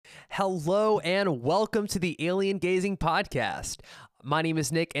Hello and welcome to the Alien Gazing Podcast. My name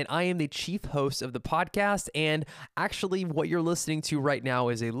is Nick and I am the chief host of the podcast, and actually what you're listening to right now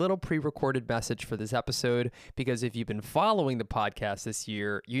is a little pre-recorded message for this episode, because if you've been following the podcast this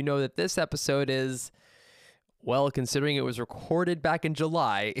year, you know that this episode is, well, considering it was recorded back in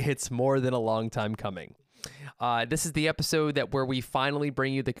July, it's more than a long time coming. This is the episode where we finally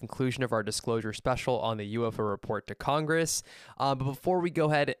bring you the conclusion of our disclosure special on the UFO report to Congress. But before we go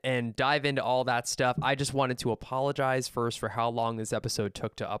ahead and dive into all that stuff, I just wanted to apologize first for how long this episode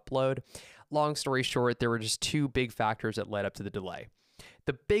took to upload. Long story short, there were just two big factors that led up to the delay.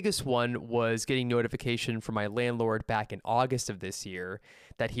 The biggest one was getting notification from my landlord back in August of this year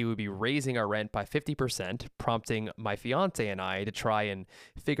that he would be raising our rent by 50%, prompting my fiance and I to try and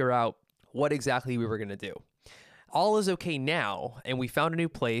figure out what exactly we were going to do. All is okay now, and we found a new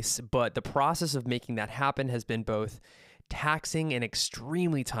place, but the process of making that happen has been both taxing and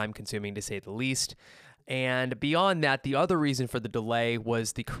extremely time-consuming, to say the least. And beyond that, the other reason for the delay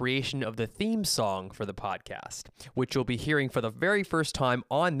was the creation of the theme song for the podcast, which you'll be hearing for the very first time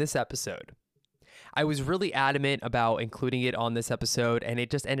on this episode. I was really adamant about including it on this episode, and it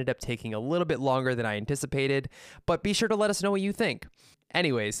just ended up taking a little bit longer than I anticipated, but be sure to let us know what you think.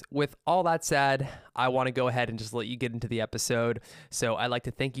 Anyways, with all that said, I want to go ahead and just let you get into the episode. So I'd like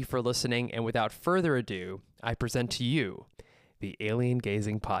to thank you for listening, and without further ado, I present to you the Alien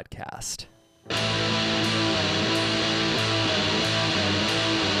Gazing Podcast.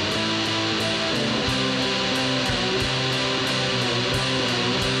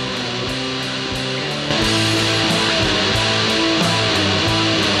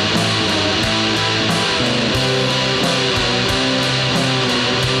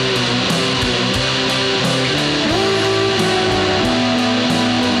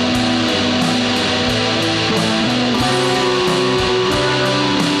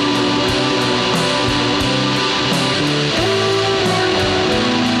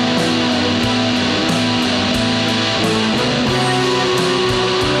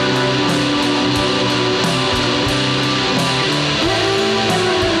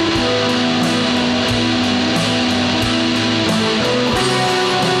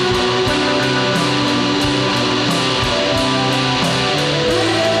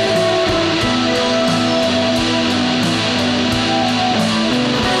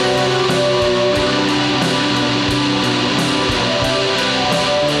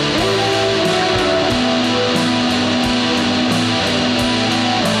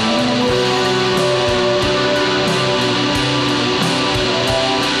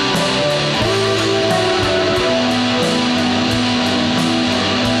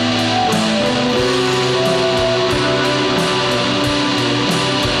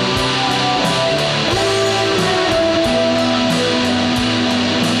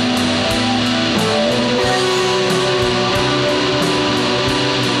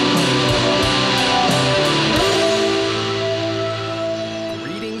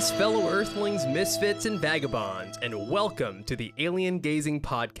 Misfits and vagabonds, and welcome to the Alien Gazing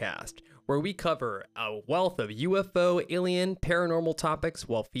Podcast, where we cover a wealth of UFO, alien, paranormal topics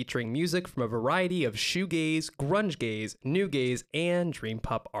while featuring music from a variety of shoegaze, grunge gaze, new gaze, and dream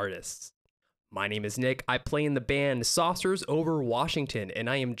pop artists. My name is Nick. I play in the band Saucers Over Washington, and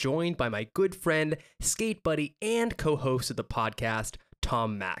I am joined by my good friend, skate buddy, and co-host of the podcast,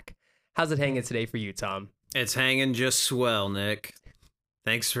 Tom Mack. How's it hanging today for you, Tom? It's hanging just swell, Nick.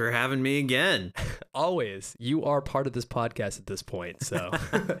 Thanks for having me again. Always. You are part of this podcast at this point, so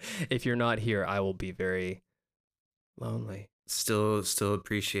if you're not here, I will be very lonely. Still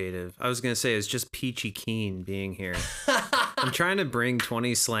appreciative. I was going to say, it's just peachy keen being here. I'm trying to bring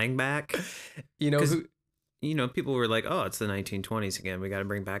 20s slang back. People were like, oh, it's the 1920s again. We got to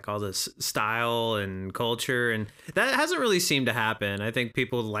bring back all this style and culture. And that hasn't really seemed to happen. I think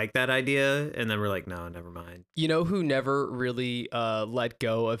people like that idea. And then we're like, no, never mind. You know who never really let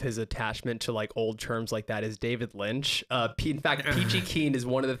go of his attachment to like old terms like that is David Lynch. In fact, peachy keen is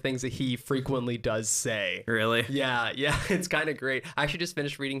one of the things that he frequently does say. Really? Yeah. It's kind of great. I actually just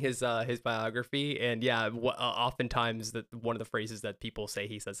finished reading his biography. And yeah, oftentimes one of the phrases that people say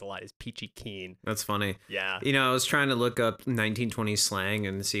he says a lot is peachy keen. That's funny. Yeah. You know, I was trying to look up 1920s slang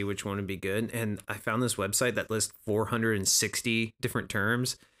and see which one would be good. And I found this website that lists 460 different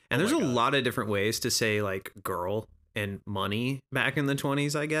terms. And there's a lot of different ways to say like girl and money back in the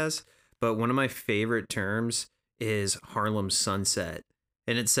 20s, I guess. But one of my favorite terms is Harlem Sunset.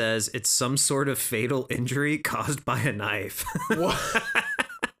 And it says it's some sort of fatal injury caused by a knife. What?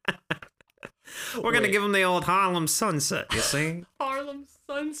 We're going to give them the old Harlem Sunset, you see? Harlem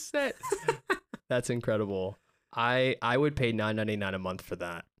Sunset. That's incredible. I would pay $9.99 a month for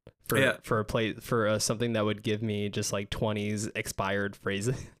that. for something that would give me just like 20s expired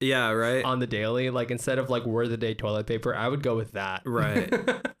phrases. Yeah, right. On the daily, like instead of like word of the day toilet paper, I would go with that. Right.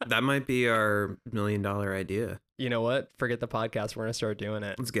 That might be our $1 million idea. You know what? Forget the podcast. We're gonna start doing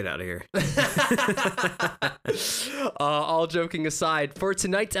it. Let's get out of here. All joking aside, for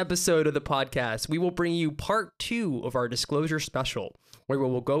tonight's episode of the podcast, we will bring you part 2 of our disclosure special, where we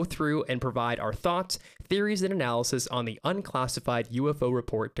will go through and provide our thoughts, theories, and analysis on the unclassified UFO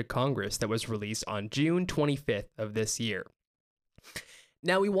report to Congress that was released on June 25th of this year.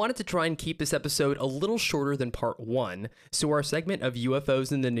 Now, we wanted to try and keep this episode a little shorter than part 1, so our segment of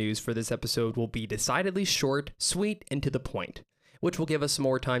UFOs in the news for this episode will be decidedly short, sweet, and to the point, which will give us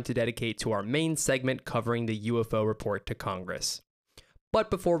more time to dedicate to our main segment covering the UFO report to Congress.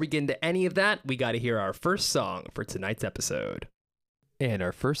 But before we get into any of that, we gotta hear our first song for tonight's episode. And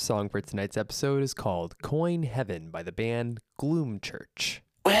our first song for tonight's episode is called Coin Heaven by the band Gloom Church.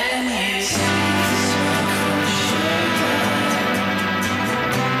 When you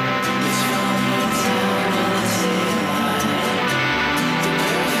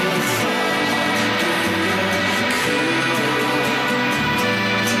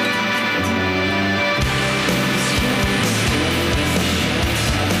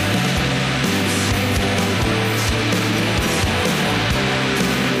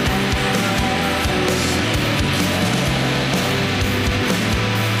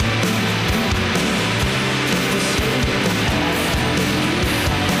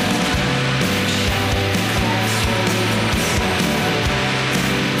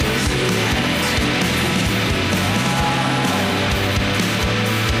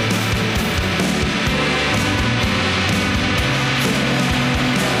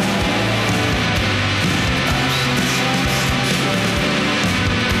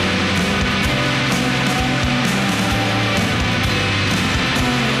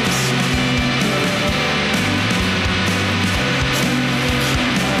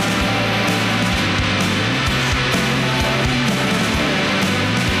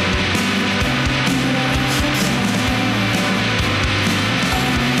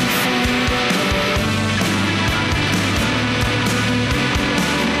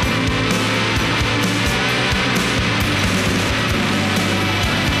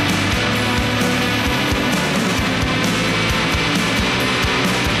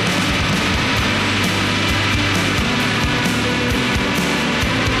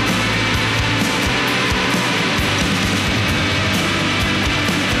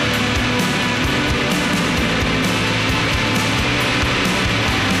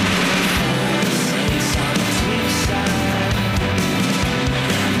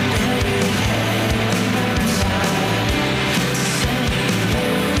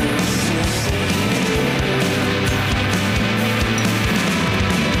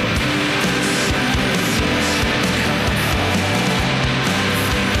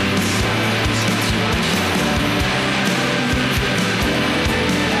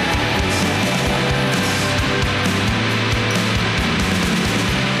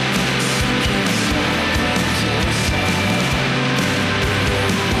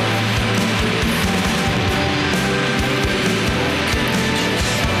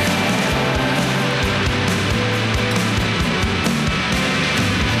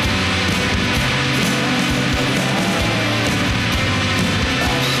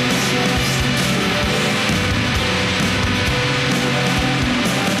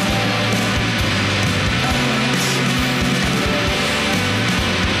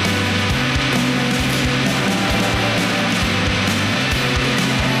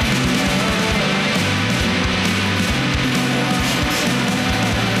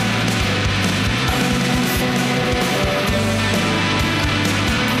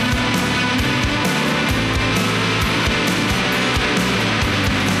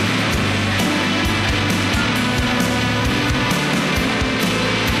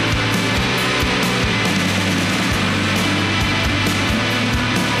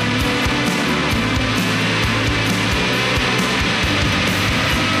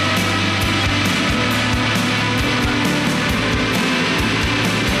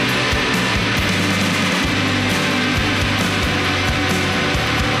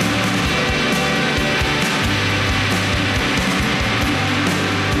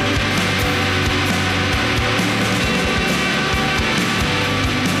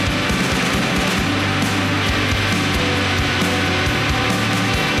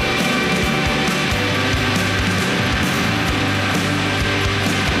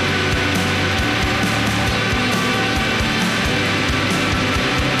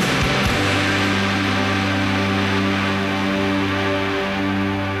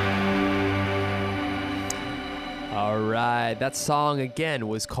All right, that song again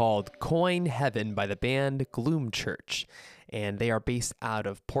was called Coin Heaven by the band Gloom Church, and they are based out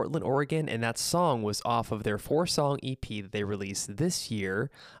of Portland, Oregon, and that song was off of their 4-song EP that they released this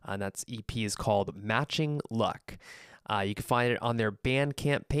year, and that EP is called Matching Luck. You can find it on their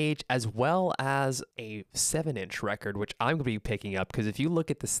Bandcamp page, as well as a 7-inch record, which I'm going to be picking up, because if you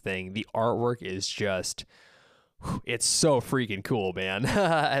look at this thing, the artwork is just... it's so freaking cool, man.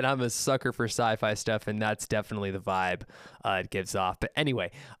 And I'm a sucker for sci-fi stuff, and that's definitely the vibe it gives off. But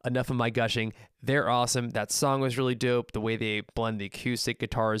anyway, enough of my gushing. They're awesome. That song was really dope. The way they blend the acoustic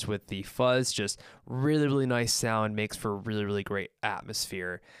guitars with the fuzz, just really, really nice sound, makes for really, really great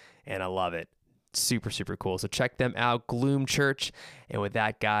atmosphere, and I love it. Super, super cool. So check them out, Gloom Church. And with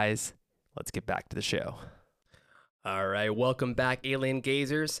that, guys, let's get back to the show. All right, welcome back, Alien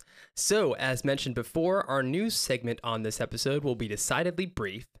Gazers. So, as mentioned before, our news segment on this episode will be decidedly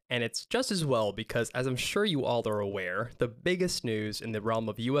brief, and it's just as well because, as I'm sure you all are aware, the biggest news in the realm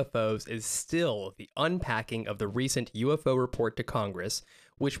of UFOs is still the unpacking of the recent UFO report to Congress,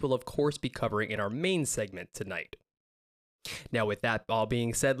 which we'll of course be covering in our main segment tonight. Now, with that all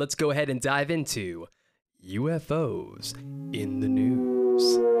being said, let's go ahead and dive into UFOs in the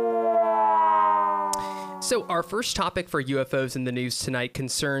news. So our first topic for UFOs in the news tonight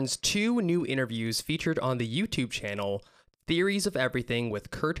concerns 2 new interviews featured on the YouTube channel Theories of Everything with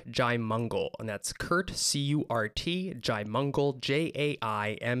Kurt Jaimungal, and that's Kurt, C-U-R-T, Jaimungal, J-A-I-M-U-N-G-A-L.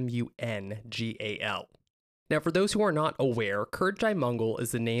 Now, for those who are not aware, Kurt Jaimungal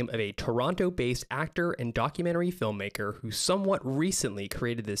is the name of a Toronto-based actor and documentary filmmaker who somewhat recently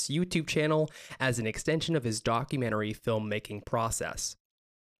created this YouTube channel as an extension of his documentary filmmaking process.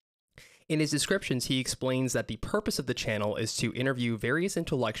 In his descriptions, he explains that the purpose of the channel is to interview various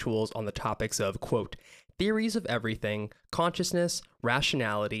intellectuals on the topics of, quote, theories of everything, consciousness,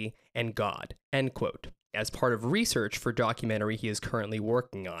 rationality, and God, end quote, as part of research for documentary he is currently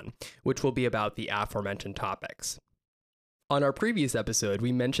working on, which will be about the aforementioned topics. On our previous episode,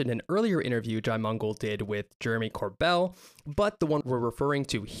 we mentioned an earlier interview Jaimungal did with Jeremy Corbell, but the one we're referring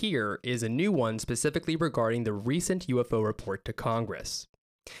to here is a new one specifically regarding the recent UFO report to Congress.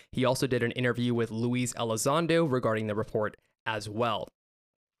 He also did an interview with Luis Elizondo regarding the report as well.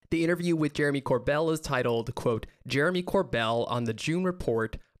 The interview with Jeremy Corbell is titled, quote, Jeremy Corbell on the June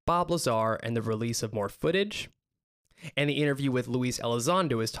report, Bob Lazar, and the release of more footage. And the interview with Luis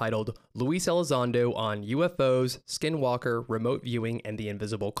Elizondo is titled Luis Elizondo on UFOs, Skinwalker, Remote Viewing, and the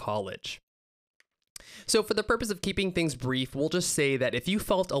Invisible College. So for the purpose of keeping things brief, we'll just say that if you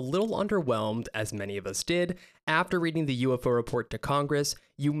felt a little underwhelmed, as many of us did, after reading the UFO report to Congress,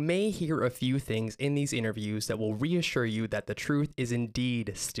 you may hear a few things in these interviews that will reassure you that the truth is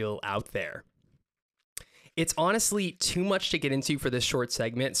indeed still out there. It's honestly too much to get into for this short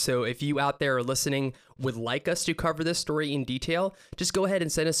segment, so if you out there are listening would like us to cover this story in detail, just go ahead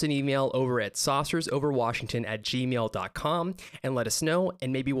and send us an email over at saucersoverwashington@gmail.com and let us know,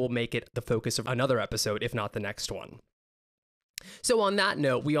 and maybe we'll make it the focus of another episode, if not the next one. So on that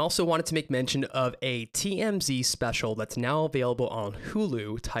note, we also wanted to make mention of a TMZ special that's now available on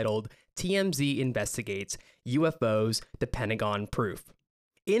Hulu titled TMZ Investigates UFOs, the Pentagon Proof.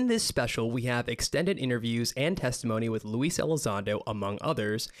 In this special, we have extended interviews and testimony with Luis Elizondo, among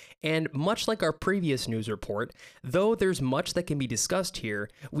others, and much like our previous news report, though there's much that can be discussed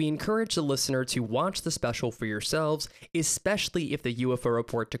here, we encourage the listener to watch the special for yourselves, especially if the UFO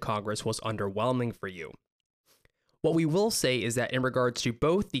report to Congress was underwhelming for you. What we will say is that in regards to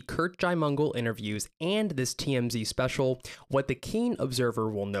both the Kurt Jaimungal interviews and this TMZ special, what the keen observer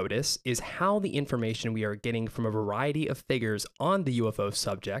will notice is how the information we are getting from a variety of figures on the UFO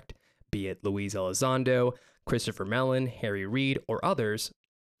subject, be it Luis Elizondo, Christopher Mellon, Harry Reid, or others,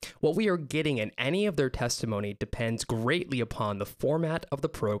 what we are getting in any of their testimony depends greatly upon the format of the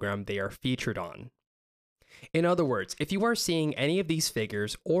program they are featured on. In other words, if you are seeing any of these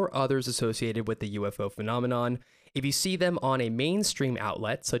figures or others associated with the UFO phenomenon, if you see them on a mainstream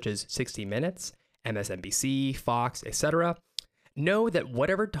outlet such as 60 Minutes, MSNBC, Fox, etc., know that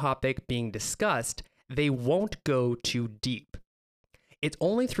whatever topic being discussed, they won't go too deep. It's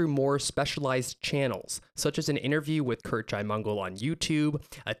only through more specialized channels, such as an interview with Kurt Jaimungal on YouTube,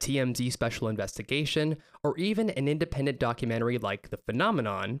 a TMZ special investigation, or even an independent documentary like The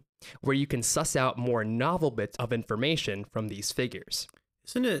Phenomenon, where you can suss out more novel bits of information from these figures.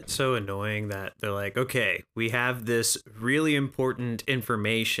 Isn't it so annoying that they're like, okay, we have this really important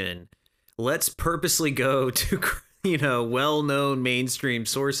information. Let's purposely go to, well-known mainstream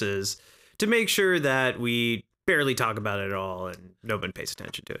sources to make sure that we barely talk about it at all and nobody pays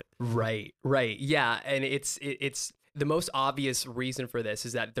attention to it. Right. Yeah. And it's The most obvious reason for this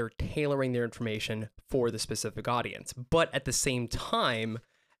is that they're tailoring their information for the specific audience. But at the same time,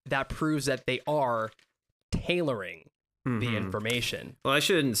 that proves that they are tailoring the information. Well, I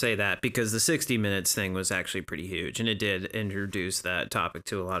shouldn't say that, because the 60 Minutes thing was actually pretty huge, and it did introduce that topic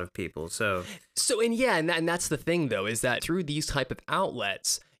to a lot of people. And that's the thing, though, is that through these type of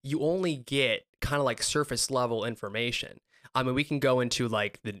outlets, you only get kind of like surface level information. I mean, we can go into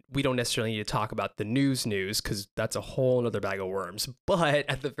like we don't necessarily need to talk about the news because that's a whole other bag of worms. But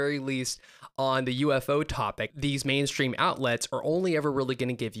at the very least, on the UFO topic, these mainstream outlets are only ever really going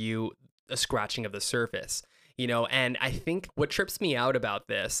to give you a scratching of the surface. And I think what trips me out about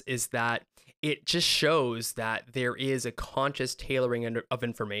this is that it just shows that there is a conscious tailoring of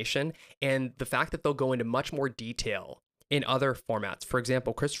information, and the fact that they'll go into much more detail in other formats. For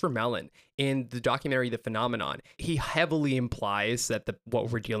example, Christopher Mellon, in the documentary The Phenomenon, he heavily implies that what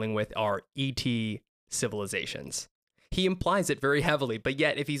we're dealing with are ET civilizations. He implies it very heavily, but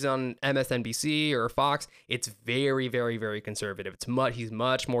yet if he's on MSNBC or Fox, it's very, very, very conservative. He's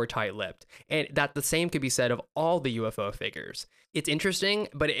much more tight-lipped. And that the same could be said of all the UFO figures. It's interesting,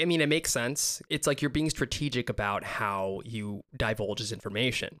 but I mean, it makes sense. It's like you're being strategic about how you divulge this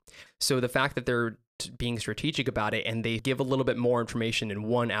information. So the fact that they're being strategic about it and they give a little bit more information in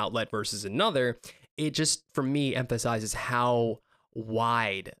one outlet versus another, it just, for me, emphasizes how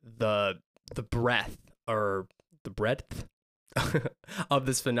wide the breadth of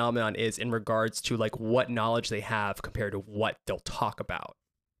this phenomenon is in regards to like what knowledge they have compared to what they'll talk about.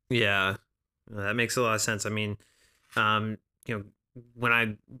 Yeah, that makes a lot of sense. I mean, when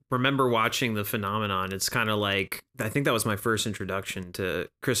I remember watching The Phenomenon, it's kind of like, I think that was my first introduction to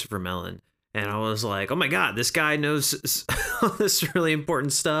Christopher Mellon. And I was like, oh my God, this guy knows all this really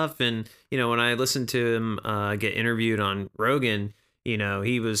important stuff. And, when I listened to him get interviewed on Rogan,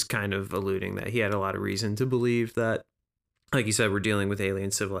 he was kind of alluding that he had a lot of reason to believe that, like you said, we're dealing with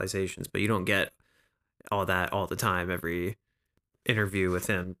alien civilizations, but you don't get all that all the time, every interview with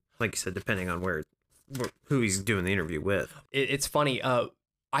him, like you said, depending on who he's doing the interview with. It's funny.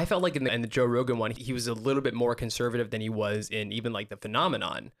 I felt like in the Joe Rogan one, he was a little bit more conservative than he was in even like The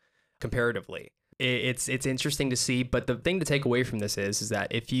Phenomenon comparatively. It's interesting to see, but the thing to take away from this is that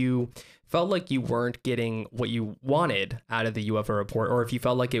if you felt like you weren't getting what you wanted out of the UFO report, or if you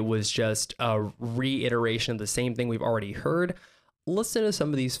felt like it was just a reiteration of the same thing we've already heard, listen to some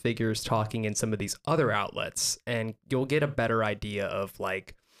of these figures talking in some of these other outlets, and you'll get a better idea of,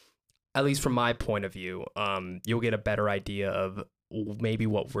 like, at least from my point of view, you'll get a better idea of maybe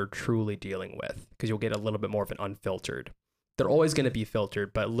what we're truly dealing with, because you'll get a little bit more of an unfiltered. They're always going to be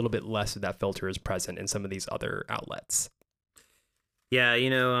filtered, but a little bit less of that filter is present in some of these other outlets. Yeah,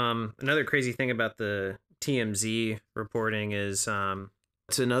 another crazy thing about the TMZ reporting is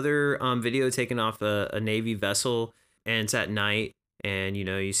it's another video taken off a Navy vessel, and it's at night, and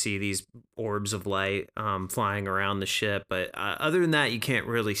you see these orbs of light flying around the ship, but other than that, you can't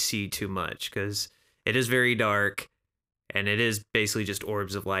really see too much because it is very dark. And it is basically just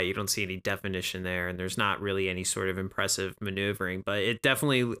orbs of light. You don't see any definition there, and there's not really any sort of impressive maneuvering. But it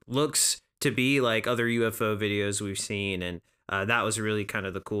definitely looks to be like other UFO videos we've seen, and that was really kind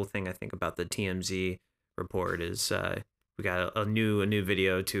of the cool thing, I think, about the TMZ report is we got a new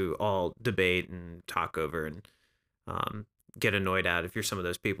video to all debate and talk over and get annoyed at if you're some of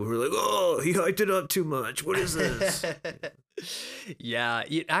those people who are like, oh, he hyped it up too much. What is this? Yeah,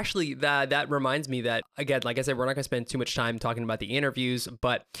 actually, that reminds me that, again, like I said, we're not going to spend too much time talking about the interviews,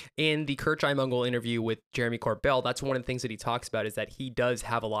 but in the Kurt Mungle interview with Jeremy Corbell, that's one of the things that he talks about is that he does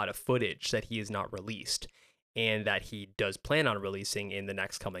have a lot of footage that he has not released and that he does plan on releasing in the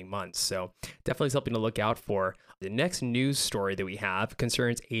next coming months. So definitely something to look out for. The next news story that we have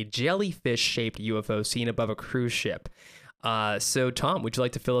concerns a jellyfish-shaped UFO seen above a cruise ship. So Tom, would you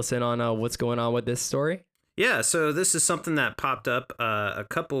like to fill us in on what's going on with this story? Yeah, so this is something that popped up a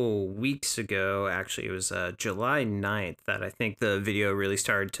couple weeks ago. Actually, it was July 9th that I think the video really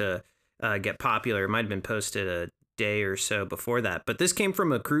started to get popular. It might have been posted a day or so before that. But this came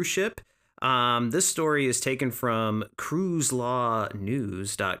from a cruise ship. This story is taken from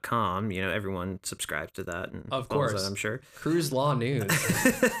cruiselawnews.com. Everyone subscribes to that. And of course, that, I'm sure. Cruise Law News.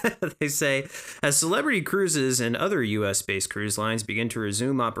 They say, as Celebrity Cruises and other U.S.-based cruise lines begin to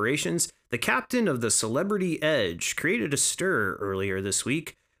resume operations, the captain of the Celebrity Edge created a stir earlier this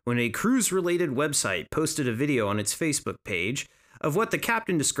week when a cruise-related website posted a video on its Facebook page of what the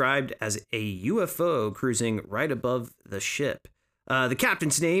captain described as a UFO cruising right above the ship. The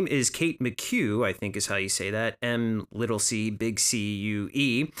captain's name is Kate McHugh, I think is how you say that, M-C-C-U-E.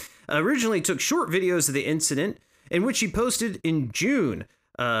 Originally took short videos of the incident, in which he posted in June.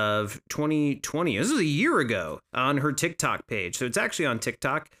 of 2020. This was a year ago on her TikTok page. So it's actually on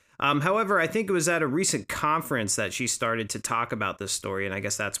TikTok. However, I think it was at a recent conference that she started to talk about this story, and I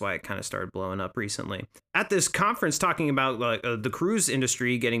guess that's why it kind of started blowing up recently. At this conference, talking about the cruise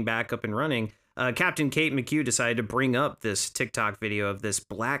industry getting back up and running, Captain Kate McHugh decided to bring up this TikTok video of this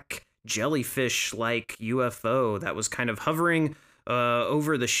black jellyfish-like UFO that was kind of hovering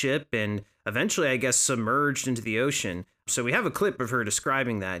over the ship and eventually, I guess, submerged into the ocean. So we have a clip of her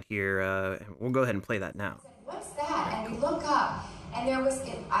describing that here. We'll go ahead and play that now. What's that? And we look up. And there was,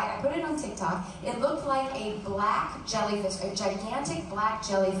 I put it on TikTok, it looked like a black jellyfish, a gigantic black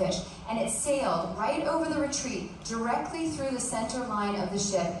jellyfish, and it sailed right over the retreat, directly through the center line of the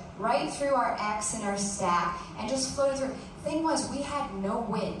ship, right through our X and our stack, and just floated through. Thing was, we had no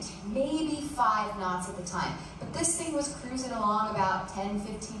wind, maybe 5 knots at the time, but this thing was cruising along about 10,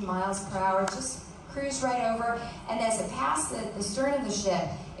 15 miles per hour, just cruised right over, and as it passed the stern of the ship,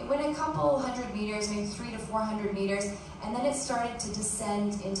 it went a couple 100 meters, maybe 300 to 400 meters, and then it started to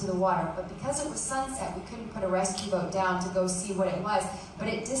descend into the water. But because it was sunset, we couldn't put a rescue boat down to go see what it was, but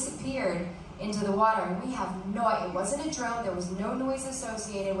it disappeared into the water, and we have no idea. It wasn't a drone, there was no noise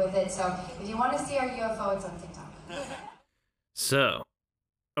associated with it, so if you want to see our UFO, it's on TikTok. So,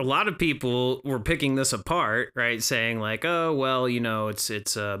 a lot of people were picking this apart, right? Saying like, oh, well, you know, it's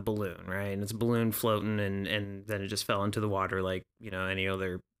a balloon, right? And it's a balloon floating and then it just fell into the water like, you know, any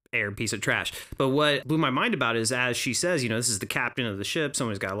other air piece of trash. But what blew my mind about it is, as she says, you know, this is the captain of the ship.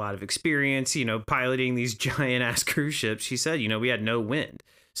 Someone's got a lot of experience, you know, piloting these giant ass cruise ships. She said, you know, we had no wind.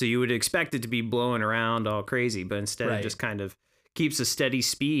 So you would expect it to be blowing around all crazy, but instead it just kind of keeps a steady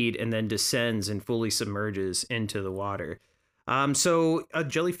speed and then descends and fully submerges into the water. So a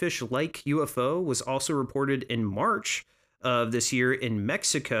jellyfish-like UFO was also reported in March of this year in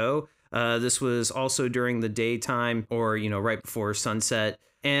Mexico. This was also during the daytime, or, you know, right before sunset.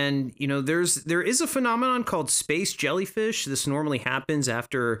 And, you know, there is a phenomenon called space jellyfish. This normally happens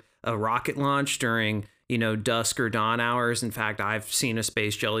after a rocket launch during, you know, dusk or dawn hours. In fact, I've seen a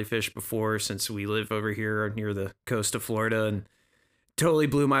space jellyfish before, since we live over here near the coast of Florida, and totally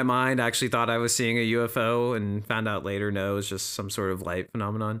blew my mind. I actually thought I was seeing a UFO and found out later, no, it's just some sort of light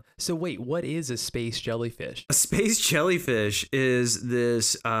phenomenon. So wait, what is a space jellyfish? A space jellyfish is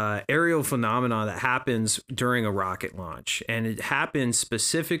this aerial phenomenon that happens during a rocket launch. And it happens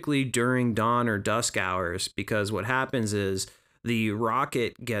specifically during dawn or dusk hours, because what happens is the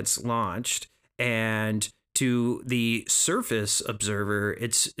rocket gets launched, and to the surface observer,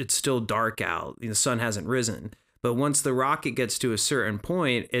 it's still dark out. The sun hasn't risen. But once the rocket gets to a certain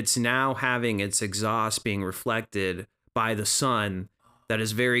point, it's now having its exhaust being reflected by the sun that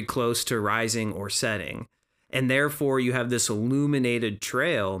is very close to rising or setting. And therefore, you have this illuminated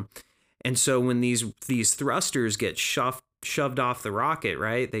trail. And so when these thrusters get shoved off the rocket,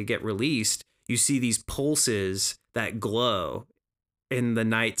 right, they get released, you see these pulses that glow in the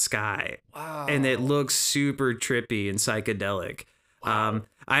night sky. Wow. And it looks super trippy and psychedelic. Wow.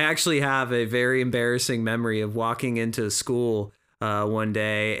 I actually have a very embarrassing memory of walking into school one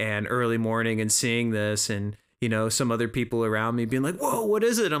day and early morning and seeing this, and, you know, some other people around me being like, whoa, what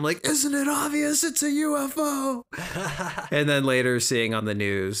is it? I'm like, isn't it obvious? It's a UFO. And then later seeing on the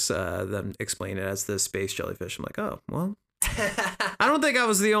news them explain it as the space jellyfish. I'm like, oh, well, I don't think I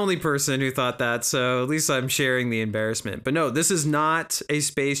was the only person who thought that, so at least I'm sharing the embarrassment. But no, this is not a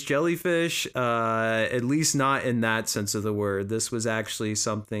space jellyfish, at least not in that sense of the word. This was actually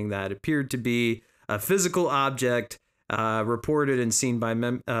something that appeared to be a physical object, reported and seen by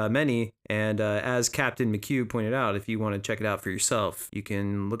many. And as Captain McHugh pointed out, if you want to check it out for yourself, you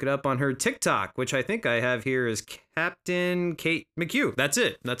can look it up on her TikTok, which I think I have here is Captain Kate McHugh. That's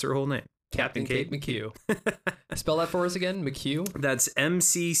it. That's her whole name. Captain Kate McHugh. Spell that for us again, McHugh? That's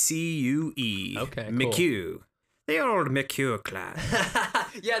MCCUE. Okay, cool. McHugh. The old McHugh clan.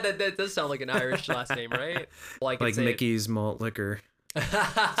 Yeah, that does sound like an Irish last name, right? Like Mickey's malt liquor.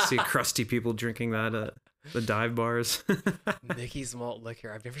 See crusty people drinking that at the dive bars. Mickey's malt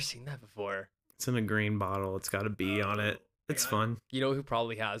liquor. I've never seen that before. It's in a green bottle. It's got a bee on it. It's fun. You know who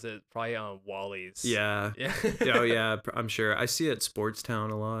probably has it? Probably Wally's. Yeah. Oh yeah, I'm sure. I see it at Sportstown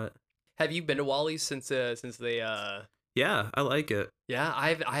a lot. Have you been to Wally's since they Yeah, I like it. Yeah,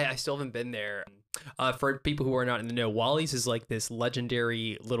 I still haven't been there. For people who are not in the know, Wally's is like this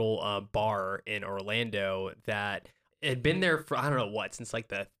legendary little bar in Orlando that had been there for, I don't know what, since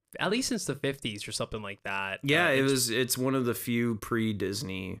like at least since the 50s or something like that. Yeah, it's one of the few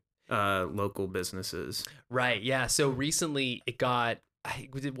pre-Disney local businesses. Right. Yeah. So recently it got,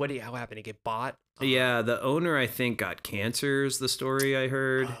 how happened? It get bought? Yeah, the owner, I think, got cancer is the story I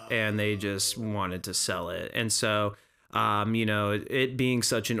heard, and they just wanted to sell it. And so It being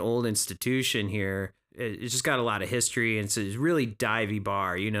such an old institution here, it just got a lot of history, and it's a really divey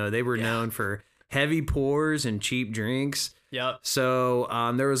bar. They were known for heavy pours and cheap drinks. Yep. So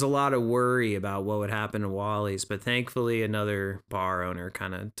there was a lot of worry about what would happen to Wally's, but thankfully another bar owner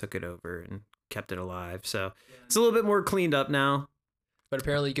kind of took it over and kept it alive. So it's a little bit more cleaned up now. But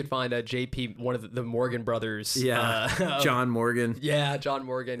apparently you could find JP, one of the Morgan brothers. Yeah, John Morgan. Yeah, John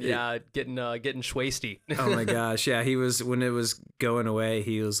Morgan. Yeah, getting schwasty. Oh my gosh, yeah. He was, when it was going away,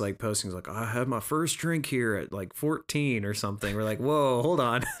 he was like posting, like, I had my first drink here at like 14 or something. We're like, whoa, hold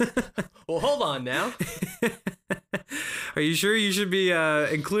on. Well, hold on now. Are you sure you should be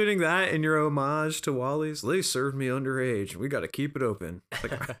including that in your homage to Wally's? They served me underage. We got to keep it open.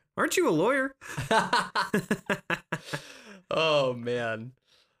 Like, aren't you a lawyer? Oh man.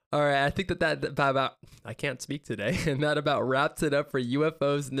 All right, I think that about I can't speak today, and that about wraps it up for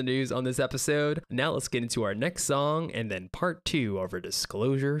UFOs in the news on this episode. Now let's get into our next song and then part 2 of our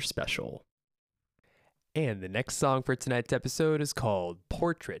disclosure special. And the next song for tonight's episode is called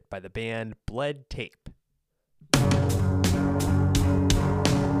Portrait by the band Bled Tape.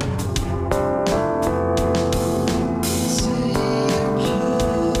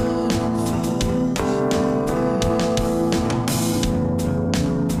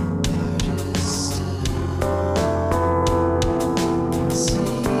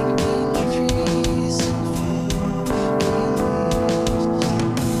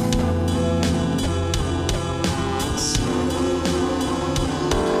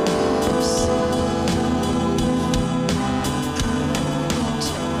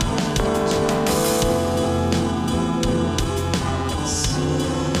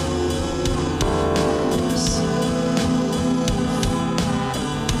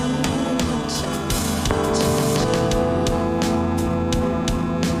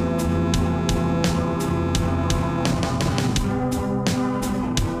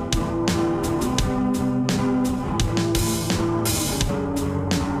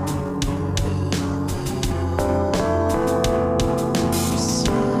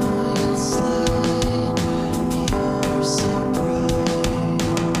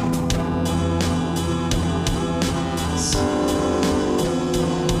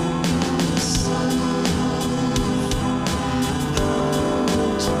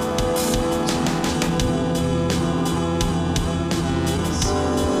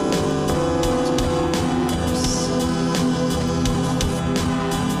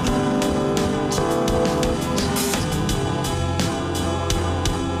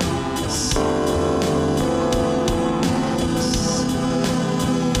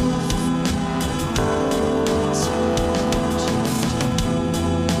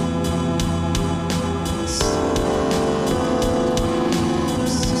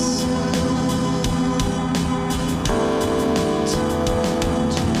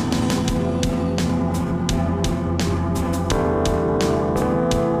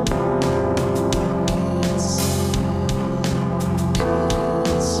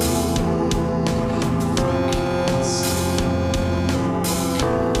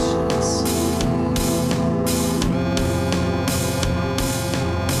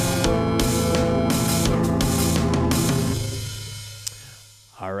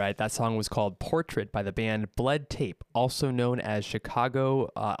 That song was called Portrait by the band Bled Tape, also known as Chicago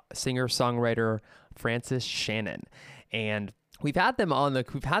singer-songwriter Francis Shannon. And we've had them on the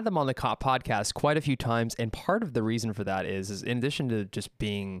podcast quite a few times, and part of the reason for that is in addition to just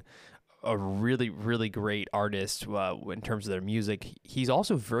being a really, really great artist in terms of their music, he's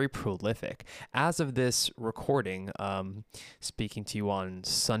also very prolific. As of this recording, speaking to you on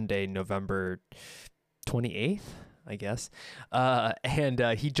Sunday, November 28th, I guess. And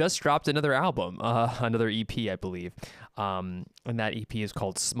he just dropped another album, another EP, I believe. And that EP is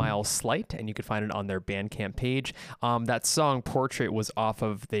called Smile Slight, and you can find it on their Bandcamp page. That song Portrait was off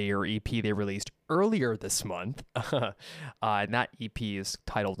of their EP they released earlier this month. And that EP is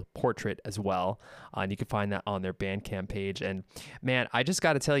titled Portrait as well. And you can find that on their Bandcamp page. And man, I just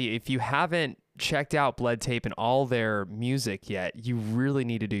got to tell you, if you haven't checked out Bled Tape and all their music yet, you really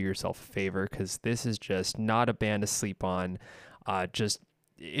need to do yourself a favor, because this is just not a band to sleep on.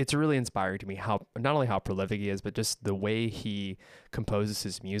 It's really inspiring to me how not only how prolific he is, but just the way he composes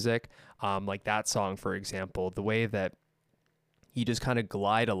his music. Like that song, for example, the way that you just kind of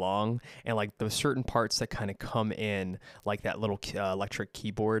glide along, and like those certain parts that kind of come in, like that little electric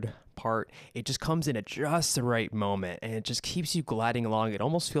keyboard part, it just comes in at just the right moment, and it just keeps you gliding along. It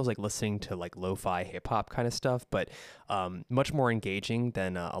almost feels like listening to like lo-fi hip-hop kind of stuff, but much more engaging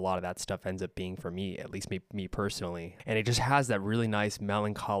than a lot of that stuff ends up being for me, at least me personally. And it just has that really nice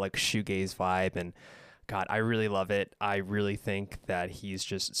melancholic shoegaze vibe, and God, I really love it. I really think that he's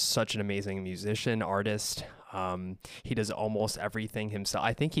just such an amazing musician, artist. He does almost everything himself.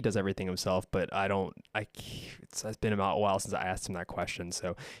 I think he does everything himself, but it's been about a while since I asked him that question.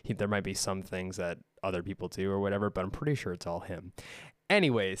 So there might be some things that other people do or whatever, but I'm pretty sure it's all him.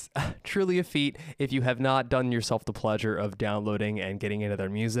 Anyways, truly a feat. If you have not done yourself the pleasure of downloading and getting into their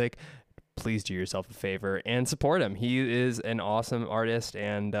music, please do yourself a favor and support him. He is an awesome artist,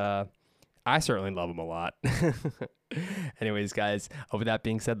 and I certainly love him a lot. Anyways, guys, with that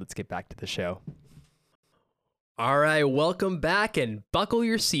being said, let's get back to the show. All right, welcome back, and buckle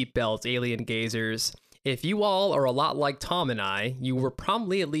your seatbelts, alien gazers. If you all are a lot like Tom and I, you were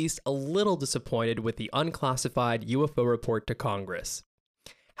probably at least a little disappointed with the unclassified UFO report to Congress.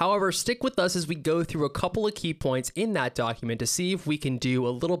 However, stick with us as we go through a couple of key points in that document to see if we can do a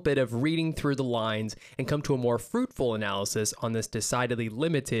little bit of reading through the lines and come to a more fruitful analysis on this decidedly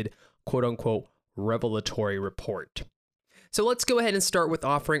limited, quote-unquote, revelatory report. So let's go ahead and start with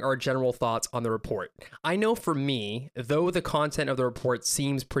offering our general thoughts on the report. I know for me, though the content of the report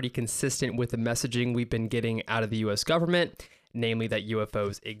seems pretty consistent with the messaging we've been getting out of the US government, namely that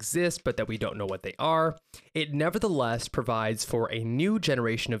UFOs exist but that we don't know what they are, it nevertheless provides for a new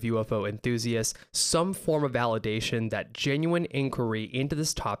generation of UFO enthusiasts some form of validation that genuine inquiry into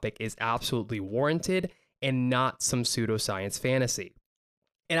this topic is absolutely warranted and not some pseudoscience fantasy.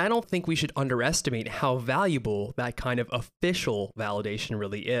 And I don't think we should underestimate how valuable that kind of official validation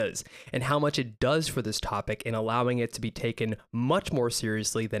really is, and how much it does for this topic in allowing it to be taken much more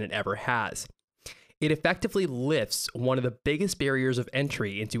seriously than it ever has. It effectively lifts one of the biggest barriers of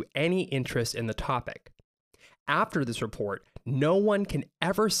entry into any interest in the topic. After this report, no one can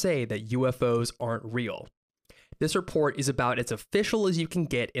ever say that UFOs aren't real. This report is about as official as you can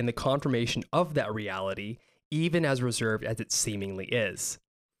get in the confirmation of that reality, even as reserved as it seemingly is.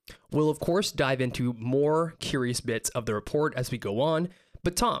 We'll of course dive into more curious bits of the report as we go on,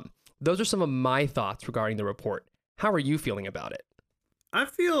 but Tom, those are some of my thoughts regarding the report. How are you feeling about it? I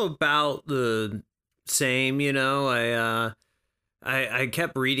feel about the same, I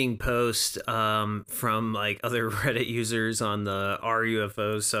kept reading posts from like other Reddit users on the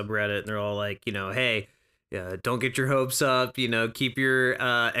RUFO subreddit, and they're all like, hey, don't get your hopes up, keep your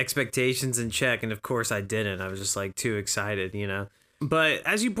expectations in check. And of course I didn't. I was just like too excited, But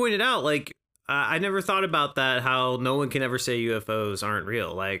as you pointed out, like, I never thought about that, how no one can ever say UFOs aren't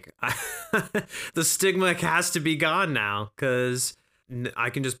real. Like, the stigma has to be gone now, because I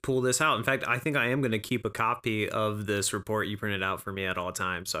can just pull this out. In fact, I think I am going to keep a copy of this report you printed out for me at all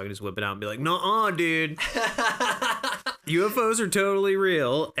times, so I can just whip it out and be like, nuh-uh, dude. UFOs are totally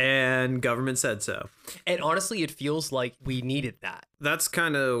real, and government said so. And honestly, it feels like we needed that. That's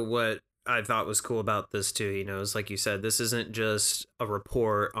kind of what I thought was cool about this too. It's like you said, this isn't just a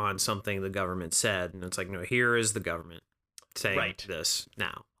report on something the government said, and it's like, no, here is the government saying this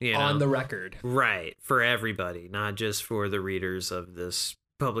now, on the record, right, for everybody, not just for the readers of this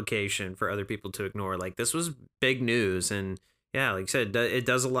publication, for other people to ignore. Like, this was big news, and yeah, like I said, it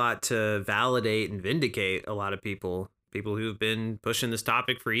does a lot to validate and vindicate a lot of people who've been pushing this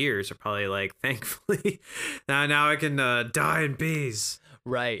topic for years are probably like, thankfully, now I can die in peace.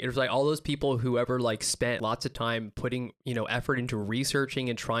 Right. It was like all those people who ever like spent lots of time putting, effort into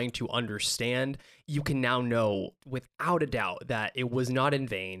researching and trying to understand, you can now know without a doubt that it was not in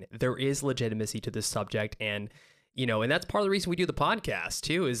vain. There is legitimacy to this subject. And, and that's part of the reason we do the podcast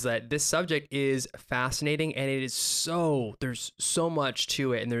too, is that this subject is fascinating, and it is there's so much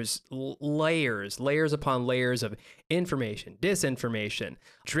to it. And there's layers upon layers of information, disinformation,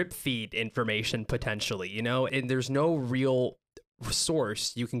 drip feed information, potentially, and there's no real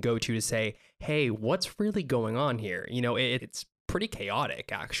source you can go to say, hey, what's really going on here? It's pretty chaotic,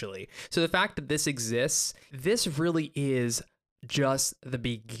 actually. So the fact that this exists, this really is just the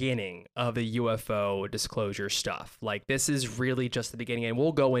beginning of the UFO disclosure stuff. Like, this is really just the beginning, and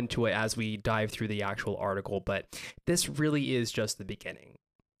we'll go into it as we dive through the actual article, but this really is just the beginning.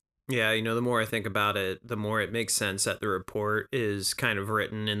 Yeah, the more I think about it, the more it makes sense that the report is kind of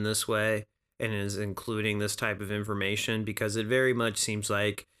written in this way and is including this type of information, because it very much seems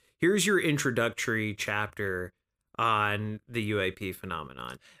like, here's your introductory chapter on the UAP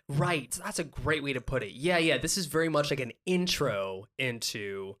phenomenon. Right. That's a great way to put it. Yeah. This is very much like an intro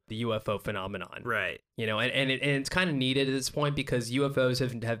into the UFO phenomenon. Right. And it's kind of needed at this point, because UFOs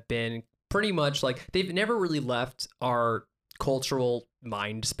have been pretty much like, they've never really left our cultural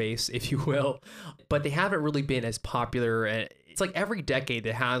mind space, if you will, but they haven't really been as popular. It's like every decade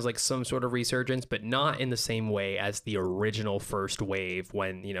that has like some sort of resurgence, but not in the same way as the original first wave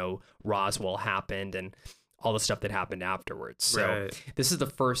when, Roswell happened and all the stuff that happened afterwards. So Right. this is the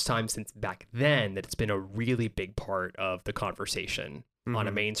first time since back then that it's been a really big part of the conversation on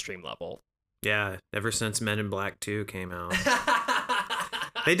a Mhm. mainstream level. Yeah, ever since Men in Black 2 came out.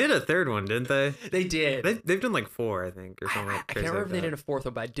 They did a third one, didn't they? They did. They've done like 4, I think, or something. I can't crazy remember like if they that. did a fourth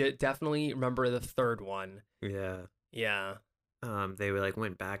one, but I did definitely remember the third one. Yeah. Yeah. They like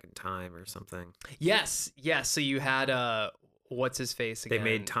went back in time or something. Yes. So you had what's his face They again?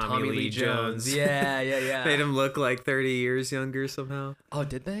 made Tommy Lee Jones. Yeah. Made him look like 30 years younger somehow. Oh,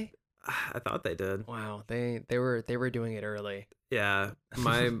 did they? I thought they did. Wow. They were doing it early. Yeah.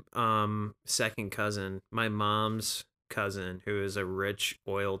 My second cousin, my mom's cousin, who is a rich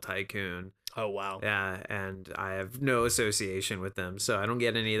oil tycoon. Oh, wow. Yeah, and I have no association with them, so I don't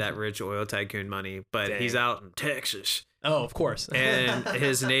get any of that rich oil tycoon money, but he's Dang. out in Texas. Oh, of course. And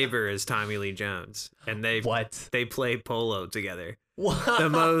his neighbor is Tommy Lee Jones, and they What? play polo together. What? The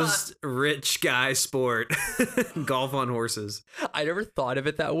most rich guy sport, golf on horses. I never thought of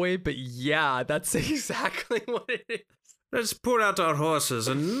it that way, but yeah, that's exactly what it is. Let's put out our horses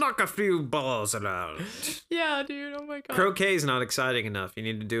and knock a few balls around. Yeah, dude. Oh my god. Croquet is not exciting enough. You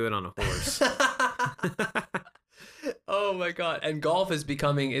need to do it on a horse. Oh my god. And golf is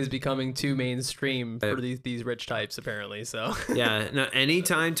becoming too mainstream for these rich types apparently. So Yeah, no,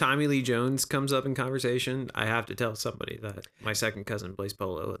 anytime Tommy Lee Jones comes up in conversation, I have to tell somebody that my second cousin plays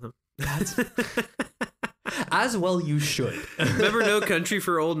polo with him. that's as well you should. Remember No Country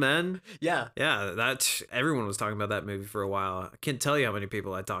for Old Men? Yeah. Yeah, everyone was talking about that movie for a while. I can't tell you how many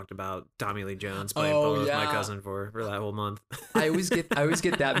people I talked about Tommy Lee Jones playing Oh, polo with my yeah. cousin for that whole month. I always get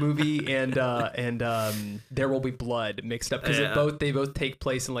that movie and There Will Be Blood mixed up because Yeah. they both take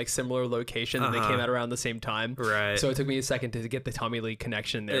place in like similar locations and they came out around the same time. Right. So it took me a second to get the Tommy Lee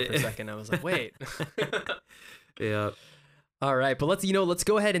connection there for a second. I was like, wait. Yeah. All right, but let's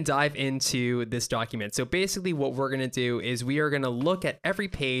go ahead and dive into this document. So basically what we're going to do is we are going to look at every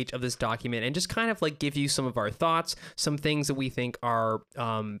page of this document and just kind of like give you some of our thoughts, some things that we think are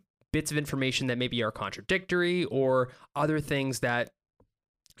bits of information that maybe are contradictory or other things that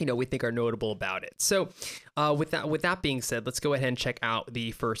we think are notable about it. So with that being said, let's go ahead and check out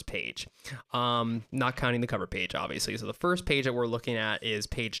the first page, not counting the cover page, obviously. So the first page that we're looking at is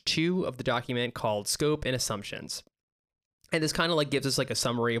page 2 of the document called Scope and Assumptions. And this kind of like gives us like a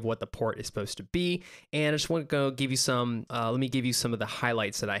summary of what the port is supposed to be. And I just want to go give you some, let me give you some of the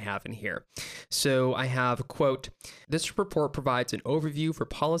highlights that I have in here. So I have, quote, "This report provides an overview for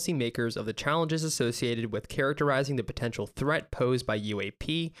policymakers of the challenges associated with characterizing the potential threat posed by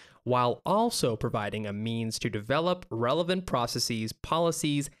UAP, while also providing a means to develop relevant processes,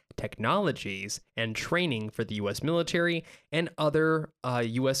 policies, technologies, and training for the U.S. military and other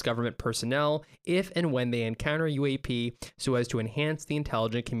U.S. government personnel if and when they encounter UAP so as to enhance the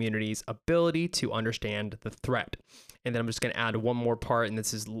intelligence community's ability to understand the threat." And then I'm just going to add one more part, and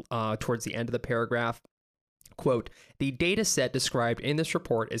this is towards the end of the paragraph. Quote, "The data set described in this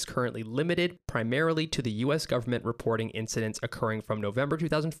report is currently limited primarily to the U.S. government reporting incidents occurring from November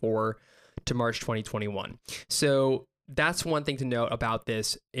 2004 to March 2021. So that's one thing to note about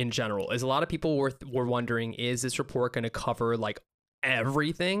this in general, is a lot of people were wondering, is this report going to cover like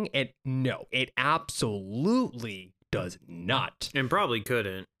everything? And no, it absolutely does not. And probably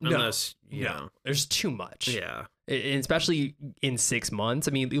couldn't unless, you know. There's too much. Yeah. And especially in 6 months.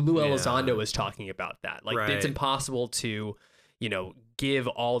 I mean, Lou Elizondo was talking about that. Like, it's impossible to, give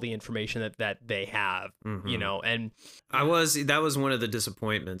all the information that they have, and that was one of the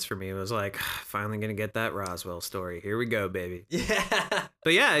disappointments for me. It was like, finally gonna get that Roswell story. Here we go, baby. yeah.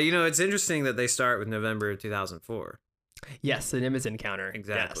 But yeah, it's interesting that they start with November of 2004. Yes, the Nimitz encounter.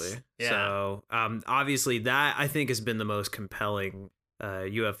 Exactly. Yes. Yeah. So obviously that I think has been the most compelling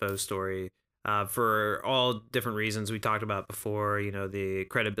UFO story for all different reasons we talked about before. The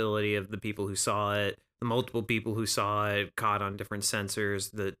credibility of the people who saw it, the multiple people who saw it, caught on different sensors,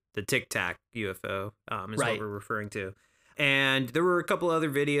 the Tic Tac UFO is what we're referring to. And there were a couple other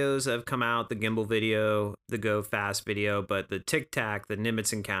videos that have come out, the gimbal video, the Go Fast video, but the Tic Tac, the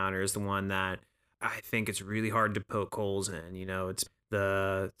Nimitz encounter is the one that I think it's really hard to poke holes in. It's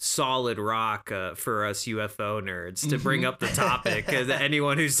the solid rock for us UFO nerds to bring up the topic, as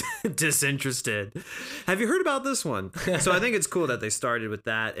anyone who's disinterested. Have you heard about this one? So I think it's cool that they started with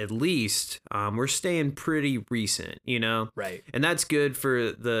that. At least we're staying pretty recent, Right. And that's good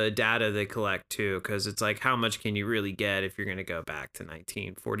for the data they collect too, because it's like, how much can you really get if you're going to go back to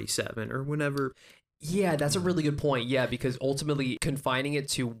 1947 or whenever? Yeah, that's a really good point. Yeah, because ultimately confining it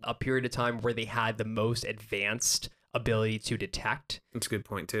to a period of time where they had the most advanced ability to detect, that's a good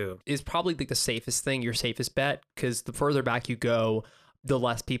point too, is probably like the safest thing, your safest bet, because the further back you go, the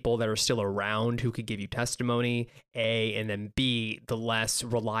less people that are still around who could give you testimony, A, and then B, the less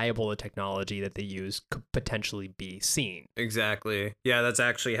reliable the technology that they use could potentially be seen. Exactly. Yeah, that's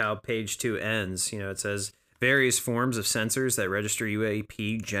actually how page 2 ends. It says various forms of sensors that register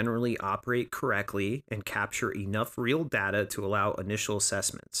UAP generally operate correctly and capture enough real data to allow initial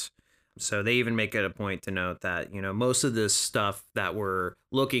assessments. So they even make it a point to note that, most of this stuff that we're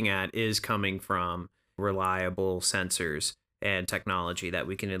looking at is coming from reliable sensors and technology that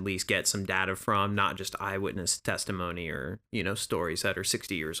we can at least get some data from, not just eyewitness testimony or, stories that are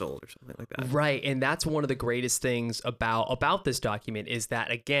 60 years old or something like that. Right. And that's one of the greatest things about this document is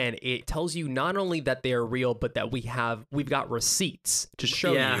that, again, it tells you not only that they are real, but that we've got receipts to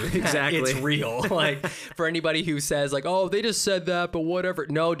show you exactly. it's real. Like for anybody who says like, oh, they just said that, but whatever.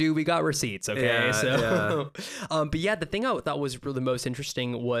 No, dude, we got receipts. Okay. But yeah, the thing I thought was really most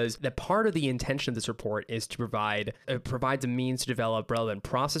interesting was that part of the intention of this report is to provides a means to develop relevant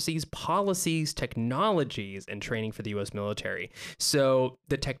processes, policies, technologies, and training for the U.S. military. So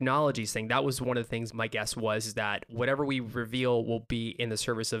the technologies thing, that was one of the things my guess was that whatever we reveal will be in the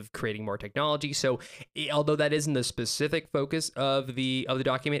service of creating more technology. So although that isn't the specific focus of the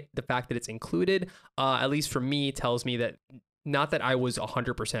document, the fact that it's included, at least for me, tells me that not that I was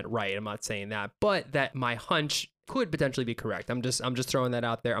 100% right. I'm not saying that, but that my hunch could potentially be correct. I'm just throwing that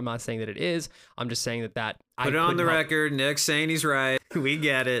out there. I'm not saying that it is. I'm just saying that put it on the record. Nick's saying he's right. We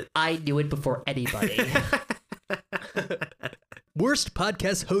get it. I knew it before anybody. Worst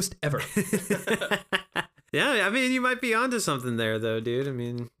podcast host ever. Yeah, I mean, you might be onto something there, though, dude. I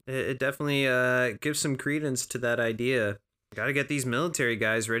mean, it definitely gives some credence to that idea. Got to get these military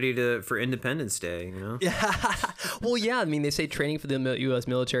guys ready for Independence Day, Yeah. Well, yeah. I mean, they say training for the U.S.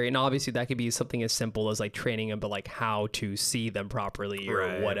 military, and obviously that could be something as simple as like training them, but like how to see them properly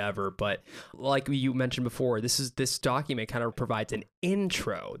or whatever. But like you mentioned before, this document kind of provides an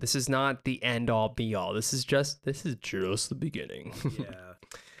intro. This is not the end all be all. This is just the beginning. Yeah.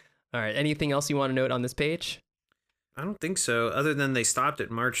 All right. Anything else you want to note on this page? I don't think so. Other than they stopped at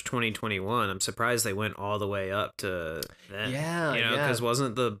March 2021. I'm surprised they went all the way up to then. Yeah. Because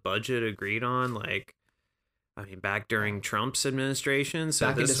wasn't the budget agreed on back during Trump's administration? So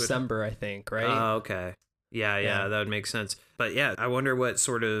back in December, I think, right? Oh, okay. Yeah, that would make sense. But yeah, I wonder what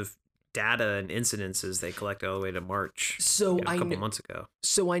sort of data and incidences they collected all the way to March. So a couple months ago.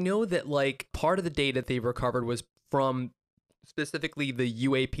 So I know that like part of the data they recovered was from specifically the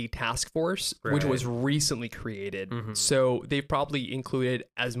UAP task force, which was recently created. Mm-hmm. So they've probably included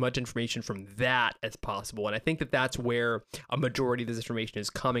as much information from that as possible. And I think that that's where a majority of this information is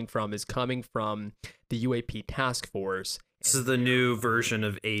coming from the UAP task force. This is the new version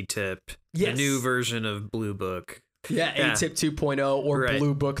of ATIP, the new version of Blue Book. Yeah, ATIP 2.0 or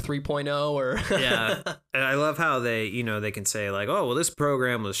Blue Book 3.0 or yeah. And I love how they can say like, oh, well, this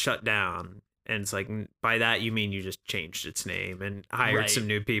program was shut down. And it's like, by that, you mean you just changed its name and hired some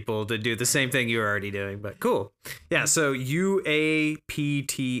new people to do the same thing you were already doing. But cool. Yeah, so UAPTF,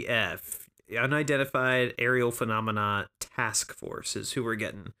 Unidentified Aerial Phenomena Task Force, is who we're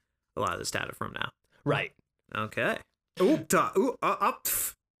getting a lot of this data from now. Right. Okay.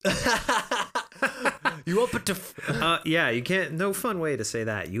 Yeah, you can't, no fun way to say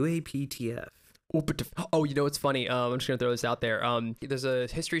that. UAPTF. Oh, it's funny. I'm just going to throw this out there. There's a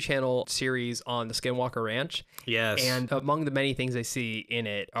History Channel series on the Skinwalker Ranch. Yes. And among the many things I see in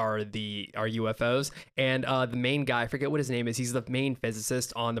it are UFOs. And the main guy, I forget what his name is. He's the main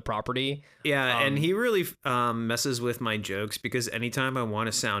physicist on the property. Yeah, and he really messes with my jokes because anytime I want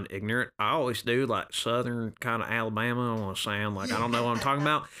to sound ignorant, I always do like Southern kind of Alabama. I want to sound like I don't know what I'm talking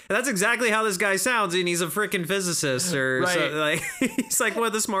about. And that's exactly how this guy sounds. And he's a freaking physicist he's like one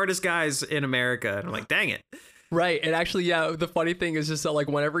of the smartest guys in America. And I'm like, dang it. Right. And actually, yeah, the funny thing is just that, like,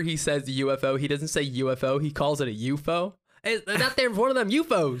 whenever he says UFO, he doesn't say UFO. He calls it a UFO. It's not there one of them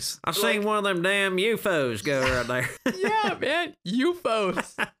UFOs. I've seen one of them damn UFOs go right there. Yeah, man.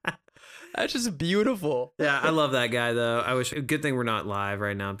 UFOs. That's just beautiful. Yeah, I love that guy, though. Good thing we're not live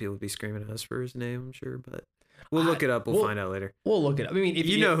right now. People would be screaming at us for his name, I'm sure, but we'll look it up. We'll find out later. We'll look it up. I mean, if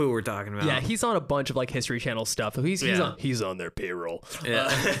you know who we're talking about. Yeah, he's on a bunch of like History Channel stuff. He's on their payroll. Yeah.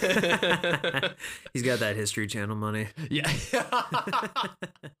 He's got that History Channel money. Yeah.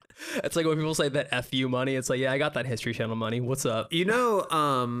 It's like when people say that FU money, it's like, yeah, I got that History Channel money. What's up?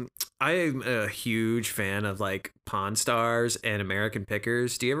 I am a huge fan of like Pawn Stars and American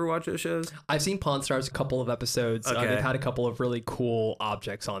Pickers. Do you ever watch those shows? I've seen Pawn Stars a couple of episodes. Okay. They've had a couple of really cool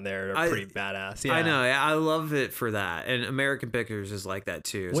objects on there. They're pretty badass. Yeah, I know. I love it for that. And American Pickers is like that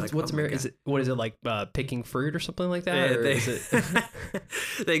too. It's What's American? What is it like? Picking fruit or something like that? Yeah, or is it?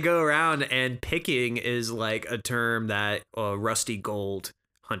 They go around, and picking is like a term that Rusty Gold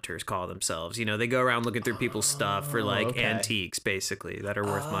hunters call themselves. You know, they go around looking through people's stuff for like antiques, basically, that are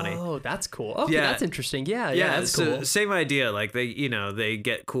worth money. Oh, that's cool. Okay, that's interesting. Yeah, that's so cool. Same idea. Like they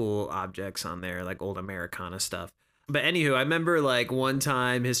get cool objects on there, like old Americana stuff. But anywho, I remember like one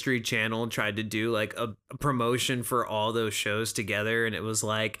time History Channel tried to do like a promotion for all those shows together, and it was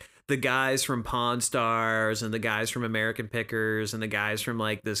like the guys from Pawn Stars and the guys from American Pickers and the guys from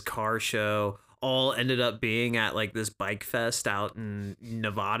like this car show all ended up being at like this bike fest out in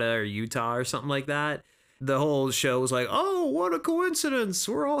Nevada or Utah or something like that. The whole show was like, oh, what a coincidence.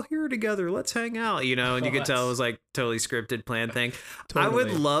 We're all here together. Let's hang out, you know, and you could tell it was like totally scripted, planned thing. Totally. I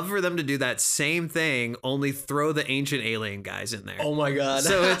would love for them to do that same thing, only throw the ancient alien guys in there. Oh my God.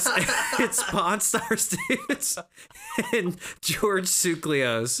 So it's Pawn Stars dudes and George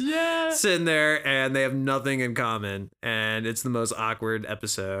Tsoukalos sitting there, and they have nothing in common. And it's the most awkward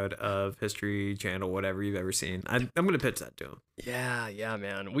episode of History Channel, whatever you've ever seen. I'm going to pitch that to them. Yeah,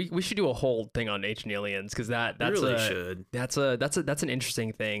 man. We should do a whole thing on ancient aliens, because that's an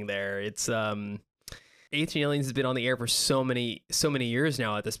interesting thing there. It's Ancient Aliens has been on the air for so many years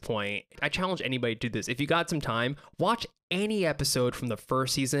now at this point. I challenge anybody to do this. If you got some time, watch any episode from the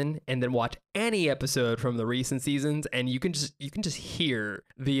first season and then watch any episode from the recent seasons, and you can just hear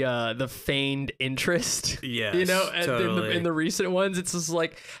the feigned interest. Yes, you know, totally. in the recent ones, it's just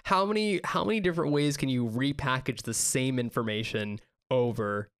like how many different ways can you repackage the same information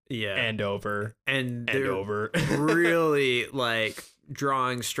over and over and over? Really like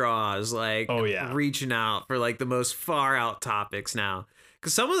drawing straws, like reaching out for like the most far out topics now.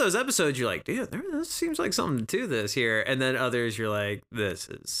 Because some of those episodes you're like, dude, there seems like something to this here, and then others you're like, this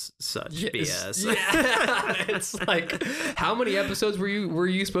is such BS. Yeah. It's like, how many episodes were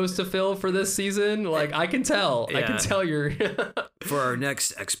you supposed to fill for this season? Like, I can tell. I can tell you're. For our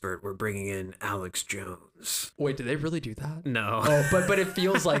next expert, we're bringing in Alex Jones. Wait, did they really do that? No. Oh, but it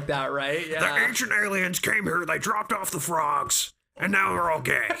feels like that, right? Yeah. The ancient aliens came here. They dropped off the frogs, and now they're all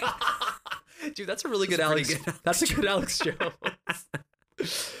gay. Dude, that's a really good Alex. That's a good Alex Jones.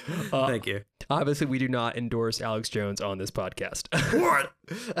 Thank you. Obviously, we do not endorse Alex Jones on this podcast. What?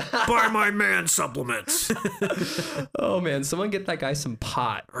 Buy my man supplements. Oh man, someone get that guy some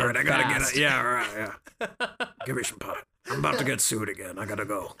pot. All right, I gotta get it. Yeah, all right, yeah. Give me some pot. I'm about to get sued again. I gotta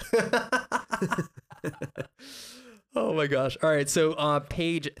go. Oh my gosh. All right, so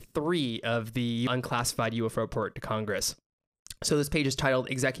page 3 of the unclassified UFO report to Congress. So this page is titled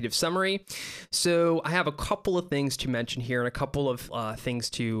Executive Summary. So I have a couple of things to mention here and a couple of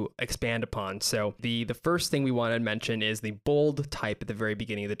things to expand upon. So the first thing we want to mention is the bold type at the very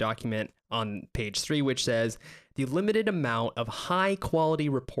beginning of the document on page 3, which says, the limited amount of high-quality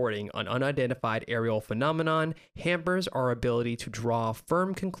reporting on unidentified aerial phenomenon hampers our ability to draw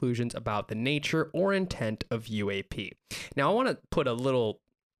firm conclusions about the nature or intent of UAP. Now, I want to put a little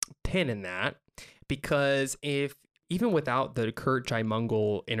pin in that, because even without the Kurt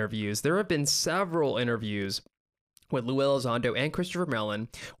Jaimungal interviews, there have been several interviews with Lou Elizondo and Christopher Mellon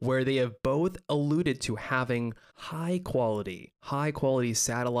where they have both alluded to having high quality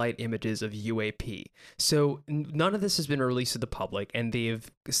satellite images of UAP. So none of this has been released to the public, and they've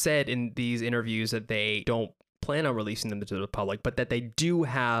said in these interviews that they don't plan on releasing them to the public, but that they do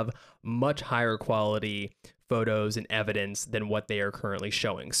have much higher quality photos and evidence than what they are currently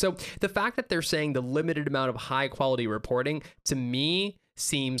showing. So the fact that they're saying the limited amount of high quality reporting, to me,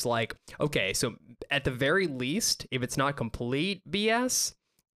 seems like, okay, so at the very least, if it's not complete BS,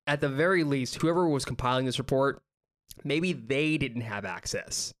 at the very least, whoever was compiling this report, maybe they didn't have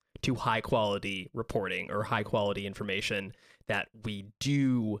access to high quality reporting or high quality information that we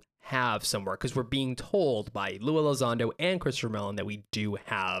do have somewhere, because we're being told by Lou Elizondo and Christopher Mellon that we do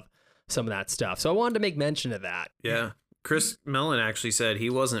have some of that stuff. So I wanted to make mention of that. Yeah. Chris Mellon actually said he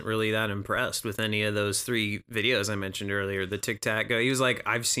wasn't really that impressed with any of those 3 videos I mentioned earlier, the Tic Tac go. He was like,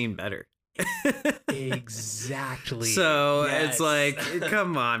 I've seen better. Exactly. So it's like,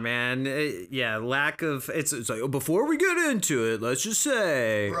 come on, man. Lack of, it's like, before we get into it, let's just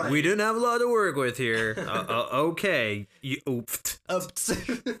say we didn't have a lot to work with here. Okay.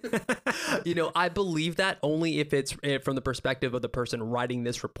 I believe that only if it's from the perspective of the person writing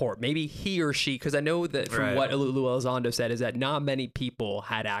this report. Maybe he or she, because I know that from what Lou Elizondo said is that not many people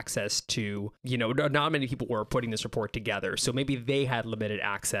had access to, not many people were putting this report together. So maybe they had limited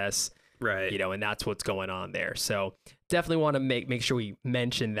access, right? And that's what's going on there. So definitely want to make sure we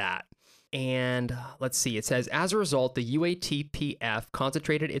mention that. And let's see, it says, as a result, the UATPF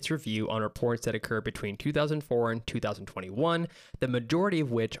concentrated its review on reports that occurred between 2004 and 2021, the majority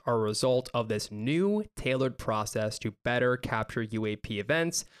of which are a result of this new tailored process to better capture UAP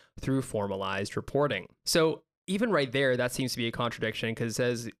events through formalized reporting. So even right there, that seems to be a contradiction because it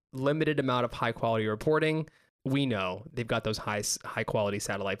says limited amount of high quality reporting. We know they've got those high quality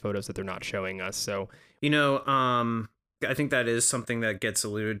satellite photos that they're not showing us. So, I think that is something that gets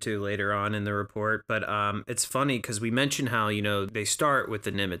alluded to later on in the report, but it's funny because we mentioned how, they start with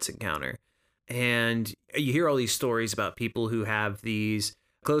the Nimitz encounter, and you hear all these stories about people who have these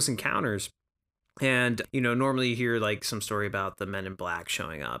close encounters, and, normally you hear like some story about the Men in Black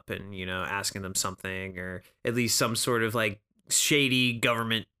showing up and, asking them something, or at least some sort of like shady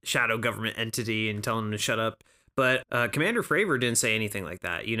shadow government entity and telling them to shut up. But Commander Fravor didn't say anything like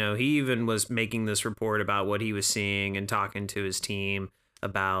that. He even was making this report about what he was seeing and talking to his team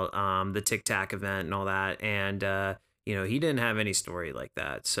about the Tic Tac event and all that. And, he didn't have any story like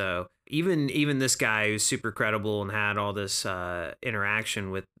that. So even this guy who's super credible and had all this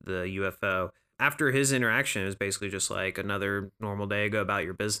interaction with the UFO, after his interaction, it was basically just like another normal day, go about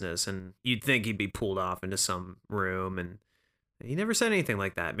your business. And you'd think he'd be pulled off into some room, and he never said anything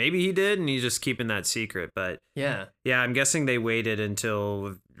like that. Maybe he did, and he's just keeping that secret. But yeah, I'm guessing they waited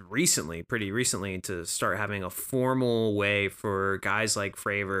until pretty recently, to start having a formal way for guys like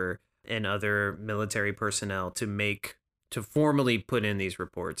Fravor and other military personnel to formally put in these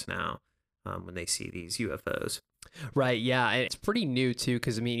reports now when they see these UFOs. Right. Yeah. And it's pretty new, too,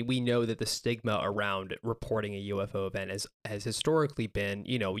 because, we know that the stigma around reporting a UFO event has historically been,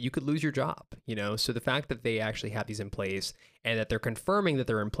 you could lose your job, So the fact that they actually have these in place and that they're confirming that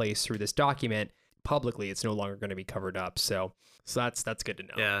they're in place through this document publicly, it's no longer going to be covered up. So that's good to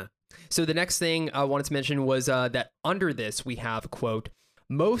know. Yeah. So the next thing I wanted to mention was that under this, we have, quote,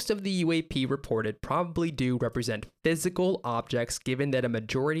 most of the UAP reported probably do represent physical objects, given that a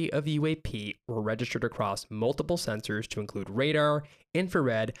majority of UAP were registered across multiple sensors to include radar,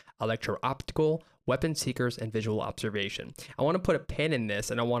 infrared, electro-optical, weapon seekers, and visual observation. I want to put a pin in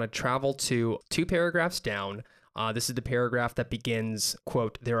this, and I want to travel to 2 paragraphs down. This is the paragraph that begins,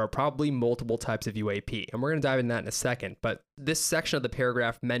 quote, there are probably multiple types of UAP. And we're going to dive into that in a second. But this section of the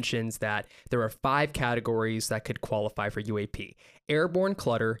paragraph mentions that there are 5 categories that could qualify for UAP: airborne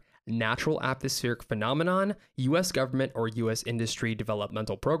clutter, natural atmospheric phenomenon, U.S. government or U.S. industry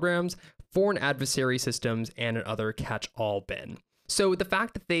developmental programs, foreign adversary systems, and an other catch-all bin. So the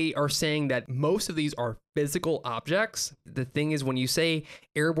fact that they are saying that most of these are physical objects, the thing is, when you say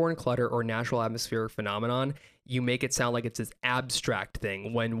airborne clutter or natural atmospheric phenomenon, you make it sound like it's this abstract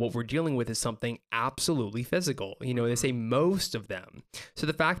thing, when what we're dealing with is something absolutely physical. They say most of them. So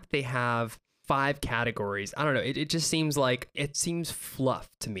the fact that they have 5 categories, I don't know, it just seems fluff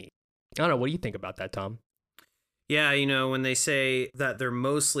to me. I don't know. What do you think about that, Tom? Yeah, when they say that they're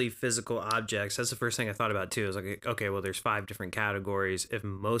mostly physical objects, that's the first thing I thought about too. I was like, okay, well, there's 5 different categories. If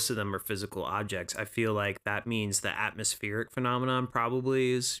most of them are physical objects, I feel like that means the atmospheric phenomenon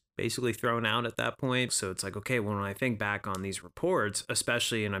probably is basically thrown out at that point. So it's like, okay, when I think back on these reports,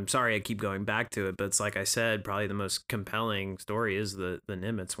 especially, and I'm sorry I keep going back to it, but it's like I said, probably the most compelling story is the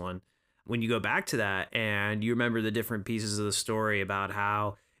Nimitz one. When you go back to that and you remember the different pieces of the story about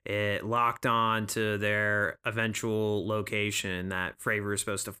how it locked on to their eventual location that Fravor is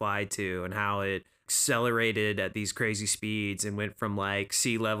supposed to fly to, and how it accelerated at these crazy speeds and went from like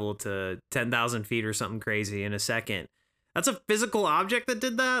sea level to 10,000 feet or something crazy in a second. That's a physical object that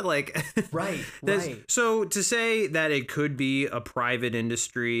did that? Like, right. So to say that it could be a private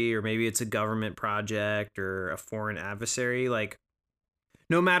industry, or maybe it's a government project or a foreign adversary, like,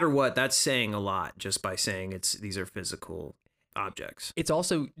 no matter what, that's saying a lot just by saying these are physical objects. It's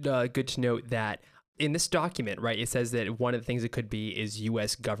also good to note that in this document, right, it says that one of the things it could be is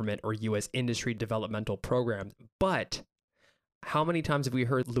U.S. government or U.S. industry developmental programs. But how many times have we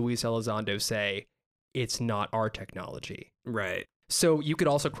heard Luis Elizondo say it's not our technology? Right. So you could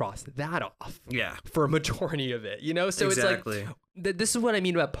also cross that off. Yeah. For a majority of it, So exactly. It's like, this is what I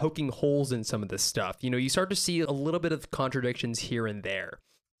mean about poking holes in some of this stuff. You start to see a little bit of contradictions here and there.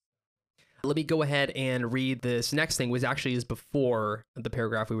 Let me go ahead and read this next thing, which actually is before the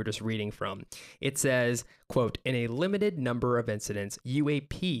paragraph we were just reading from. It says, quote, in a limited number of incidents,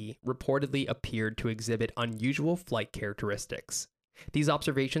 UAP reportedly appeared to exhibit unusual flight characteristics. These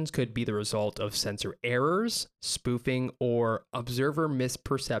observations could be the result of sensor errors, spoofing, or observer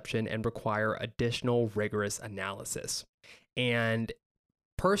misperception and require additional rigorous analysis. And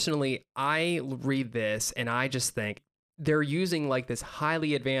personally, I read this and I just think they're using like this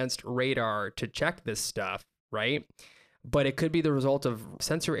highly advanced radar to check this stuff, right? But it could be the result of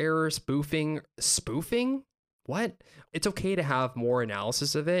sensor error, spoofing. What? It's okay to have more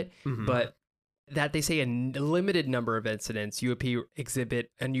analysis of it, but that they say a limited number of incidents, UAP exhibit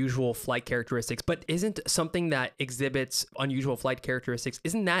unusual flight characteristics, but isn't something that exhibits unusual flight characteristics,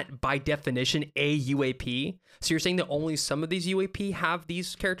 isn't that by definition a UAP? So you're saying that only some of these UAP have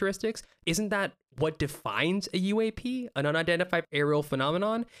these characteristics? Isn't that what defines a UAP, an unidentified aerial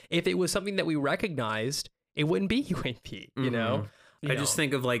phenomenon? If it was something that we recognized, it wouldn't be UAP, you know? I just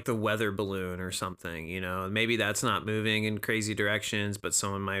think of like the weather balloon or something, you know, maybe that's not moving in crazy directions, but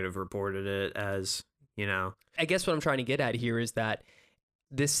someone might have reported it as, you know. I guess what I'm trying to get at here is that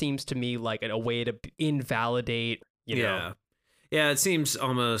this seems to me like a way to invalidate, you know. Yeah, it seems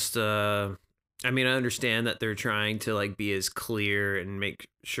almost, I mean, I understand that they're trying to like be as clear and make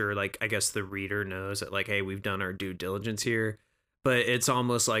sure, like, I guess the reader knows that like, hey, we've done our due diligence here. But it's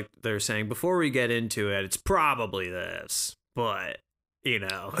almost like they're saying, before we get into it, it's probably this, but... you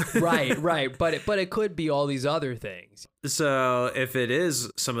know. right but it could be all these other things. So if it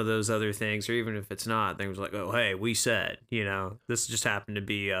is some of those other things, or even if it's not, things like, oh hey, we said, you know, this just happened to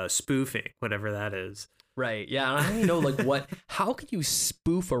be spoofing, whatever that is. Right. Yeah, I don't know, like how can you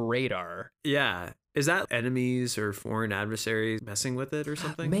spoof a radar? Yeah. Is that enemies or foreign adversaries messing with it or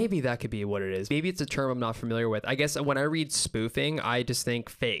something? Maybe that could be what it is. Maybe it's a term I'm not familiar with. I guess when I read spoofing, I just think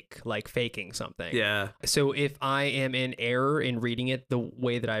fake, like faking something. Yeah. So if I am in error in reading it the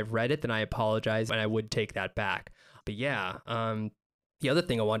way that I've read it, then I apologize and I would take that back. But yeah, the other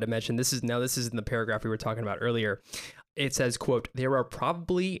thing I wanted to mention, this is in the paragraph we were talking about earlier. It says, quote, there are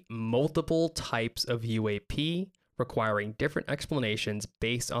probably multiple types of UAP requiring different explanations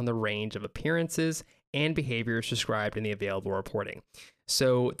based on the range of appearances and behaviors described in the available reporting.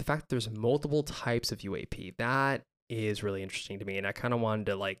 So the fact that there's multiple types of UAP, that is really interesting to me. And I kind of wanted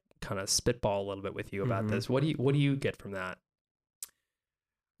to like kind of spitball a little bit with you about this. What do you get from that?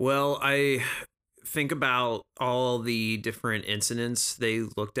 Well, I think about all the different incidents they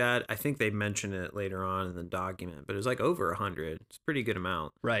looked at. I think they mention it later on in the document, but it was like over 100. It's a pretty good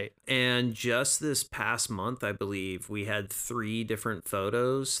amount. Right. And just this past month, I believe, we had 3 different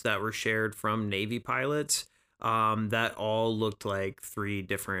photos that were shared from Navy pilots that all looked like 3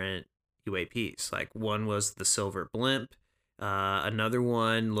 different UAPs. Like one was the silver blimp. Another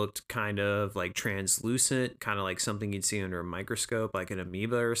one looked kind of like translucent, kind of like something you'd see under a microscope, like an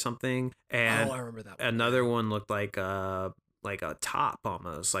amoeba or something. And I remember that one. Another one looked like a top,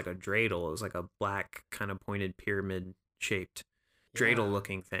 almost like a dreidel. It was like a black kind of pointed pyramid shaped dreidel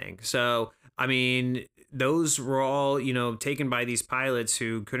looking thing. So, I mean, those were all, you know, taken by these pilots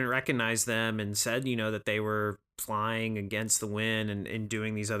who couldn't recognize them and said, you know, that they were flying against the wind and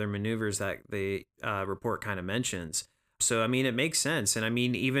doing these other maneuvers that the report kind of mentions. So, I mean, it makes sense. And I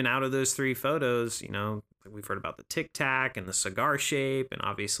mean, even out of those 3 photos, you know, we've heard about the tic tac and the cigar shape and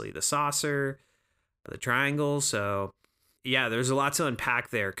obviously the saucer, the triangle. So, yeah, there's a lot to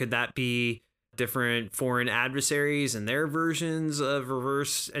unpack there. Could that be different foreign adversaries and their versions of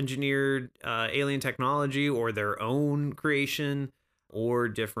reverse engineered alien technology, or their own creation, or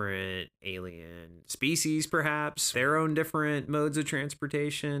different alien species, perhaps their own different modes of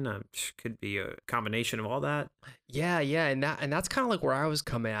transportation? Could be a combination of all that. Yeah, and that's kind of like where I was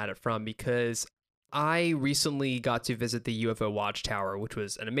coming at it from, because I recently got to visit the UFO Watchtower, which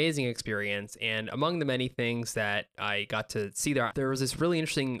was an amazing experience. And among the many things that I got to see there was this really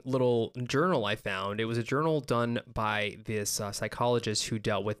interesting little journal I found. It was a journal done by this psychologist who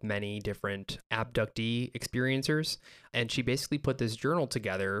dealt with many different abductee experiencers. And she basically put this journal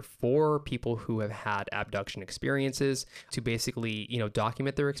together for people who have had abduction experiences to basically, you know,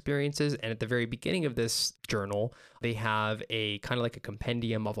 document their experiences. And at the very beginning of this journal, they have a kind of like a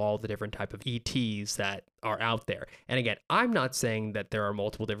compendium of all the different type of ETs that are out there. And again, I'm not saying that there are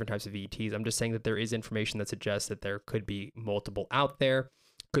multiple different types of ETs. I'm just saying that there is information that suggests that there could be multiple out there.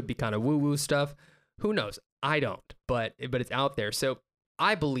 Could be kind of woo-woo stuff. Who knows? I don't, but it's out there. So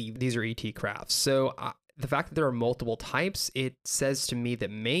I believe these are ET crafts. So the fact that there are multiple types, it says to me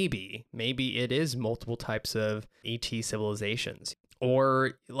that maybe it is multiple types of ET civilizations.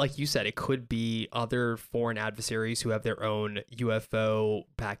 Or like you said, it could be other foreign adversaries who have their own UFO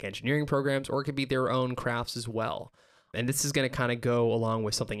back engineering programs, or it could be their own crafts as well. And this is going to kind of go along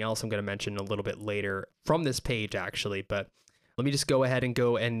with something else I'm going to mention a little bit later from this page, actually. But Let me just go ahead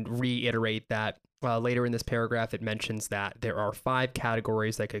and reiterate that. Later in this paragraph, it mentions that there are 5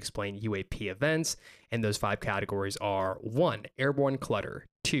 categories that could explain UAP events, and those 5 categories are 1. Airborne clutter,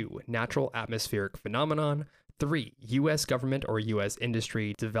 2. Natural atmospheric phenomenon, 3. U.S. government or U.S.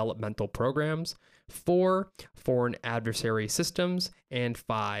 industry developmental programs, 4. Foreign adversary systems, and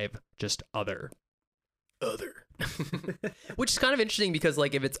 5. Just other. Which is kind of interesting because,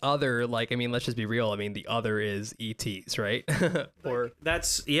 like, if it's other, like, I mean, let's just be real. I mean, the other is ETs, right? Or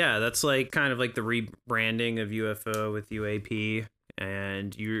that's like kind of like the rebranding of UFO with UAP,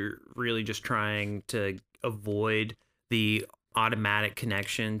 and you're really just trying to avoid the automatic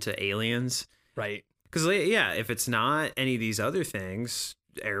connection to aliens, right? Because if it's not any of these other things,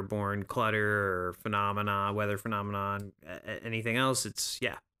 airborne clutter or phenomena, weather phenomenon, anything else, it's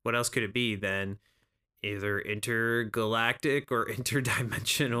what else could it be then? Either intergalactic or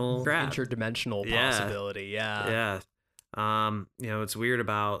interdimensional crap. Interdimensional possibility, yeah. It's weird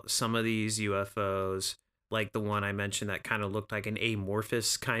about some of these UFOs, like the one I mentioned that kind of looked like an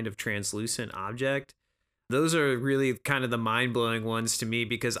amorphous kind of translucent object. Those are really kind of the mind-blowing ones to me,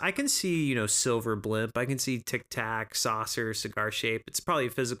 because I can see, silver blimp, I can see Tic Tac, saucer, cigar shape. It's probably a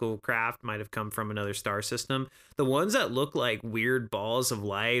physical craft, might have come from another star system. The ones that look like weird balls of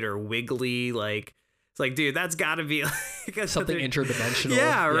light or wiggly, like, it's like, dude, that's got to be like something interdimensional.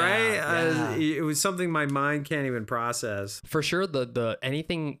 Yeah, right. It was something my mind can't even process. For sure, the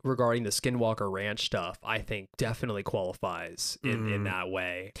anything regarding the Skinwalker Ranch stuff, I think definitely qualifies in that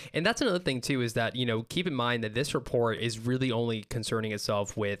way. And that's another thing too, is that, keep in mind that this report is really only concerning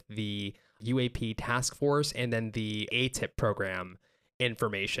itself with the UAP task force and then the ATIP program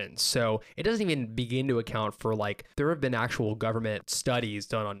information. So it doesn't even begin to account for, like, there have been actual government studies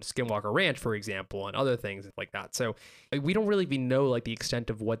done on Skinwalker Ranch, for example, and other things like that. So we don't really even know, like, the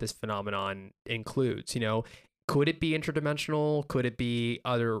extent of what this phenomenon includes. Could it be interdimensional? Could it be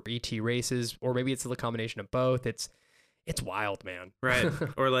other ET races? Or maybe it's a combination of both. It's wild, man. Right.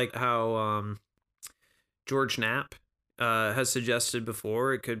 Or like how George Knapp has suggested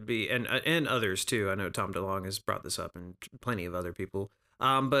before, it could be, and others too. I know Tom DeLonge has brought this up, and plenty of other people.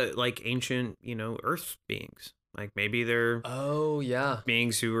 But like ancient, Earth beings, like maybe they're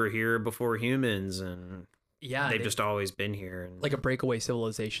beings who were here before humans, and they've just always been here, and like a breakaway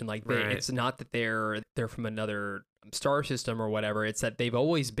civilization. Like it's not that they're from another star system or whatever. It's that they've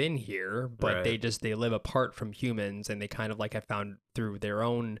always been here, but they live apart from humans, and they kind of like have found through their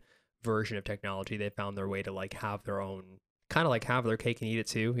own version of technology, they found their way to like have their own, kind of like have their cake and eat it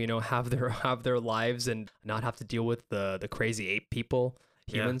too, have their lives and not have to deal with the crazy ape people,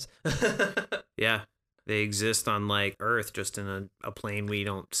 humans. Yeah, they exist on like Earth, just in a plane we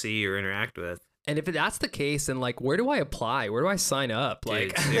don't see or interact with. And if that's the case, then like, where do I apply? Where do I sign up? Dude,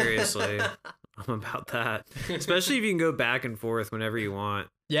 like, seriously, I'm about that. Especially if you can go back and forth whenever you want.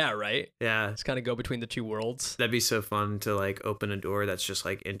 Yeah, right? Yeah. Just kind of go between the two worlds. That'd be so fun to like open a door that's just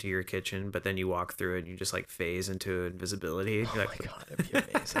like into your kitchen, but then you walk through it and you just like phase into invisibility. You're like, my God, that'd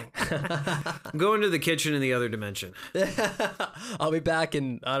be amazing. I'm going to the kitchen in the other dimension. I'll be back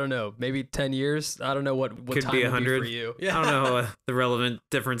in, I don't know, maybe 10 years. I don't know what could time be 100 for you. Yeah. I don't know the relevant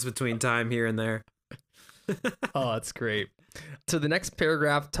difference between time here and there. Oh, that's great. So the next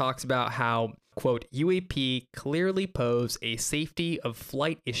paragraph talks about how, quote, UAP clearly pose a safety of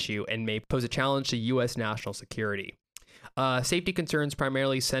flight issue and may pose a challenge to U.S. national security. Safety concerns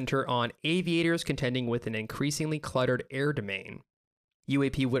primarily center on aviators contending with an increasingly cluttered air domain.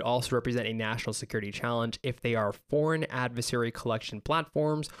 UAP would also represent a national security challenge if they are foreign adversary collection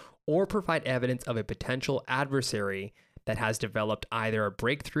platforms or provide evidence of a potential adversary that has developed either a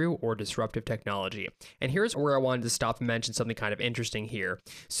breakthrough or disruptive technology. And here's where I wanted to stop and mention something kind of interesting here.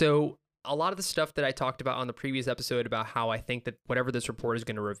 So a lot of the stuff that I talked about on the previous episode about how I think that whatever this report is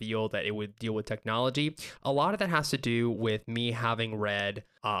going to reveal, that it would deal with technology, a lot of that has to do with me having read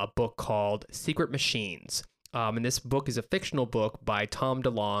a book called Secret Machines. And this book is a fictional book by Tom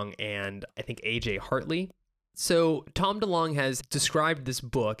DeLonge and I think AJ Hartley. So Tom DeLonge has described this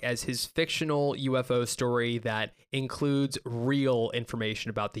book as his fictional UFO story that includes real information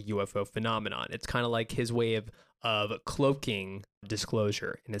about the UFO phenomenon. It's kind of like his way of cloaking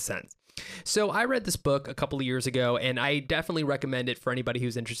disclosure in a sense. So I read this book a couple of years ago, and I definitely recommend it for anybody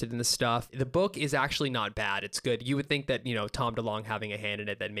who's interested in this stuff. The book is actually not bad. It's good. You would think that, Tom DeLonge having a hand in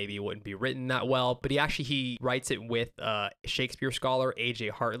it, that maybe it wouldn't be written that well, but he writes it with Shakespeare scholar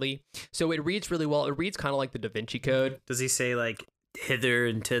AJ Hartley. So it reads really well. It reads kind of like the Da Vinci Code. Does he say like hither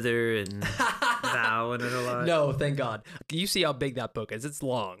and thither and thou in it a lot? No, thank God. You see how big that book is. It's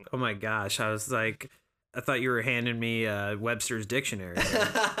long. Oh my gosh. I was like, I thought you were handing me Webster's dictionary.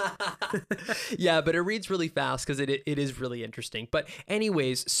 Yeah, but it reads really fast because it is really interesting. But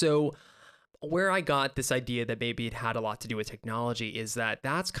anyways, so where I got this idea that maybe it had a lot to do with technology is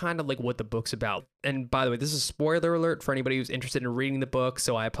that's kind of like what the book's about. And by the way, this is a spoiler alert for anybody who's interested in reading the book,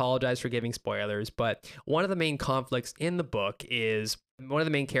 so I apologize for giving spoilers. But one of the main conflicts in the book is one of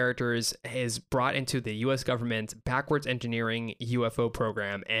the main characters is brought into the U.S. government backwards engineering UFO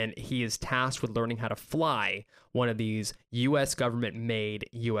program, and he is tasked with learning how to fly one of these U.S. government-made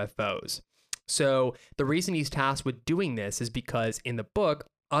UFOs. So the reason he's tasked with doing this is because in the book,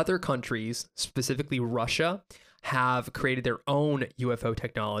 other countries, specifically Russia, have created their own UFO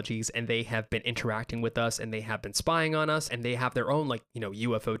technologies, and they have been interacting with us, and they have been spying on us, and they have their own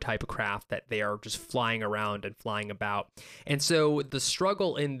UFO type of craft that they are just flying around and flying about. And so the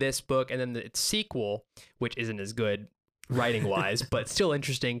struggle in this book and then its sequel, which isn't as good writing wise, but still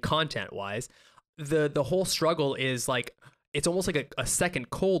interesting content wise, the whole struggle is like, it's almost like a second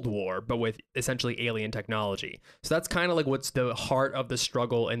Cold War, but with essentially alien technology. So that's kind of like what's the heart of the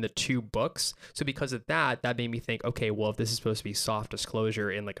struggle in the two books. So because of that made me think, okay, well, if this is supposed to be soft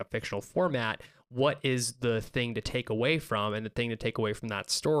disclosure in like a fictional format, what is the thing to take away from? And the thing to take away from that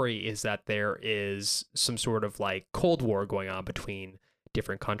story is that there is some sort of like Cold War going on between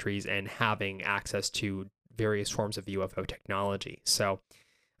different countries and having access to various forms of UFO technology. So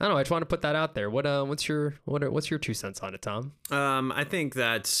I don't know. I just want to put that out there. What's your 2 cents on it, Tom? I think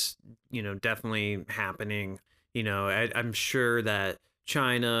that's, definitely happening. I'm sure that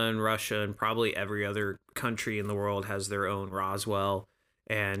China and Russia and probably every other country in the world has their own Roswell.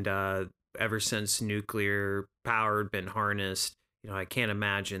 And ever since nuclear power had been harnessed, I can't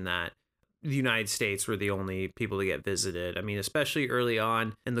imagine that the United States were the only people to get visited. I mean, especially early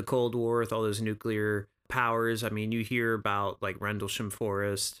on in the Cold War with all those nuclear powers. I mean, you hear about like Rendlesham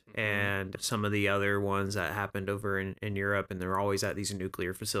Forest and some of the other ones that happened over in Europe, and they're always at these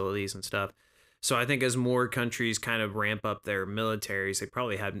nuclear facilities and stuff. So I think as more countries kind of ramp up their militaries, they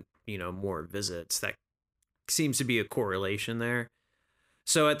probably had, more visits. That seems to be a correlation there.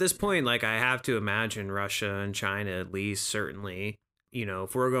 So at this point, like, I have to imagine Russia and China, at least, certainly,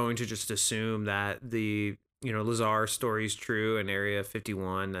 if we're going to just assume that the Lazar story is true and Area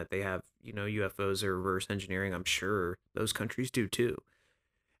 51, that they have, UFOs or reverse engineering, I'm sure those countries do too.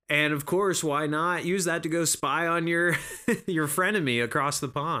 And of course, why not use that to go spy on your frenemy across the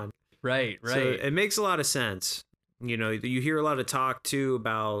pond? Right. So it makes a lot of sense. You hear a lot of talk too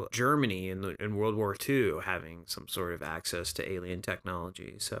about Germany in World War II having some sort of access to alien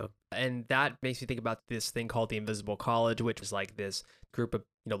technology. And that makes me think about this thing called the Invisible College, which is like this group of,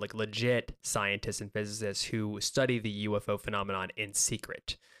 like legit scientists and physicists who study the UFO phenomenon in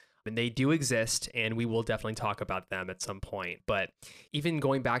secret. And they do exist, and we will definitely talk about them at some point. But even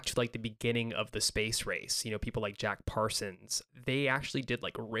going back to like the beginning of the space race, people like Jack Parsons, they actually did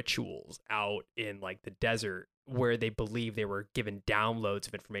like rituals out in like the desert where they believe they were given downloads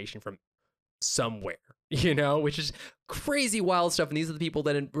of information from somewhere, which is crazy wild stuff. And these are the people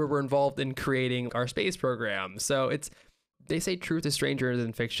that were involved in creating our space program. So they say truth is stranger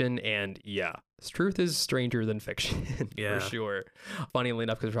than fiction, and yeah, truth is stranger than fiction. For sure. Funnily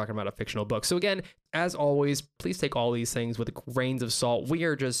enough, because we're talking about a fictional book. So again, as always, please take all these things with grains of salt. We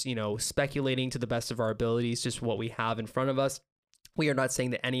are just, speculating to the best of our abilities, just what we have in front of us. We are not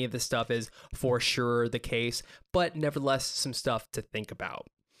saying that any of this stuff is for sure the case, but nevertheless, some stuff to think about.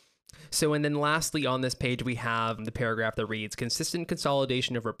 So, and then lastly on this page, we have the paragraph that reads, consistent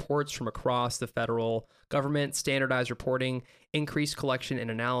consolidation of reports from across the federal government, standardized reporting, increased collection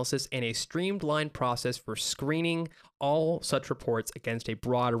and analysis, and a streamlined process for screening all such reports against a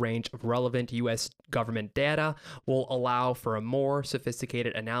broad range of relevant U.S. government data will allow for a more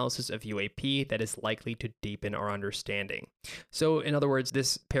sophisticated analysis of UAP that is likely to deepen our understanding. So, in other words,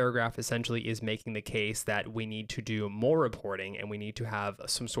 this paragraph essentially is making the case that we need to do more reporting, and we need to have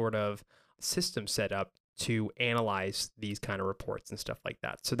some sort of system set up to analyze these kind of reports and stuff like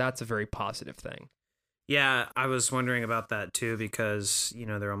that. So that's a very positive thing. Yeah, I was wondering about that too, because,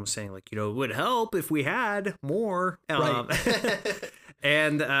 they're almost saying like, it would help if we had more. Right.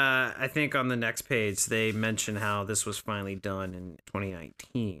 And I think on the next page, they mention how this was finally done in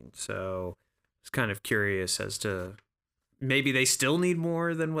 2019. So I was kind of curious as to maybe they still need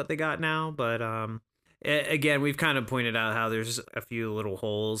more than what they got now. But again, we've kind of pointed out how there's a few little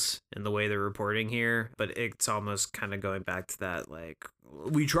holes in the way they're reporting here, but it's almost kind of going back to that, like,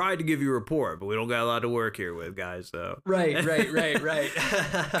 we tried to give you a report, but we don't got a lot of work here with, guys, so. Right.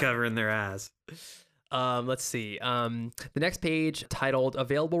 Covering their ass. Let's see. The next page titled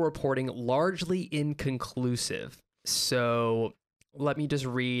Available Reporting Largely Inconclusive. So Let me just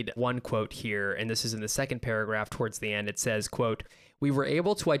read one quote here, and this is in the second paragraph towards the end. It says, quote, "We were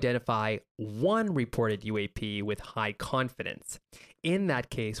able to identify one reported UAP with high confidence. In that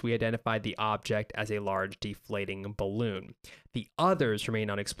case, we identified the object as a large deflating balloon. The others remain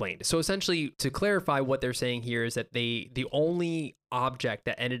unexplained." So essentially, to clarify, what they're saying here is that the only object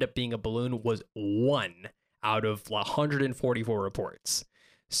that ended up being a balloon was one out of 144 reports.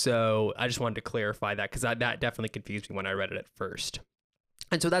 So I just wanted to clarify that, because that definitely confused me when I read it at first.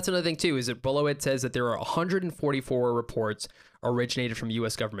 And so that's another thing too, is that below it says that there are 144 reports originated from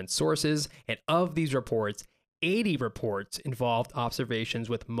U.S. government sources, and of these reports, 80 reports involved observations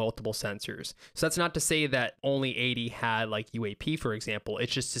with multiple sensors. So that's not to say that only 80 had like UAP, for example.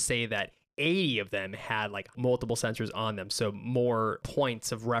 It's just to say that 80 of them had like multiple sensors on them. So more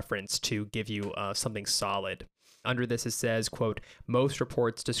points of reference to give you something solid. Under this, it says, quote, "Most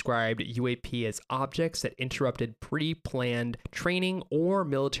reports described UAP as objects that interrupted pre-planned training or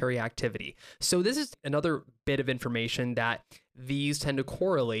military activity." So this is another bit of information that these tend to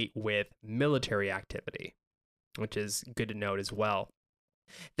correlate with military activity, which is good to note as well.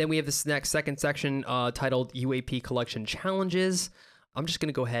 Then we have this next second section titled UAP Collection Challenges. I'm just going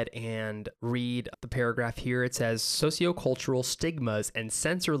to go ahead and read the paragraph here. It says, "Sociocultural stigmas and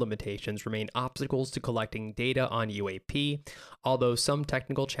sensor limitations remain obstacles to collecting data on UAP, although some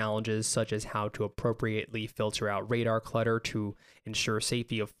technical challenges, such as how to appropriately filter out radar clutter to ensure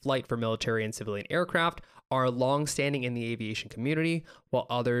safety of flight for military and civilian aircraft, are long-standing in the aviation community, while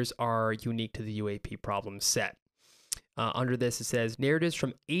others are unique to the UAP problem set." Under this, it says, "Narratives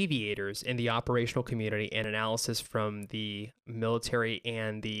from aviators in the operational community and analysis from the military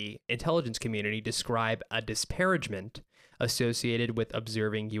and the intelligence community describe a disparagement associated with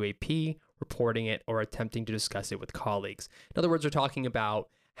observing UAP, reporting it, or attempting to discuss it with colleagues." In other words, we're talking about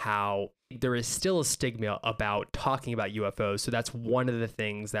how there is still a stigma about talking about UFOs. So that's one of the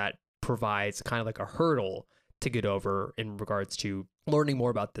things that provides kind of like a hurdle to get over in regards to learning more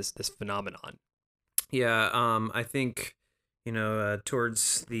about this phenomenon. Yeah, I think,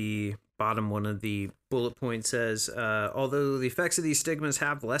 towards the bottom, one of the bullet points says, although the effects of these stigmas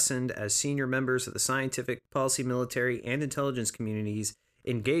have lessened as senior members of the scientific, policy, military, and intelligence communities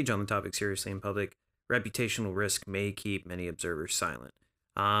engage on the topic seriously in public, reputational risk may keep many observers silent.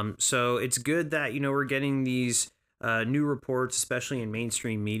 So it's good that, we're getting these new reports, especially in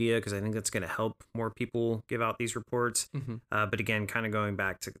mainstream media, because I think that's going to help more people give out these reports. Mm-hmm. But again, kind of going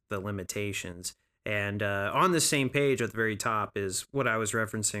back to the limitations. And on the same page at the very top is what I was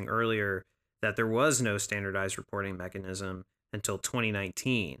referencing earlier, that there was no standardized reporting mechanism until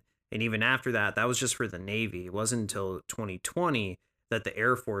 2019. And even after that, that was just for the Navy. It wasn't until 2020 that the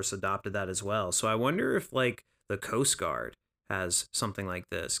Air Force adopted that as well. So I wonder if like the Coast Guard has something like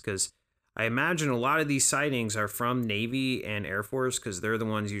this, because I imagine a lot of these sightings are from Navy and Air Force, because they're the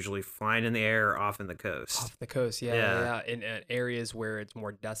ones usually flying in the air off in the coast. Off the coast, yeah. In areas where it's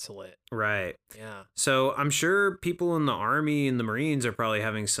more desolate. Right. Yeah. So I'm sure people in the Army and the Marines are probably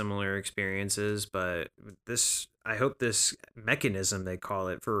having similar experiences, but I hope this mechanism, they call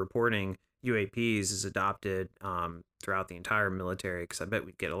it, for reporting UAPs is adopted throughout the entire military, because I bet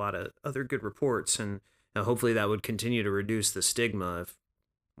we'd get a lot of other good reports, and hopefully that would continue to reduce the stigma if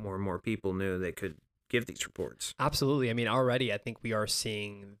more and more people knew they could give these reports. Absolutely. I mean, already I think we are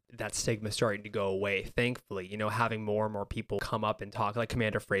seeing that stigma starting to go away, thankfully, having more and more people come up and talk, like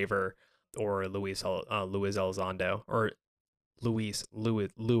Commander Fravor or Luis Elizondo, or Lou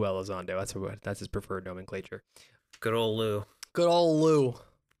Elizondo. That's his preferred nomenclature. Good old Lou. Good old Lou.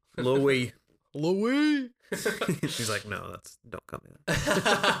 Louis. Louis. He's like, no, don't call me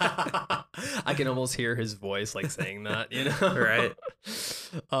that. I can almost hear his voice like saying that, Right.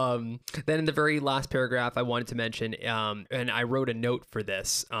 Then in the very last paragraph, I wanted to mention, and I wrote a note for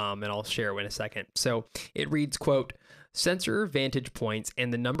this, and I'll share it in a second. So it reads, quote, "Sensor vantage points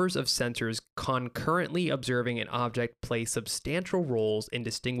and the numbers of sensors concurrently observing an object play substantial roles in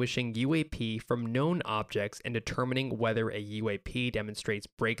distinguishing UAP from known objects and determining whether a UAP demonstrates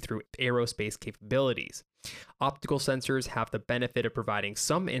breakthrough aerospace capabilities. Optical sensors have the benefit of providing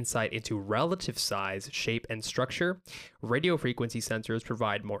some insight into relative size, shape, and structure. Radio frequency sensors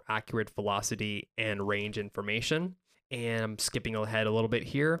provide more accurate velocity and range information." And I'm skipping ahead a little bit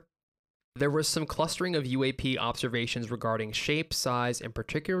here. There was some clustering of UAP observations regarding shape, size, and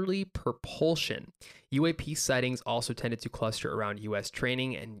particularly propulsion. UAP sightings also tended to cluster around U.S.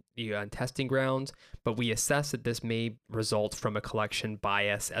 training and testing grounds, but we assess that this may result from a collection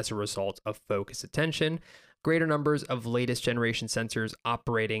bias as a result of focused attention. greater numbers of latest generation sensors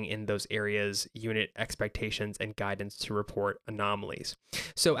operating in those areas, unit expectations, and guidance to report anomalies.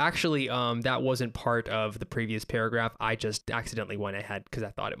 So actually, that wasn't part of the previous paragraph. I just accidentally went ahead because I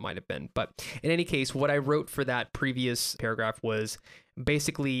thought it might have been. But in any case, what I wrote for that previous paragraph was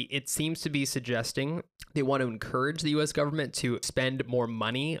basically, it seems to be suggesting they want to encourage the U.S. government to spend more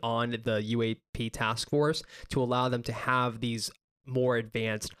money on the UAP task force to allow them to have these more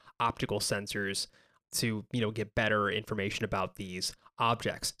advanced optical sensors to, get better information about these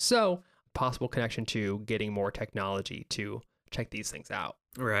objects. So possible connection to getting more technology to check these things out.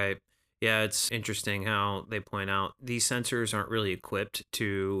 Right. Yeah, it's interesting how they point out these sensors aren't really equipped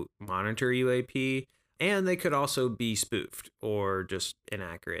to monitor UAP, and they could also be spoofed or just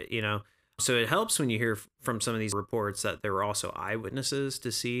inaccurate, So it helps when you hear from some of these reports that there were also eyewitnesses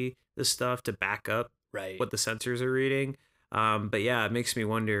to see this stuff to back up what the sensors are reading. But yeah, it makes me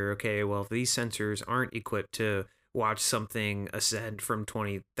wonder, okay, well, if these sensors aren't equipped to watch something ascend from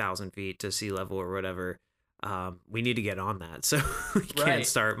 20,000 feet to sea level or whatever, we need to get on that. So we can't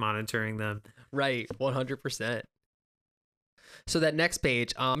start monitoring them. Right. 100%. So that next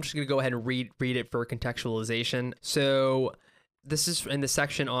page, I'm just going to go ahead and read it for contextualization. So this is in the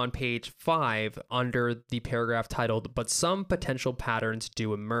section on page 5 under the paragraph titled, "But some potential patterns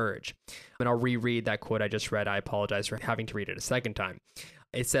do emerge." And I'll reread that quote I just read. I apologize for having to read it a second time.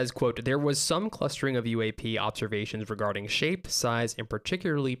 It says, quote, "There was some clustering of UAP observations regarding shape, size, and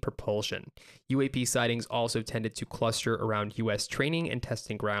particularly propulsion. UAP sightings also tended to cluster around U.S. training and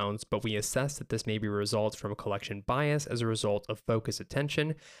testing grounds, but we assess that this may be results from a collection bias as a result of focused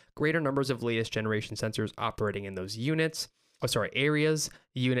attention, greater numbers of latest generation sensors operating in those areas,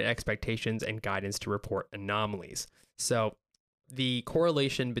 unit expectations, and guidance to report anomalies." So the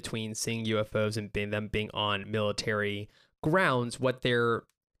correlation between seeing UFOs and them being on military grounds, what they're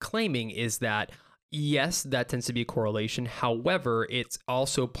claiming is that, yes, that tends to be a correlation. However, it's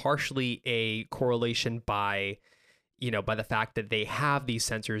also partially a correlation by the fact that they have these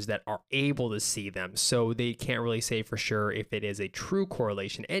sensors that are able to see them. So they can't really say for sure if it is a true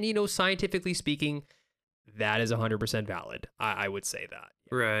correlation. And, scientifically speaking, that is 100% valid. I would say that.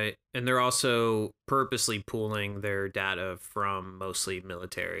 Right. And they're also purposely pooling their data from mostly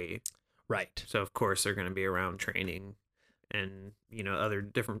military. Right. So, of course, they're going to be around training and, other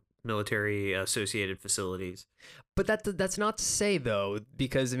different military associated facilities. But that's not to say, though,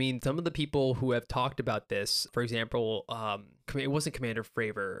 because, some of the people who have talked about this, for example, it wasn't Commander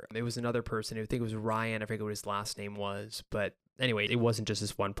Fravor. It was another person. I think it was Ryan. I forget what his last name was. But anyway, it wasn't just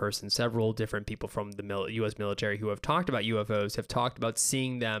this one person. Several different people from the U.S. military who have talked about UFOs have talked about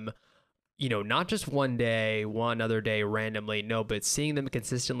seeing them, not just one day, one other day randomly, no, but seeing them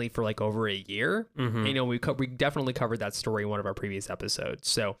consistently for like over a year. Mm-hmm. We definitely covered that story in one of our previous episodes.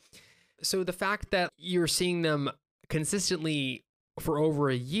 So the fact that you're seeing them consistently for over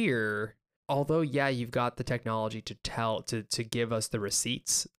a year, although, yeah, you've got the technology to give us the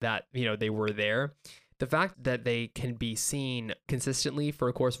receipts that, they were there. The fact that they can be seen consistently for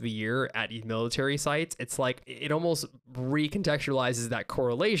a course of a year at military sites, it's like it almost recontextualizes that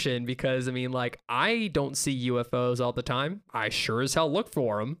correlation because, I don't see UFOs all the time. I sure as hell look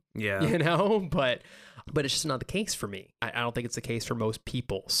for them. Yeah. But it's just not the case for me. I don't think it's the case for most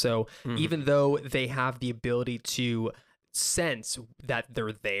people. So even though they have the ability to sense that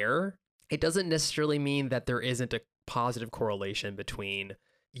they're there, it doesn't necessarily mean that there isn't a positive correlation between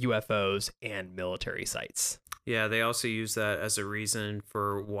UFOs and military sites. Yeah, they also use that as a reason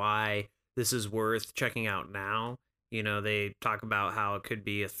for why this is worth checking out now. They talk about how it could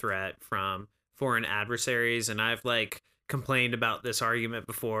be a threat from foreign adversaries, and I've complained about this argument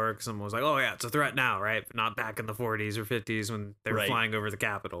before because someone was like, oh yeah, it's a threat now, right? But not back in the 40s or 50s when they were flying over the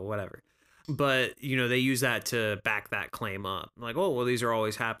Capitol, whatever. But, they use that to back that claim up. Like, oh, well, these are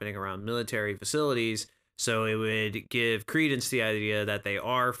always happening around military facilities. So it would give credence to the idea that they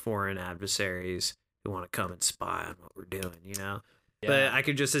are foreign adversaries who want to come and spy on what we're doing, Yeah. But I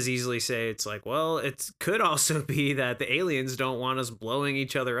could just as easily say it's like, well, it could also be that the aliens don't want us blowing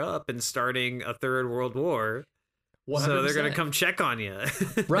each other up and starting a third world war. 100%. So they're going to come check on you.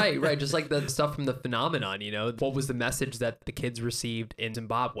 Right. Just like the stuff from the Phenomenon, what was the message that the kids received in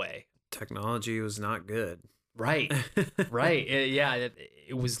Zimbabwe? Technology was not good. Right.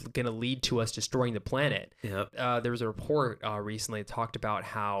 It was going to lead to us destroying the planet. Yep. There was a report recently that talked about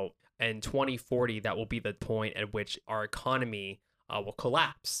how in 2040, that will be the point at which our economy will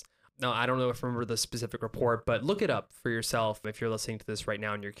collapse. Now, I don't know if I remember the specific report, but look it up for yourself if you're listening to this right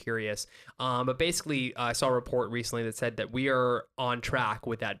now and you're curious. But basically, I saw a report recently that said that we are on track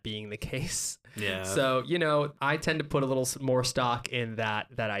with that being the case. Yeah. So, I tend to put a little more stock in that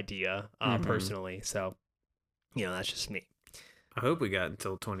idea personally. So. That's just me. I hope we got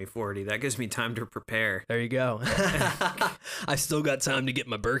until 2040. That gives me time to prepare. There you go. I still got time to get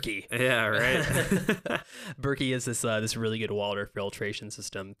my Berkey. Yeah, right. Berkey is this really good water filtration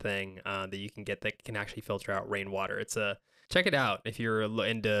system thing that you can get that can actually filter out rainwater. Check it out if you're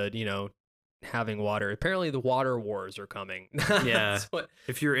into having water. Apparently the water wars are coming. Yeah.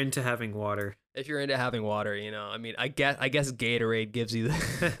 If you're into having water. If you're into having water, I mean, I guess Gatorade gives you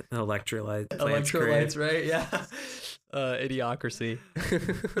the electrolytes, right? Yeah. Idiocracy.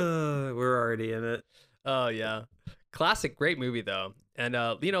 We're already in it. Oh yeah, classic, great movie though. And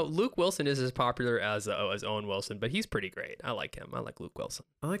Luke Wilson is as popular as Owen Wilson, but he's pretty great. I like him. I like Luke Wilson.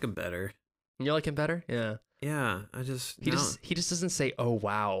 I like him better. You like him better? Yeah. Yeah, he just doesn't say "oh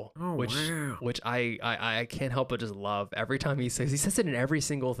wow," wow. which I can't help but just love every time he says it in every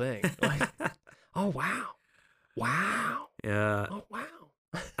single thing. Like, oh wow, wow. Yeah. Oh wow.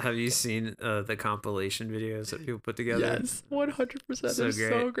 Have you seen the compilation videos that people put together? Yes, 100%. They're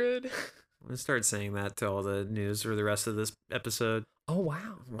so good. I'm gonna start saying that to all the news for the rest of this episode. Oh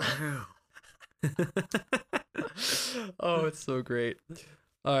wow. Wow. Oh, it's so great.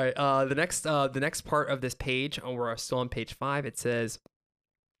 All right. The next part of this page, we're still on page 5. It says,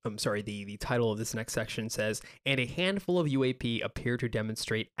 I'm sorry, the title of this next section says, and a handful of UAP appear to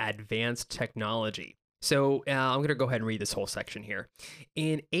demonstrate advanced technology. So I'm going to go ahead and read this whole section here.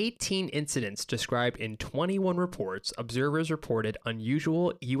 In 18 incidents described in 21 reports, observers reported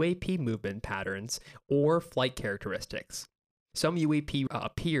unusual UAP movement patterns or flight characteristics. Some UAP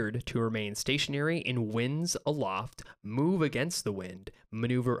appeared to remain stationary in winds aloft, move against the wind,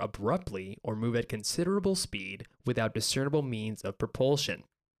 maneuver abruptly, or move at considerable speed without discernible means of propulsion.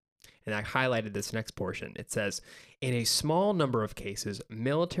 And I highlighted this next portion. It says, in a small number of cases,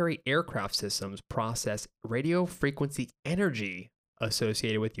 military aircraft systems process radio frequency energy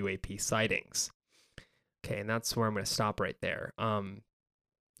associated with UAP sightings. Okay, and that's where I'm going to stop right there.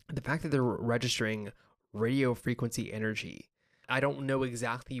 The fact that they're registering radio frequency energy, I don't know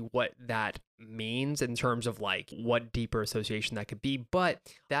exactly what that means in terms of like what deeper association that could be, but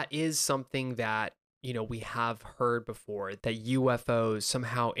that is something that we have heard before, that UFOs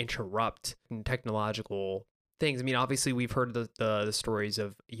somehow interrupt technological things. I mean, obviously, we've heard the stories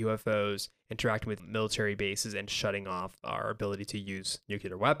of UFOs interacting with military bases and shutting off our ability to use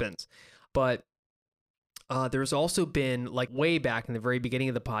nuclear weapons. But there's also been, like, way back in the very beginning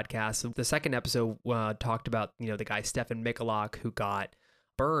of the podcast, the second episode talked about, the guy Stefan Michalak who got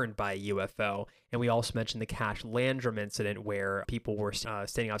burned by a UFO. And we also mentioned the Cash Landrum incident where people were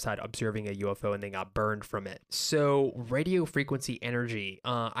standing outside observing a UFO and they got burned from it. So radio frequency energy,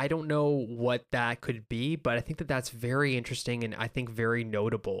 I don't know what that could be, but I think that that's very interesting and I think very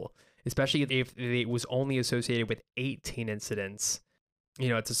notable, especially if it was only associated with 18 incidents.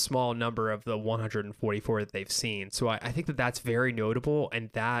 It's a small number of the 144 that they've seen. So I think that that's very notable, and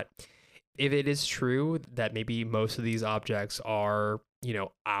that if it is true that maybe most of these objects are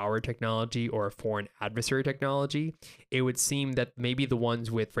our technology or a foreign adversary technology, it would seem that maybe the ones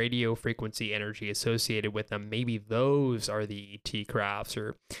with radio frequency energy associated with them, maybe those are the ET crafts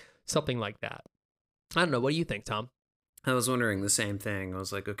or something like that. I don't know. What do you think, Tom? I was wondering the same thing. I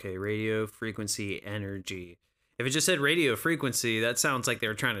was like, okay, radio frequency energy. If it just said radio frequency, that sounds like they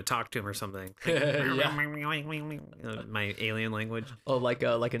were trying to talk to him or something. My alien language. Oh, like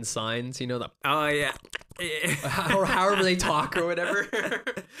in Signs, that. Oh yeah. Or however they talk or whatever.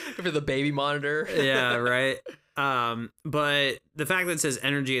 For the baby monitor. Yeah, right. But the fact that it says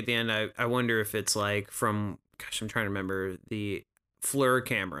energy at the end, I wonder if it's like from, I'm trying to remember, the FLIR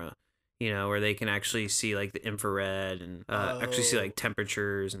camera, where they can actually see like the infrared and actually see like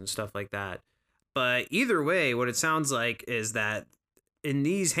temperatures and stuff like that. But either way, what it sounds like is that in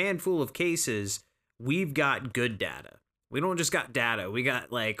these handful of cases, we've got good data. We don't just got data. We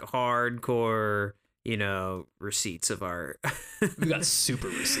got like hardcore, receipts of our... We got super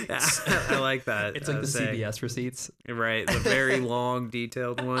receipts. I like that. It's like the CBS receipts. Right. The very long,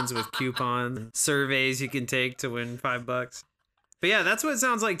 detailed ones with coupon surveys you can take to win $5. But yeah, that's what it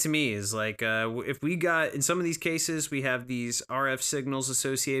sounds like to me, is like if we got, in some of these cases, we have these RF signals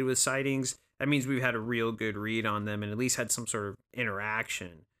associated with sightings. That means we've had a real good read on them and at least had some sort of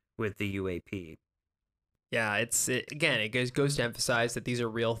interaction with the UAP. Yeah, it goes to emphasize that these are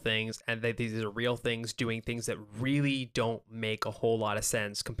real things, and that these are real things doing things that really don't make a whole lot of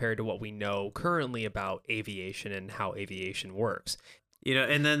sense compared to what we know currently about aviation and how aviation works.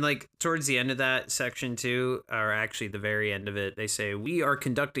 And then like towards the end of that section too, or actually the very end of it, they say, we are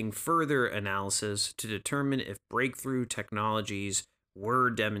conducting further analysis to determine if breakthrough technologies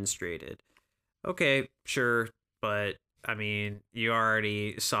were demonstrated. Okay, sure, but I mean, you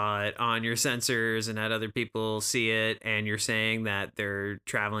already saw it on your sensors and had other people see it, and you're saying that they're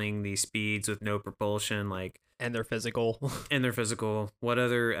traveling these speeds with no propulsion, like, And they're physical. and they're physical. What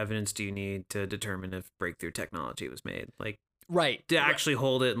other evidence do you need to determine if breakthrough technology was made? Like, Right. to actually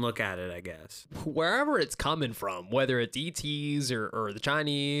hold it and look at it, I guess. Wherever it's coming from, whether it's ETs or the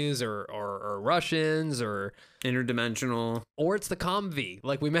Chinese or Russians or Interdimensional. it's the Comv,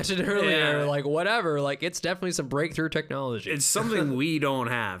 like we mentioned earlier, Yeah. like whatever, like it's definitely some breakthrough technology. It's something we don't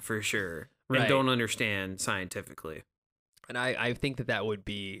have for sure and Right. don't understand scientifically. And I think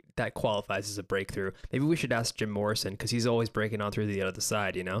that qualifies as a breakthrough. Maybe we should ask Jim Morrison because he's always breaking on through the other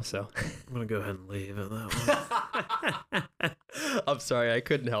side, you know? So I'm going to go ahead and leave at that one. I'm sorry, I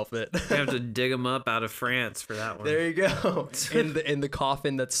couldn't help it. We have to dig them up out of France for that one. There you go. In the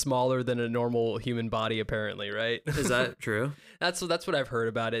coffin that's smaller than a normal human body, apparently, right? Is that true? That's what I've heard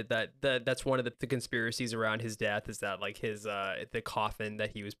about it. That's one of the conspiracies around his death is that like his the coffin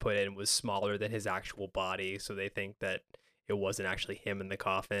that he was put in was smaller than his actual body, so they think that it wasn't actually him in the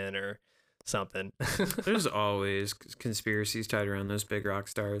coffin or something. There's always conspiracies tied around those big rock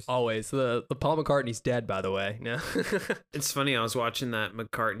stars. Always. The Paul McCartney's dead, by the way. No. It's funny. I was watching that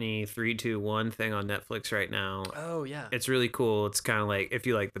McCartney 3-2-1 thing on Netflix right now. Oh yeah. It's really cool. It's kind of like if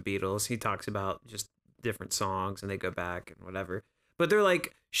you like the Beatles, he talks about just different songs and they go back and whatever. But they're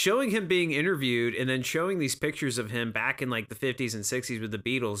like showing him being interviewed and then showing these pictures of him back in like the 50s and 60s with the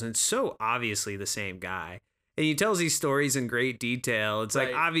Beatles. And it's so obviously the same guy. And he tells these stories in great detail. It's like,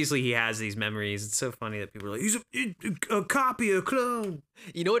 Right. obviously he has these memories. It's so funny that people are like, he's a copy, a clone.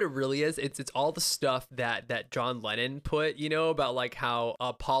 You know what it really is? It's all the stuff that John Lennon put, you know, about like how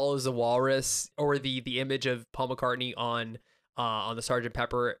Paul is a walrus, or the image of Paul McCartney on the Sgt.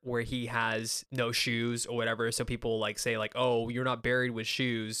 Pepper where he has no shoes or whatever. So people like say like, oh, you're not buried with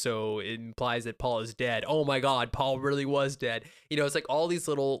shoes, so it implies that Paul is dead. Oh my God, Paul really was dead. You know, it's like all these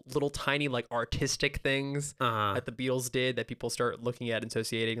little tiny like artistic things that the Beatles did that people start looking at and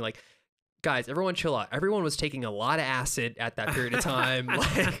associating. Like, guys, everyone chill out. Everyone was taking a lot of acid at that period of time.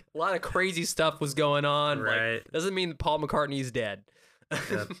 Like a lot of crazy stuff was going on. Right. Like, doesn't mean Paul McCartney's dead.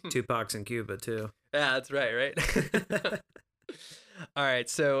 Yep. Tupac's in Cuba too. Yeah, that's right. All right,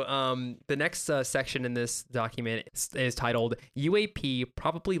 so the next section in this document is titled UAP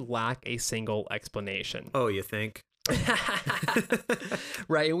probably lack a single explanation. Oh, you think?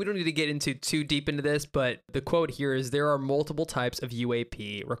 Right, and we don't need to get into too deep into this, but the quote here is there are multiple types of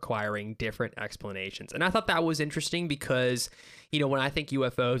UAP requiring different explanations. And I thought that was interesting because, you know, when I think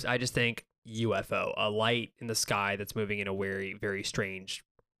UFOs, I just think UFO, a light in the sky that's moving in a very, very strange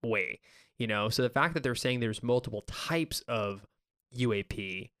way, you know? So the fact that they're saying there's multiple types of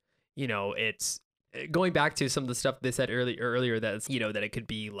UAP, you know, it's going back to some of the stuff they said earlier that's, you know, that it could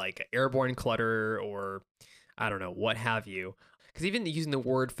be like airborne clutter or I don't know, what have you. Because even using the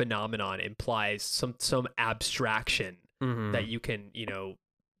word phenomenon implies some abstraction that you can, you know,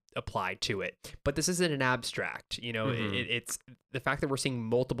 apply to it. But this isn't an abstract, you know, it's the fact that we're seeing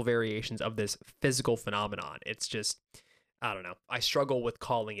multiple variations of this physical phenomenon. It's just, I don't know. I struggle with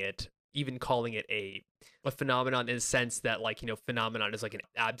calling it a phenomenon in the sense that, like, you know, phenomenon is like an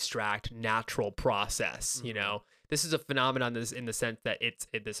abstract natural process, you know. This is a phenomenon in the sense that it's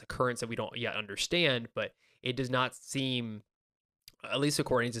this occurrence that we don't yet understand, but it does not seem, at least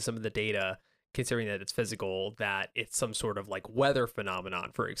according to some of the data, considering that it's physical, that it's some sort of like weather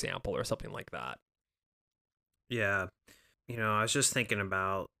phenomenon, for example, or something like that. Yeah. You know, I was just thinking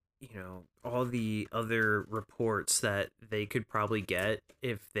about, you know, all the other reports that they could probably get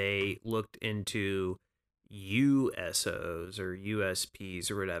if they looked into USOs or USPs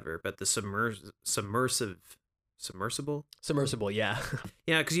or whatever, but the submersible, Yeah.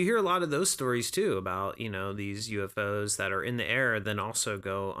 yeah, because you hear a lot of those stories too about, you know, these UFOs that are in the air then also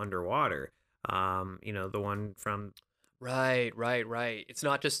go underwater. You know, the one from Right. It's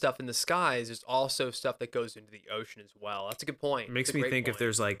not just stuff in the skies. There's also stuff that goes into the ocean as well. That's a good point. it makes That's a me great think if point.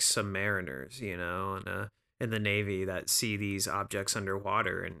 there's like submariners, you know, in the Navy that see these objects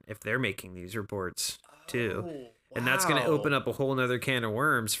underwater, and if they're making these reports too. Oh, And that's going to wow. open up a whole nother can of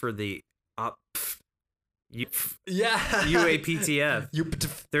worms for the Yeah. UAPTF. You.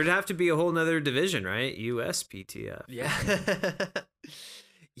 There'd have to be a whole nother division, right? USPTF. Yeah.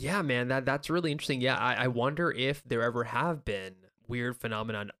 Yeah, man, that's really interesting. Yeah, I wonder if there ever have been weird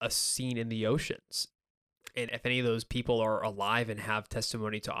phenomenon seen in the oceans. And if any of those people are alive and have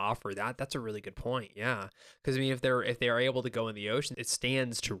testimony to offer, that's a really good point. Yeah. Because I mean, if they are able to go in the ocean, it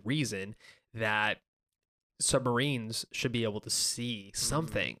stands to reason that submarines should be able to see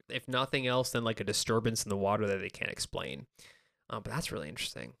something, if nothing else than like a disturbance in the water that they can't explain. But that's really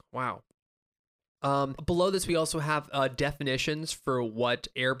interesting. Wow. Below this, we also have definitions for what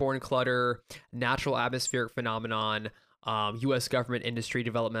airborne clutter, natural atmospheric phenomenon, U.S. government industry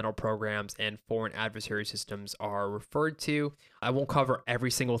developmental programs, and foreign adversary systems are referred to. I won't cover every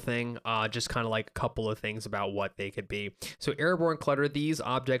single thing, just kind of like a couple of things about what they could be. So airborne clutter, these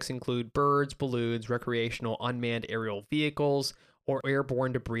objects include birds, balloons, recreational unmanned aerial vehicles, or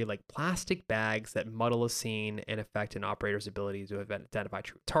airborne debris like plastic bags that muddle a scene and affect an operator's ability to identify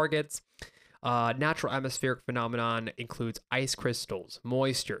true targets. Natural atmospheric phenomenon includes ice crystals,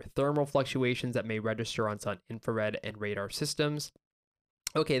 moisture, thermal fluctuations that may register on sun infrared and radar systems.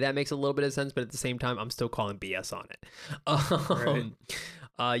 Okay, that makes a little bit of sense, but at the same time, I'm still calling BS on it.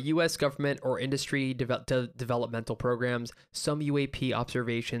 U.S. government or industry developmental programs. Some UAP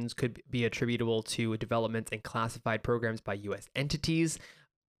observations could be attributable to developments and classified programs by U.S. entities.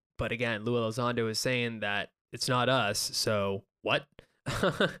 But again, Lou Elizondo is saying that it's not us, so what?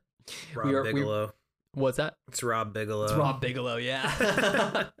 Rob Bigelow. What's that? It's Rob Bigelow. It's Rob Bigelow,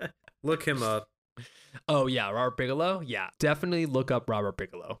 yeah. Look him up. Oh, yeah, Robert Bigelow? Yeah, definitely look up Robert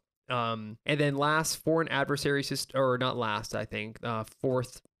Bigelow. And then last, foreign adversary system, or not last, I think,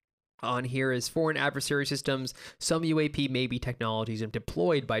 fourth on here is foreign adversary systems. Some UAP may be technologies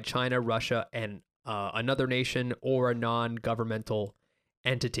deployed by China, Russia, and another nation or a non-governmental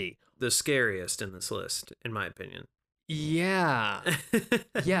entity. The scariest in this list, in my opinion. Yeah.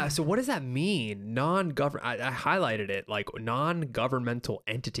 Yeah. So what does that mean? Non-government. I highlighted it like non-governmental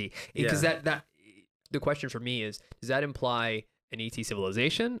entity, because that the question for me is, does that imply an ET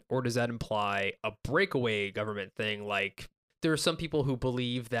civilization, or does that imply a breakaway government thing? Like, there are some people who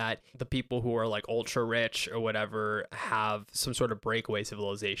believe that the people who are like ultra rich or whatever have some sort of breakaway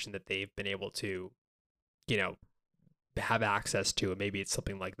civilization that they've been able to, have access to, and maybe it's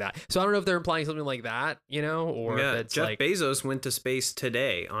something like that. So I don't know if they're implying something like that, or if it's Jeff Bezos went to space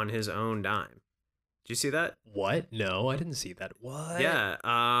today on his own dime. Did you see that? What? No, I didn't see that. What? Yeah.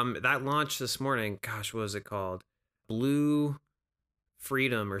 That launched this morning. Gosh, what was it called? Blue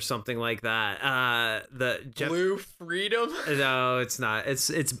Freedom or something like that. Blue Freedom? No, it's not.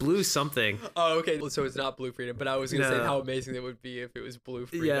 It's Blue something. Oh, okay. So it's not Blue Freedom, but I was gonna say how amazing it would be if it was Blue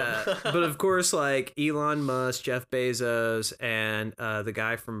Freedom. Yeah, but of course, like Elon Musk, Jeff Bezos, and the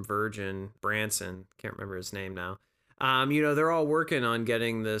guy from Virgin, Branson, can't remember his name now. They're all working on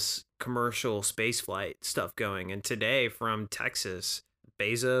getting this commercial spaceflight stuff going. And today, from Texas,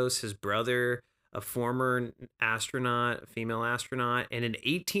 Bezos, his brother, a former astronaut, a female astronaut, and an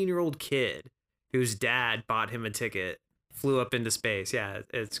 18-year-old kid whose dad bought him a ticket, flew up into space. Yeah,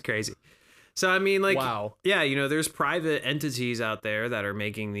 it's crazy. So, I mean, like, wow. Yeah, there's private entities out there that are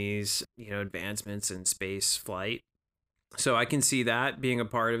making these, advancements in space flight. So I can see that being a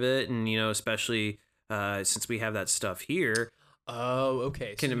part of it. And, especially since we have that stuff here. Oh,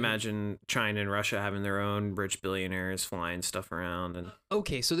 okay. Can imagine China and Russia having their own rich billionaires flying stuff around. And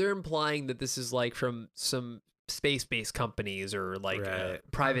okay, so they're implying that this is like from some space-based companies or like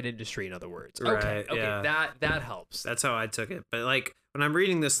private industry, in other words. Okay, yeah. That helps. That's how I took it. But like when I'm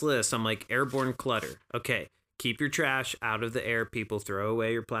reading this list, I'm like, airborne clutter. Okay, keep your trash out of the air. People, throw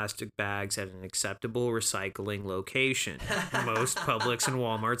away your plastic bags at an acceptable recycling location. Most Publix and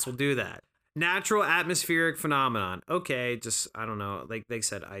Walmarts will do that. Natural atmospheric phenomenon. Okay, just, I don't know, like they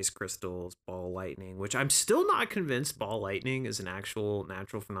said, ice crystals, ball lightning, which I'm still not convinced ball lightning is an actual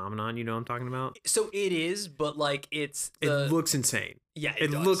natural phenomenon. You know what I'm talking about? So it is, but like it looks insane. Yeah,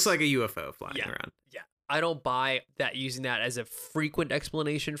 it looks like a UFO flying around. Yeah. I don't buy that, using that as a frequent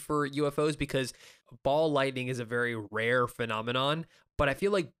explanation for UFOs, because ball lightning is a very rare phenomenon. But I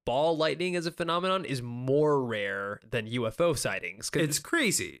feel like ball lightning as a phenomenon is more rare than UFO sightings. It's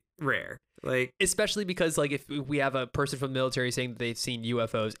crazy rare. Like, especially because like if we have a person from the military saying that they've seen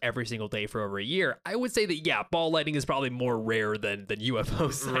UFOs every single day for over a year, I would say that, yeah, ball lightning is probably more rare than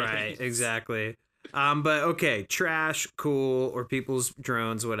UFO sightings. Right, exactly. But okay, trash, cool, or people's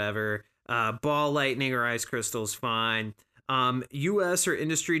drones, whatever. Ball lightning or ice crystals, fine. U.S. or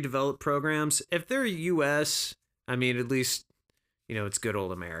industry developed programs, if they're U.S., I mean, at least, it's good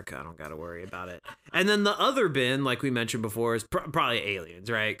old America. I don't got to worry about it. And then the other bin, like we mentioned before, is probably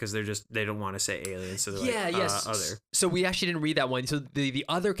aliens, right? Because they don't want to say aliens. So they're other. So we actually didn't read that one. So the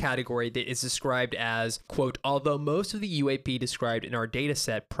other category that is described as, quote, although most of the UAP described in our data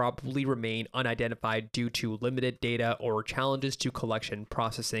set probably remain unidentified due to limited data or challenges to collection,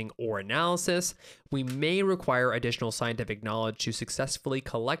 processing, or analysis, we may require additional scientific knowledge to successfully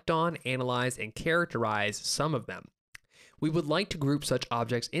collect on, analyze, and characterize some of them. We would like to group such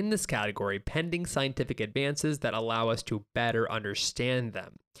objects in this category pending scientific advances that allow us to better understand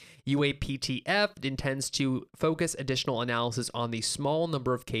them. UAPTF intends to focus additional analysis on the small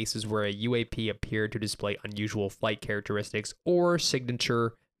number of cases where a UAP appeared to display unusual flight characteristics or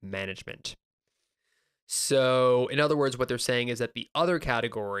signature management. So, in other words, what they're saying is that the other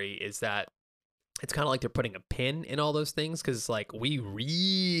category is that it's kind of like they're putting a pin in all those things because, like, we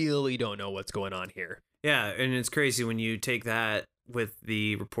really don't know what's going on here. Yeah, and it's crazy when you take that with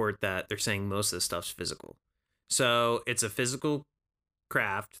the report that they're saying most of the stuff's physical. So it's a physical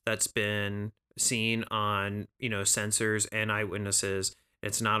craft that's been seen on, sensors and eyewitnesses.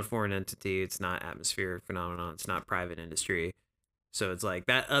 It's not a foreign entity. It's not atmospheric phenomenon. It's not private industry. So it's like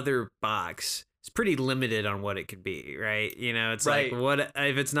that other box is pretty limited on what it could be, right? It's Right. like, what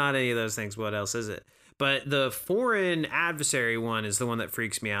if it's not any of those things, what else is it? But the foreign adversary one is the one that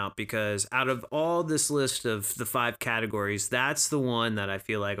freaks me out because out of all this list of the 5 categories, that's the one that I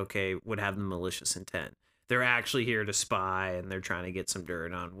feel like, okay, would have the malicious intent. They're actually here to spy and they're trying to get some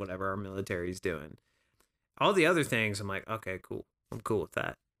dirt on whatever our military's doing. All the other things, I'm like, okay, cool. I'm cool with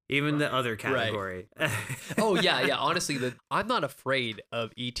that. Even the other category. Right. Oh, yeah. Honestly, I'm not afraid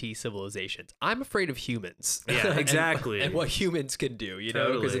of ET civilizations. I'm afraid of humans. Yeah, exactly. and what humans can do, Because,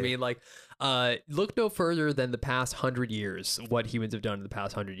 Totally. I mean, look no further than the past 100 years, what humans have done in the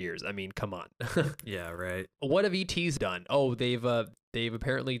past 100 years. I mean, come on. Yeah, right. What have ETs done? Oh, they've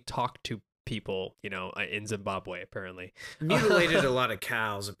apparently talked to people, in Zimbabwe, apparently. Mutilated a lot of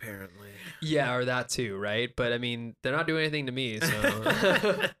cows, apparently. Yeah, or that too, right? But I mean, they're not doing anything to me,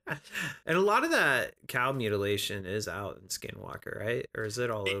 so. And a lot of that cow mutilation is out in Skinwalker, right? Or is it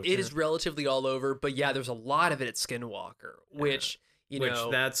all over? It is relatively all over, but yeah, there's a lot of it at Skinwalker, which,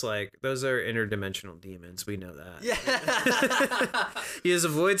 that's like, those are interdimensional demons. We know that. Yeah. You just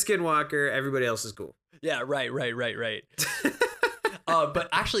avoid Skinwalker, everybody else is cool. Yeah, right. But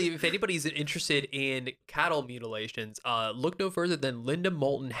actually, if anybody's interested in cattle mutilations, look no further than Linda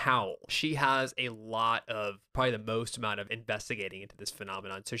Moulton Howell. She has a lot of, probably the most amount of investigating into this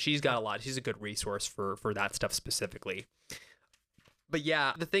phenomenon. So she's got a lot. She's a good resource for that stuff specifically. But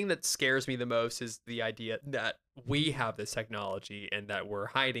yeah, the thing that scares me the most is the idea that we have this technology and that we're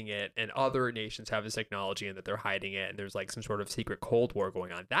hiding it, and other nations have this technology and that they're hiding it, and there's like some sort of secret Cold War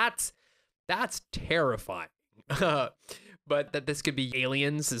going on. That's terrifying. But that this could be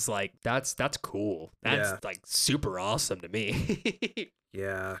aliens is like, that's cool. That's like super awesome to me.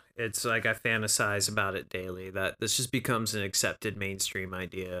 Yeah, it's like I fantasize about it daily, that this just becomes an accepted mainstream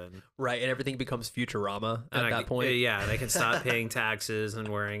idea. Right, and everything becomes Futurama at that point. Yeah, they can stop paying taxes and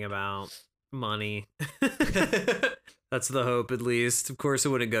worrying about money. That's the hope, at least. Of course, it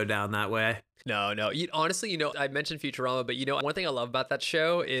wouldn't go down that way. No. Honestly, I mentioned Futurama, but one thing I love about that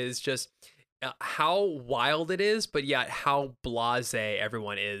show is just how wild it is, but yet how blasé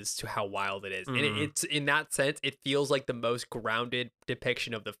everyone is to how wild it is. And it's in that sense, it feels like the most grounded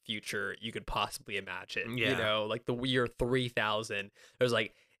depiction of the future you could possibly imagine. Yeah. Like the year 3000, there's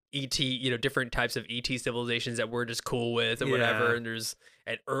like ET, different types of ET civilizations that we're just cool with and whatever. And there's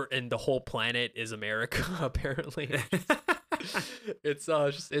and the whole planet is America apparently. It's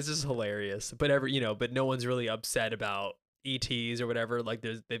just hilarious. But no one's really upset about ETs or whatever. Like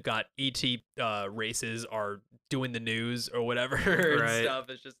they've got ET races are doing the news or whatever and stuff.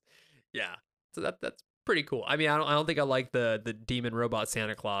 It's just so that's pretty cool. I mean, I don't think I like the demon robot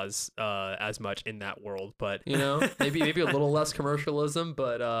Santa Claus as much in that world, but maybe a little less commercialism,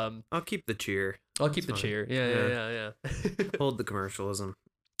 but I'll keep the cheer. I'll keep the cheer. Yeah. Hold the commercialism.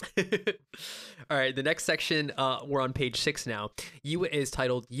 All right, the next section, we're on page 6 now. Is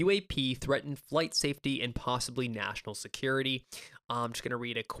titled UAP Threaten Flight Safety and Possibly National Security. I'm just going to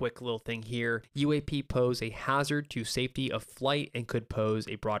read a quick little thing here. UAP pose a hazard to safety of flight and could pose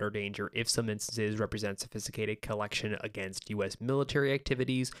a broader danger if some instances represent sophisticated collection against U.S. military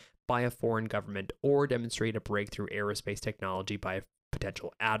activities by a foreign government or demonstrate a breakthrough aerospace technology by a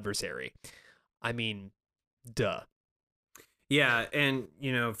potential adversary. I mean, duh. Yeah, and,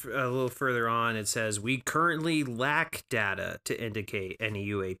 a little further on, it says, we currently lack data to indicate any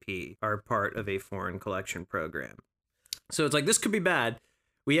UAP are part of a foreign collection program. So it's like, this could be bad.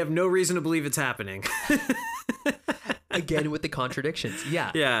 We have no reason to believe it's happening. Again, with the contradictions.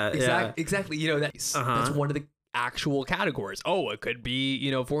 Yeah. Exactly. That's one of the actual categories. Oh, it could be,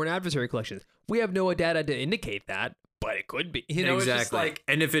 foreign adversary collections. We have no data to indicate that, but it could be, exactly. It's just like,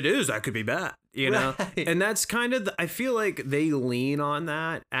 and if it is, that could be bad, know? And that's kind of, I feel like they lean on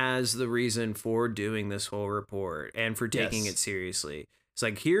that as the reason for doing this whole report and for taking it seriously. It's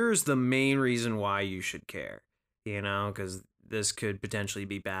like, here's the main reason why you should care, because this could potentially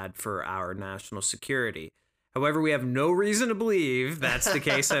be bad for our national security. However, we have no reason to believe that's the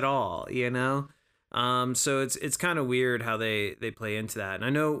case at all, you know? So it's kind of weird how they play into that. And I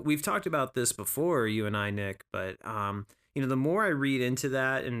know we've talked about this before, you and I, Nick, but you know, the more I read into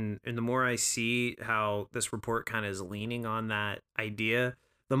that and the more I see how this report kind of is leaning on that idea,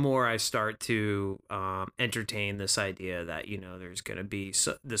 the more I start to entertain this idea that, you know, there's going to be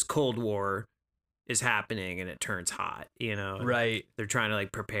this Cold War is happening and it turns hot, you know? Right. They're trying to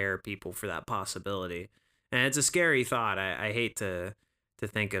like prepare people for that possibility. And it's a scary thought. I hate to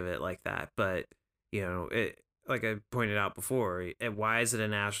think of it like that, but you know, it, like I pointed out before, why is it a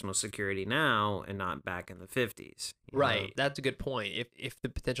national security now and not back in the 50s? Right. Know? That's a good point. If the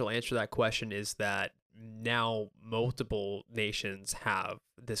potential answer to that question is that now multiple nations have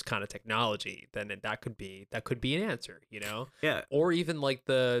this kind of technology, then that could be an answer, you know? Yeah. Or even like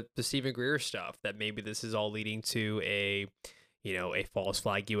the Stephen Greer stuff, that maybe this is all leading to a false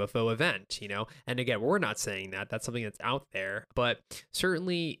flag UFO event, you know? And again, we're not saying that. That's something that's out there. But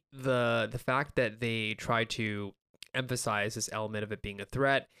certainly the fact that they try to emphasize this element of it being a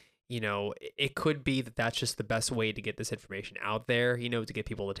threat, you know, it could be that that's just the best way to get this information out there, you know, to get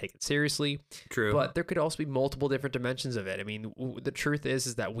people to take it seriously. True. But there could also be multiple different dimensions of it. I mean, the truth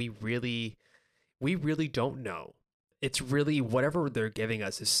is that we really don't know. It's really whatever they're giving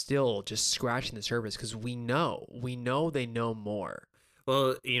us is still just scratching the surface, because we know they know more.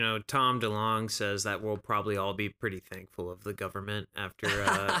 Well, you know, Tom DeLonge says that we'll probably all be pretty thankful of the government after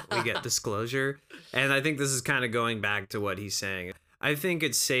we get disclosure. And I think this is kind of going back to what he's saying. I think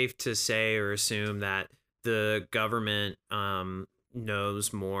it's safe to say or assume that the government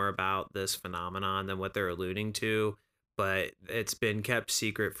knows more about this phenomenon than what they're alluding to. But it's been kept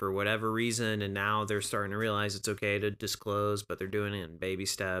secret for whatever reason, and now they're starting to realize it's okay to disclose, but they're doing it in baby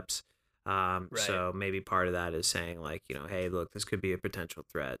steps. Right. So maybe part of that is saying, like, you know, hey, look, this could be a potential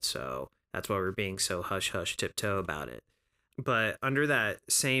threat, so that's why we're being so hush-hush tiptoe about it. But under that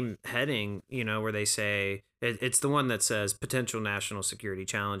same heading, you know, where they say, it's the one that says potential national security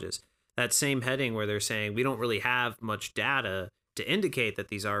challenges, that same heading where they're saying we don't really have much data to indicate that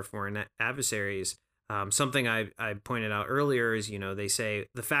these are foreign adversaries. Something I pointed out earlier is, you know, they say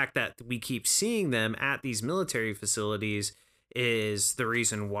the fact that we keep seeing them at these military facilities is the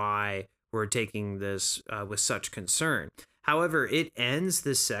reason why we're taking this with such concern. However, it ends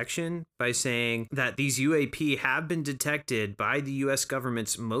this section by saying that these UAP have been detected by the U.S.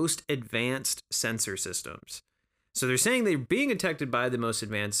 government's most advanced sensor systems. So they're saying they're being detected by the most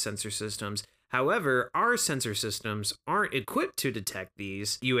advanced sensor systems. However, our sensor systems aren't equipped to detect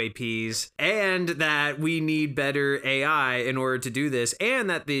these UAPs, and that we need better AI in order to do this, and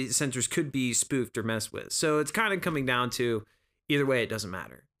that the sensors could be spoofed or messed with. So it's kind of coming down to either way, it doesn't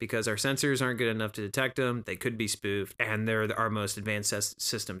matter, because our sensors aren't good enough to detect them. They could be spoofed, and they're our most advanced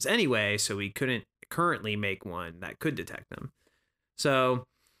systems anyway, so we couldn't currently make one that could detect them. So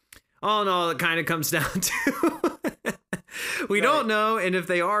all in all, it kind of comes down to we don't know, and if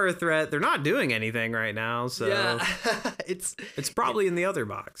they are a threat, they're not doing anything right now. So yeah, it's probably in the other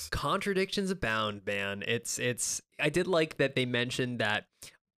box. Contradictions abound, man. I did like that they mentioned that,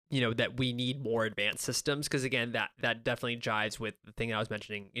 you know, that we need more advanced systems, because again, that definitely jives with the thing I was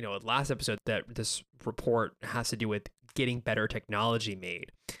mentioning, you know, last episode, that this report has to do with getting better technology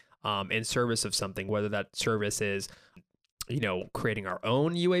made in service of something, whether that service is, you know, creating our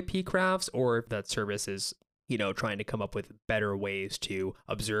own UAP crafts, or if that service is, you know, trying to come up with better ways to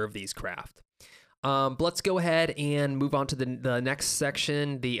observe these craft. But let's go ahead and move on to the next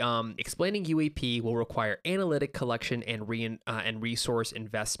section. The explaining UAP will require analytic collection and resource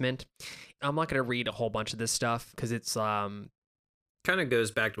investment. I'm not going to read a whole bunch of this stuff because it's kind of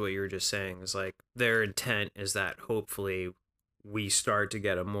goes back to what you were just saying. Is like their intent is that hopefully we start to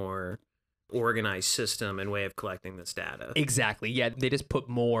get a more organized system and way of collecting this data. Exactly. Yeah, they just put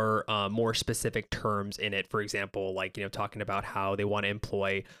more specific terms in it. For example, like, you know, talking about how they want to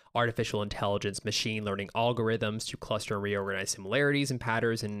employ artificial intelligence, machine learning algorithms to cluster and reorganize similarities and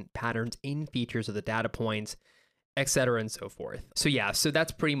patterns in features of the data points, etc. and so forth. So yeah, so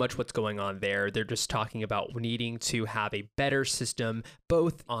that's pretty much what's going on there. They're just talking about needing to have a better system,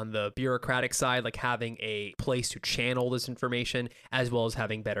 both on the bureaucratic side, like having a place to channel this information, as well as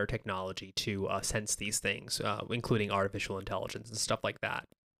having better technology to sense these things, including artificial intelligence and stuff like that.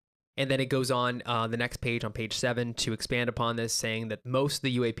 And then it goes on the next page, on page 7, to expand upon this, saying that most of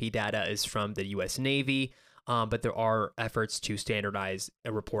the UAP data is from the U.S. Navy, but there are efforts to standardize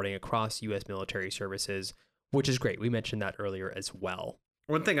reporting across U.S. military services, which is great. We mentioned that earlier as well.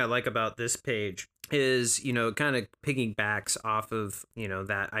 One thing I like about this page is, you know, it kind of piggybacks off of, you know,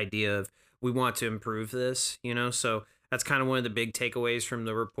 that idea of we want to improve this, you know, so that's kind of one of the big takeaways from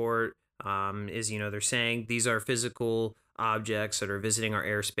the report. is, they're saying these are physical objects that are visiting our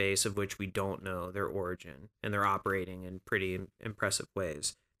airspace of which we don't know their origin, and they're operating in pretty impressive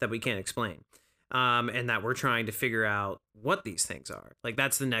ways that we can't explain. And that we're trying to figure out what these things are. Like,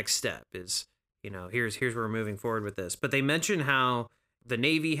 that's the next step is, here's where we're moving forward with this. But they mention how the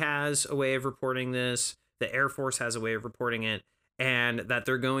Navy has a way of reporting this, the Air Force has a way of reporting it, and that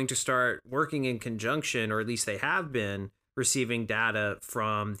they're going to start working in conjunction, or at least they have been receiving data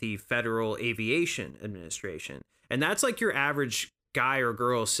from the Federal Aviation Administration. And that's like your average guy or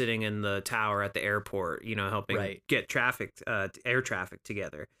girl sitting in the tower at the airport, helping get air traffic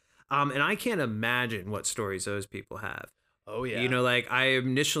together. And I can't imagine what stories those people have. Oh, yeah. Like, I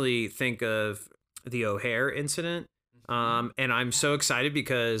initially think of the O'Hare incident. And I'm so excited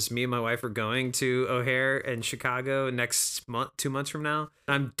because me and my wife are going to O'Hare in Chicago next month, 2 months from now.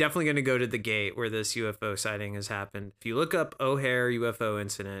 I'm definitely going to go to the gate where this UFO sighting has happened. If you look up O'Hare UFO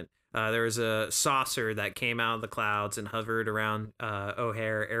incident, there was a saucer that came out of the clouds and hovered around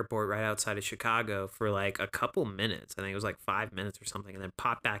O'Hare Airport right outside of Chicago for like a couple minutes. I think it was like 5 minutes or something, and then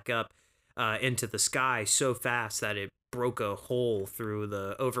popped back up into the sky so fast that it broke a hole through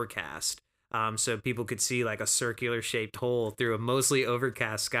the overcast. So people could see like a circular shaped hole through a mostly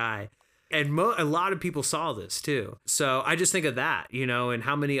overcast sky. And a lot of people saw this too. So I just think of that, and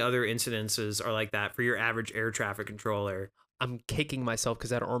how many other incidences are like that for your average air traffic controller. I'm kicking myself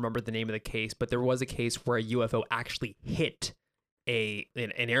because I don't remember the name of the case, but there was a case where a UFO actually hit an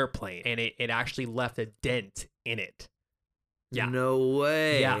airplane, and it actually left a dent in it. Yeah. No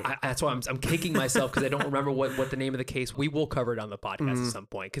way. Yeah, that's why I'm kicking myself because I don't remember what the name of the case. We will cover it on the podcast at some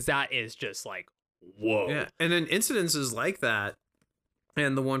point because that is just like, whoa. Yeah, and then incidences like that,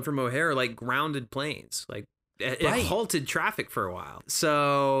 and the one from O'Hare, like grounded planes, like it halted traffic for a while.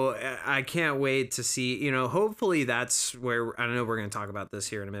 So I can't wait to see, hopefully that's where, I don't know, we're going to talk about this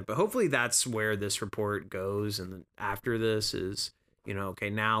here in a minute, but hopefully that's where this report goes. And then after this is,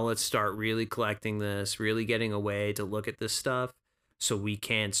 okay, now let's start really collecting this, really getting a way to look at this stuff so we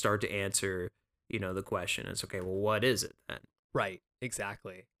can start to answer, the question is, okay, well, what is it then? Right.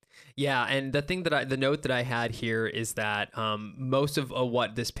 Exactly. Yeah, and the note that I had here is that most of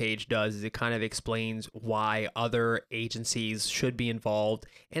what this page does is it kind of explains why other agencies should be involved,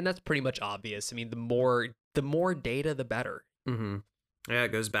 and that's pretty much obvious. I mean, the more data, the better. Mm-hmm. Yeah,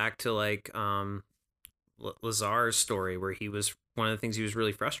 it goes back to like Lazar's story, where one of the things he was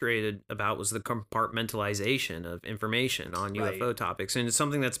really frustrated about was the compartmentalization of information on UFO topics, and it's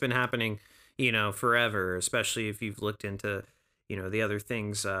something that's been happening, forever, especially if you've looked into the other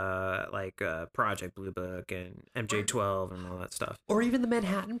things like Project Blue Book and MJ12 and all that stuff. Or even the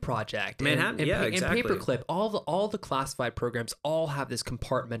Manhattan Project. Exactly. And Paperclip. All the classified programs all have this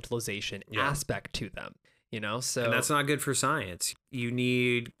compartmentalization aspect to them. So... And that's not good for science. You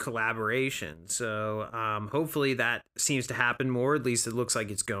need collaboration. So hopefully that seems to happen more. At least it looks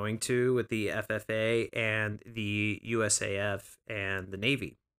like it's going to, with the FFA and the USAF and the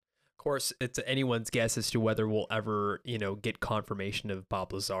Navy. Of course, it's anyone's guess as to whether we'll ever, get confirmation of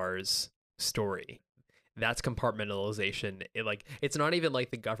Bob Lazar's story. That's compartmentalization. It's not even like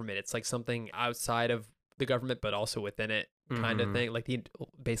the government. It's like something outside of the government, but also within it, kind of thing. Like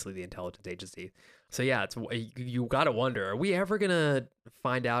basically the intelligence agency. So yeah, you gotta wonder: are we ever gonna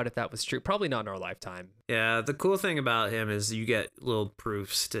find out if that was true? Probably not in our lifetime. Yeah, the cool thing about him is you get little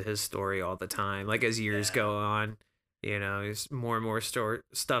proofs to his story all the time. Like as years go on. More and more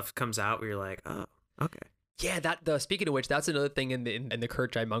stuff comes out where you're like, oh, okay. Yeah, speaking of which, that's another thing in the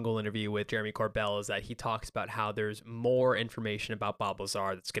Kurt Mungle interview with Jeremy Corbell is that he talks about how there's more information about Bob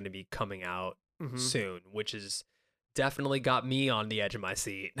Lazar that's going to be coming out soon, which is definitely got me on the edge of my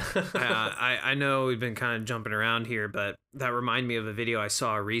seat. I know we've been kind of jumping around here, but that reminded me of a video I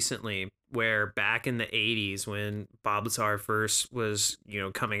saw recently where back in the 80s when Bob Lazar first was,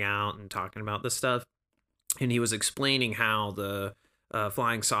 coming out and talking about this stuff, and he was explaining how the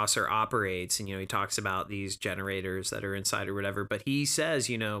flying saucer operates. And, he talks about these generators that are inside or whatever. But he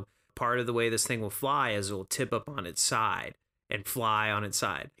says, part of the way this thing will fly is it will tip up on its side and fly on its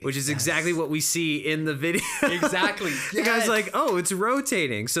side, which is exactly what we see in the video. Exactly. The guy's like, oh, it's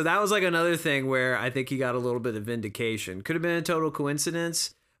rotating. So that was like another thing where I think he got a little bit of vindication. Could have been a total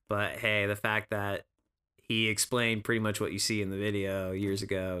coincidence. But, hey, the fact that he explained pretty much what you see in the video years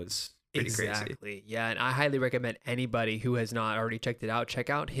ago is... Exactly. Crazy. Yeah, and I highly recommend anybody who has not already checked it out, check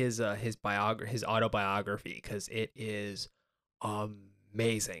out his autobiography, because it is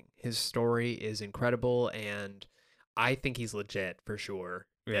amazing. His story is incredible, and I think he's legit for sure.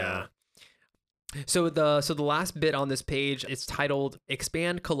 Yeah. So the last bit on this page, it's titled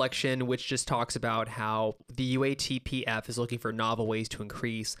Expand Collection, which just talks about how the UATPF is looking for novel ways to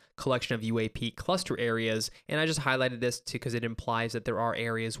increase collection of UAP cluster areas. And I just highlighted this because it implies that there are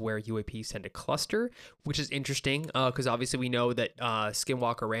areas where UAPs tend to cluster, which is interesting because obviously we know that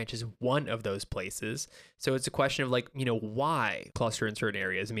Skinwalker Ranch is one of those places. So it's a question of why cluster in certain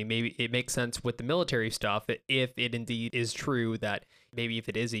areas. I mean, maybe it makes sense with the military stuff if it indeed is true that maybe if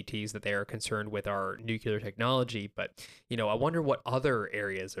it is ETs that they are concerned with our nuclear technology, but I wonder what other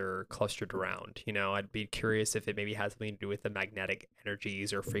areas are clustered around. I'd be curious if it maybe has something to do with the magnetic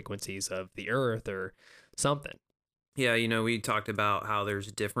energies or frequencies of the Earth or something. Yeah, we talked about how there's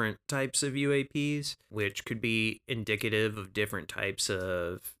different types of UAPs, which could be indicative of different types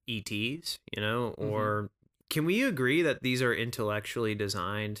of ETs, or can we agree that these are intellectually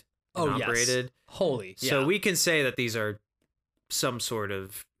designed and operated? Yes. Holy. So yeah. we can say that these are some sort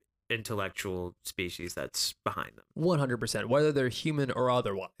of intellectual species that's behind them. 100%, whether they're human or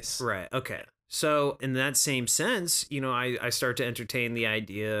otherwise. Right. Okay. So in that same sense, I start to entertain the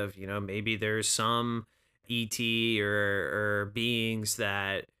idea of, maybe there's some ET or beings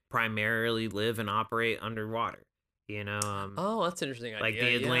that primarily live and operate underwater. Oh, that's an interesting idea. Like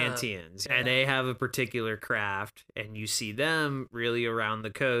the Atlanteans, and they have a particular craft, and you see them really around the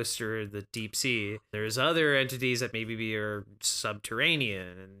coast or the deep sea. There's other entities that maybe are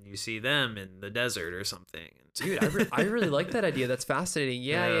subterranean, and you see them in the desert or something. Dude, I really like that idea. That's fascinating.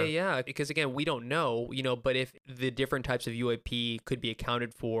 Yeah. Because again, we don't know, but if the different types of UAP could be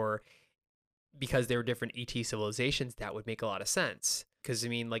accounted for because they were different ET civilizations, that would make a lot of sense. Because, I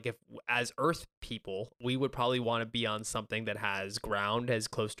mean, if as Earth people, we would probably want to be on something that has ground as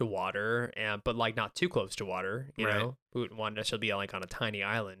close to water, but not too close to water, you know? We wouldn't want to necessarily be on a tiny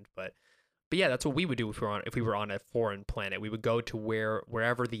island. But yeah, that's what we would do if we were on a foreign planet. We would go to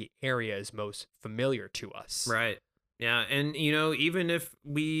wherever the area is most familiar to us. Right. Yeah. And, even if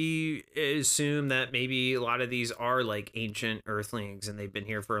we assume that maybe a lot of these are ancient Earthlings and they've been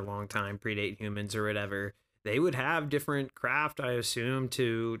here for a long time, predate humans or whatever, they would have different craft, I assume,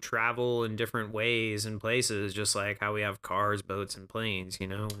 to travel in different ways and places, just like how we have cars, boats, and planes.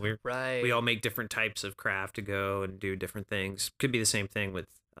 We all make different types of craft to go and do different things. Could be the same thing with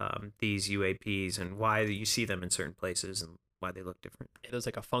these UAPs and why you see them in certain places and why they look different. There's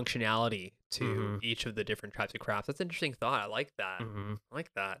a functionality to each of the different types of crafts. That's an interesting thought. I like that. I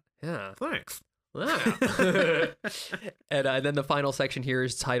like that. Yeah. Thanks. And then the final section here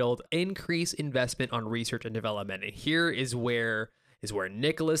is titled Increase Investment on Research and Development. And here is where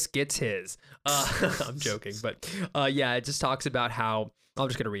Nicholas gets his. I'm joking, but it just talks about how, I'm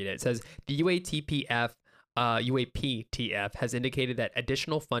just going to read it. It says the UAPTF has indicated that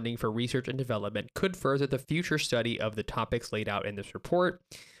additional funding for research and development could further the future study of the topics laid out in this report.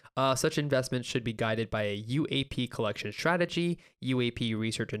 Such investments should be guided by a UAP collection strategy, UAP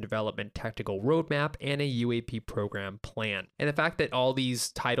research and development tactical roadmap, and a UAP program plan. And the fact that all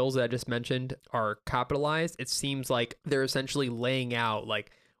these titles that I just mentioned are capitalized, it seems like they're essentially laying out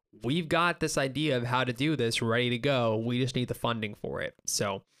we've got this idea of how to do this ready to go. We just need the funding for it.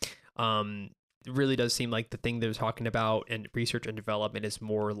 So, it really does seem like the thing they're talking about in research and development is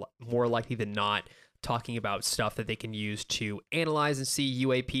more likely than not talking about stuff that they can use to analyze and see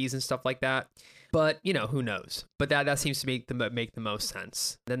UAPs and stuff like that. But, who knows? But that seems to make the most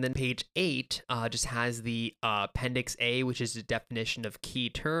sense. Then page 8 just has the Appendix A, which is the definition of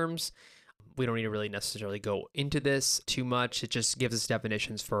key terms. We don't need to really necessarily go into this too much. It just gives us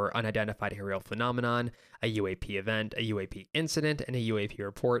definitions for unidentified aerial phenomenon, a UAP event, a UAP incident, and a UAP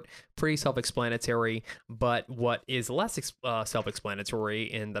report. Pretty self-explanatory, but what is less self-explanatory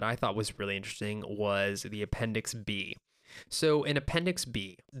and that I thought was really interesting was the Appendix B. So in Appendix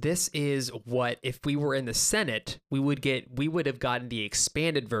B, this is what, if we were in the Senate, we would have gotten the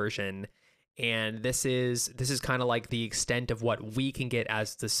expanded version. And this is kind of like the extent of what we can get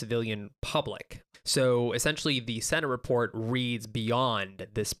as the civilian public. So essentially, the Senate report reads beyond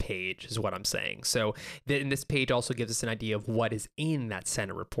this page, is what I'm saying. So this page also gives us an idea of what is in that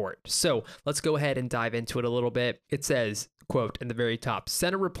Senate report. So let's go ahead and dive into it a little bit. It says, quote, in the very top,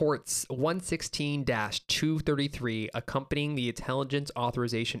 Senate Reports 116-233 accompanying the Intelligence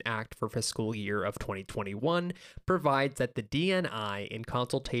Authorization Act for fiscal year of 2021 provides that the DNI, in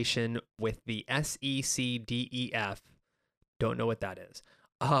consultation with the SECDEF, don't know what that is,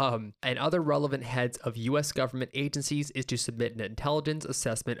 and other relevant heads of U.S. government agencies, is to submit an intelligence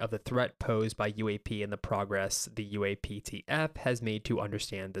assessment of the threat posed by UAP and the progress the UAPTF has made to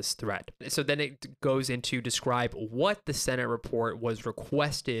understand this threat. So then it goes into describe what the Senate report was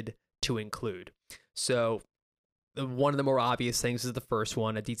requested to include. So one of the more obvious things is the first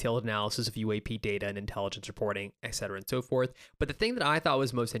one, a detailed analysis of UAP data and intelligence reporting, et cetera, and so forth. But the thing that I thought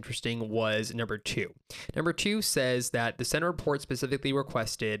was most interesting was number 2. Number 2 says that the Senate report specifically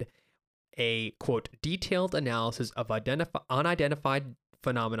requested a, quote, detailed analysis of unidentified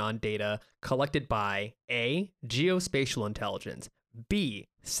phenomenon data collected by A, geospatial intelligence, B,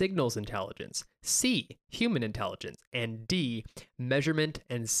 signals intelligence, C, human intelligence, and D, measurement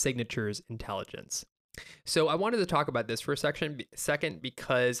and signatures intelligence. So I wanted to talk about this for a second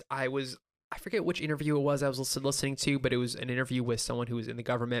because I forget which interview it was I was listening to, but it was an interview with someone who was in the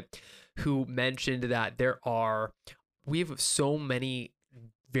government who mentioned that we have so many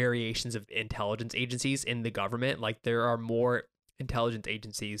variations of intelligence agencies in the government. Like there are more intelligence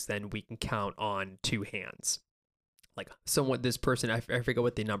agencies than we can count on 2 hands. Like this person, I forget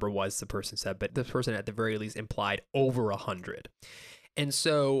what the number was the person said, but this person at the very least implied over 100. And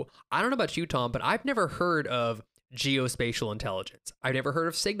so I don't know about you, Tom, but I've never heard of geospatial intelligence. I've never heard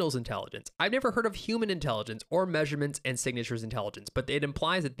of signals intelligence. I've never heard of human intelligence or measurements and signatures intelligence, but it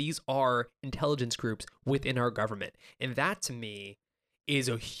implies that these are intelligence groups within our government. And that to me is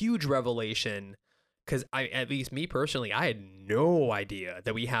a huge revelation because at least me personally, I had no idea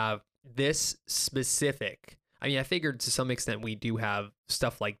that we have this specific. I mean, I figured to some extent we do have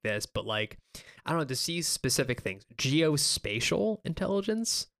stuff like this, but like, I don't know, to see specific things. Geospatial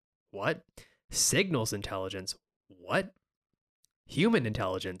intelligence? What? Signals intelligence? What? Human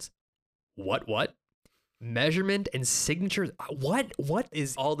intelligence? What? Measurement and signatures? What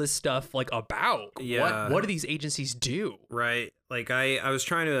is all this stuff like about? Yeah. What do these agencies do? Right. Like I was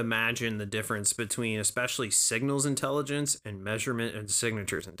trying to imagine the difference between especially signals intelligence and measurement and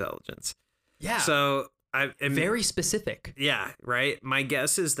signatures intelligence. Yeah. So very specific. Yeah, right. My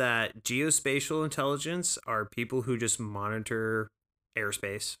guess is that geospatial intelligence are people who just monitor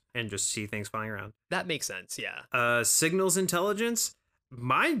airspace and just see things flying around. That makes sense, yeah. Signals intelligence,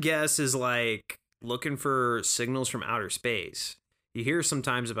 my guess is like looking for signals from outer space. You hear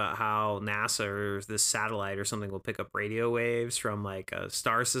sometimes about how NASA or this satellite or something will pick up radio waves from like a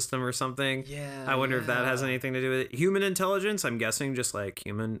star system or something. Yeah. I wonder if that has anything to do with it. Human intelligence, I'm guessing just like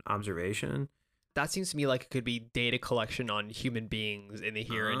human observation. That seems to me like it could be data collection on human beings in the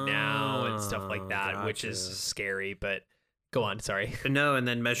here and now and stuff like that, which is scary, but go on, sorry. No, and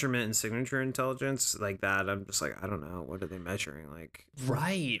then measurement and signature intelligence like that. I'm just like, I don't know. What are they measuring? Like,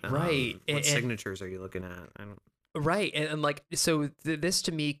 right. What signatures are you looking at? I don't. Right. And like, so this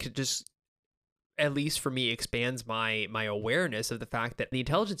to me could just, at least for me, expands my awareness of the fact that the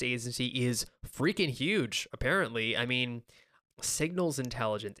intelligence agency is freaking huge, apparently. I mean, signals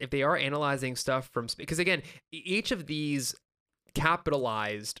intelligence, if they are analyzing stuff from, because again, each of these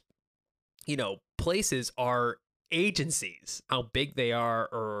capitalized, places are agencies. How big they are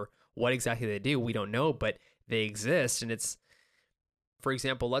or what exactly they do, we don't know, but they exist. And it's, for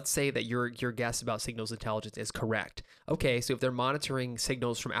example, let's say that your guess about signals intelligence is correct. Okay, so if they're monitoring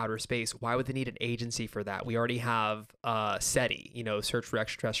signals from outer space, why would they need an agency for that? We already have SETI, Search for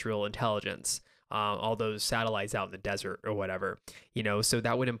Extraterrestrial Intelligence. All those satellites out in the desert or whatever, so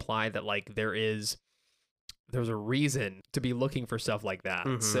that would imply that like there's a reason to be looking for stuff like that.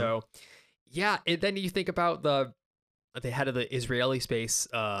 Mm-hmm. So yeah, then you think about the head of the Israeli space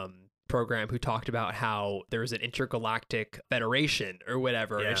program who talked about how there's an intergalactic federation or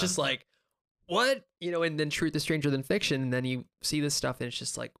whatever. Yeah. And it's just like, what? And then truth is stranger than fiction. And then you see this stuff and it's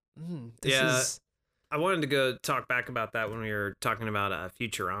just like, this is... I wanted to go talk back about that when we were talking about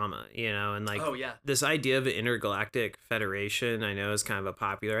Futurama, and like this idea of an intergalactic federation, I know is kind of a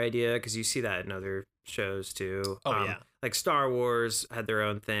popular idea because you see that in other shows too. Like Star Wars had their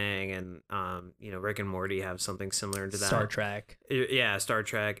own thing, and Rick and Morty have something similar to that. Star Trek. Yeah, Star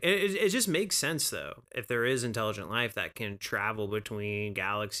Trek. It just makes sense though. If there is intelligent life that can travel between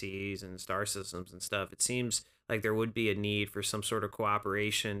galaxies and star systems and stuff, it seems like there would be a need for some sort of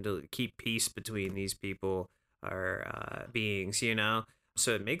cooperation to keep peace between these people or beings,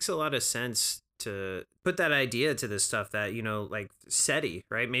 So it makes a lot of sense to put that idea to this stuff that, like SETI,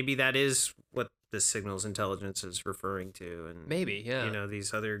 right? Maybe that is what the signals intelligence is referring to. And maybe, yeah.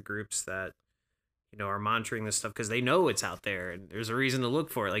 These other groups that, are monitoring this stuff because they know it's out there and there's a reason to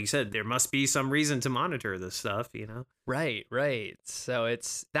look for it. Like you said, there must be some reason to monitor this stuff, Right. So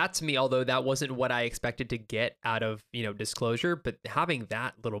that to me, although that wasn't what I expected to get out of, disclosure, but having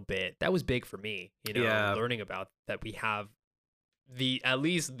that little bit, that was big for me, learning about that we have at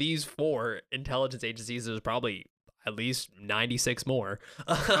least these 4 intelligence agencies. There's probably at least 96 more.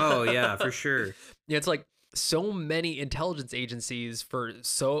 Oh yeah, for sure. It's like so many intelligence agencies for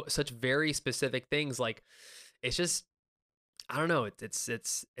such very specific things. Like it's just, I don't know.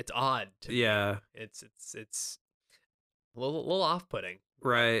 It's odd. Yeah. It's little off-putting.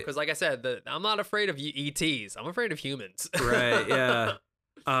 Right. Because like I said, I'm not afraid of ETs. I'm afraid of humans. Right. Yeah.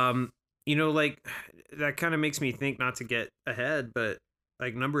 Like that kind of makes me think, not to get ahead, but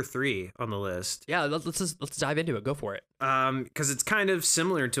like number 3 on the list. Yeah, let's dive into it. Go for it. Because it's kind of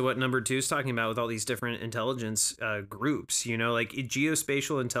similar to what number 2 is talking about with all these different intelligence groups. Like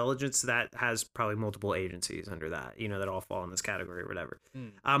geospatial intelligence, that has probably multiple agencies under that. That all fall in this category or whatever.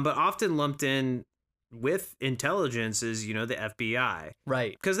 But often lumped in with intelligence is the FBI,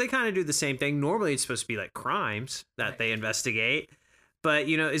 right? Because they kind of do the same thing. Normally, it's supposed to be like crimes that they investigate. But,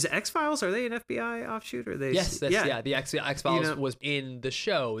 is X-Files, are they an FBI offshoot? Or they? Yes, the X-Files was in the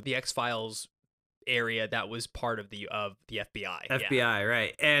show, the X-Files area that was part of the FBI. FBI,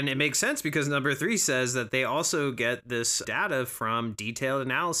 right. And it makes sense because number 3 says that they also get this data from detailed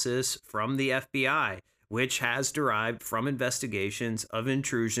analysis from the FBI, which has derived from investigations of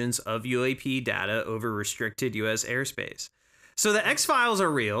intrusions of UAP data over restricted U.S. airspace. So the X-Files are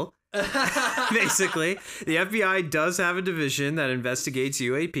real. Basically, the FBI does have a division that investigates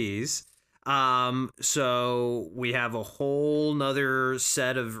UAPs. So we have a whole nother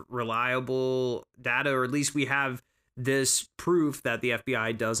set of reliable data, or at least we have this proof that the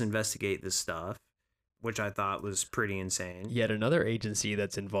FBI does investigate this stuff, which I thought was pretty insane. Yet another agency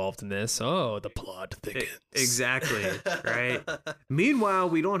that's involved in this. Oh, the plot thickens. Exactly, right? Meanwhile,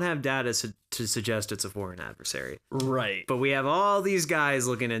 we don't have data to suggest it's a foreign adversary. Right. But we have all these guys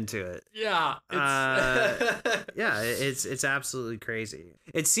looking into it. Yeah. It's absolutely crazy.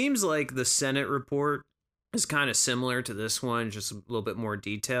 It seems like the Senate report is kind of similar to this one, just a little bit more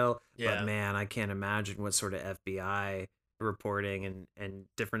detail. Yeah. But man, I can't imagine what sort of FBI reporting and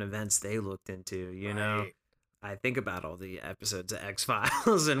different events they looked into, know. I think about all the episodes of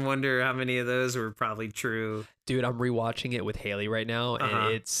X-Files and wonder how many of those were probably true. Dude, I'm rewatching it with Haley right now,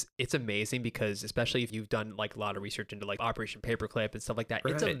 and it's amazing because, especially if you've done like a lot of research into like Operation Paperclip and stuff like that,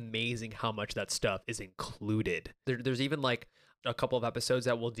 it's amazing how much that stuff is included. There's even like a couple of episodes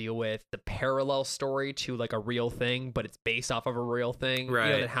that will deal with the parallel story to like a real thing, but it's based off of a real thing.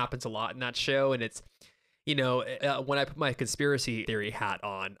 Right. That happens a lot in that show, and it's when I put my conspiracy theory hat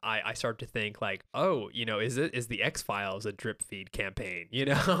on, I start to think like, oh, is the X-Files a drip feed campaign,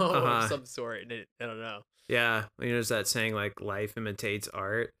 of some sort? And I don't know. Yeah. There's that saying like life imitates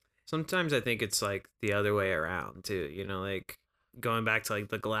art. Sometimes I think it's like the other way around too, like going back to like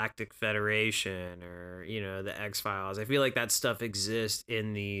the Galactic Federation or, the X-Files. I feel like that stuff exists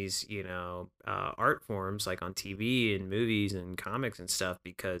in these, art forms like on TV and movies and comics and stuff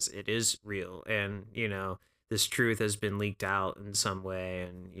because it is real. And, this truth has been leaked out in some way.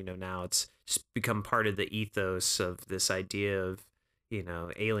 And, now it's just become part of the ethos of this idea of,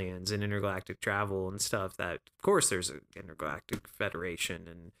 aliens and intergalactic travel and stuff that, of course, there's an intergalactic federation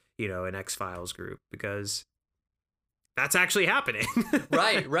and, an X-Files group because that's actually happening.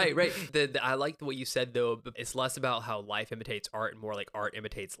 Right. I like what you said, though. It's less about how life imitates art and more like art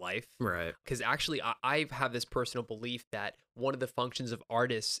imitates life. Right. Because actually, I have this personal belief that one of the functions of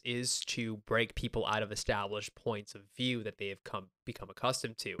artists is to break people out of established points of view that they have become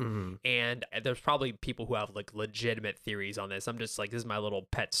accustomed to. Mm-hmm. And there's probably people who have like legitimate theories on this. I'm just like, this is my little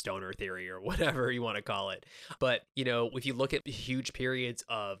pet stoner theory or whatever you want to call it. But, if you look at huge periods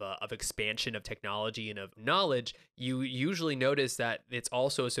of expansion of technology and of knowledge, you usually notice that it's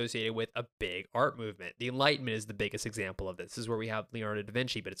also associated with a big art movement. The Enlightenment is the biggest example of this. This is where we have Leonardo da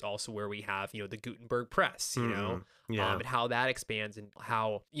Vinci, but it's also where we have, the Gutenberg press, and how that expands and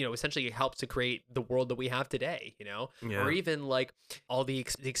how, essentially it helps to create the world that we have today, or even like all the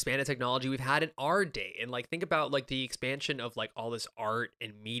expanded technology we've had in our day. And like, think about like the expansion of like all this art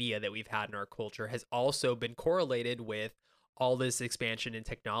and media that we've had in our culture has also been correlated with all this expansion in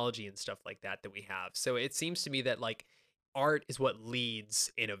technology and stuff like that we have. So it seems to me that like art is what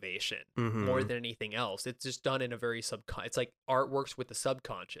leads innovation more than anything else. It's just done in a very it's like art works with the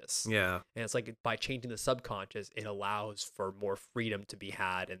subconscious. Yeah. And it's like by changing the subconscious, it allows for more freedom to be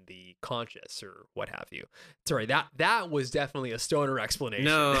had in the conscious or what have you. Sorry, that was definitely a stoner explanation.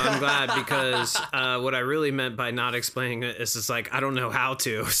 No, I'm glad because what I really meant by not explaining it is just like, I don't know how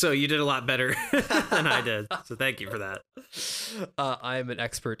to. So you did a lot better than I did. So thank you for that. I'm an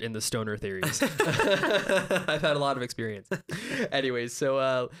expert in the stoner theories. I've had a lot of experience. Anyways,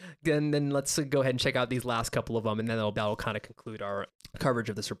 so then let's go ahead and check out these last couple of them, and then that'll kind of conclude our coverage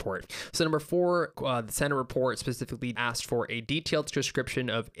of this report. So number 4, the Senate report specifically asked for a detailed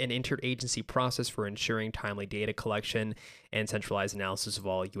description of an interagency process for ensuring timely data collection and centralized analysis of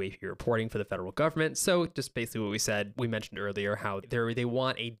all UAP reporting for the federal government. So just basically what we mentioned earlier, how they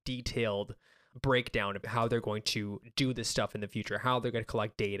want a detailed breakdown of how they're going to do this stuff in the future, how they're going to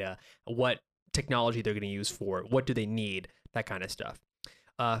collect data, what technology they're going to use for it. What do they need? That kind of stuff.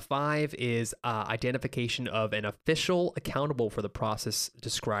 5 is identification of an official accountable for the process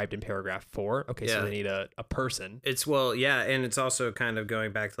described in paragraph 4. Okay, so they need a person. And it's also kind of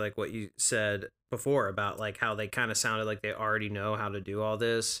going back to like what you said before about like how they kind of sounded like they already know how to do all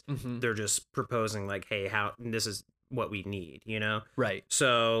this. They're just proposing like, hey, this is what we need, you know? Right.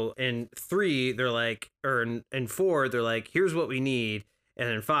 So in 3, they're like, or in 4, they're like, here's what we need. And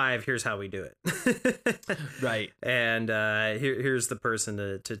in 5, here's how we do it. Right. And here's the person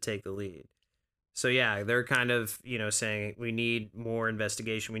to take the lead. So yeah, they're kind of, saying we need more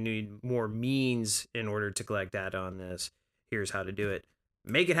investigation. We need more means in order to collect data on this. Here's how to do it.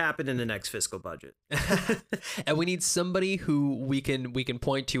 Make it happen in the next fiscal budget. And we need somebody who we can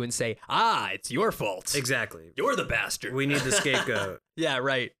point to and say, it's your fault. Exactly. You're the bastard. We need the scapegoat. Yeah,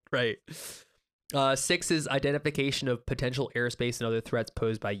 right. 6 is identification of potential airspace and other threats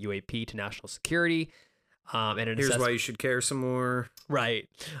posed by UAP to national security. Here's why you should care some more. Right.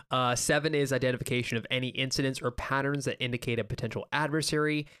 7 is identification of any incidents or patterns that indicate a potential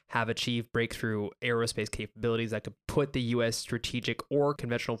adversary have achieved breakthrough aerospace capabilities that could put the U.S. strategic or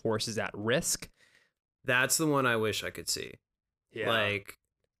conventional forces at risk. That's the one I wish I could see. Yeah. Like,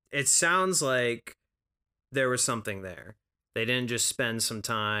 it sounds like there was something there. They didn't just spend some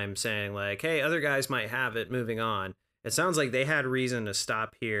time saying like, hey, other guys might have it, moving on. It sounds like they had reason to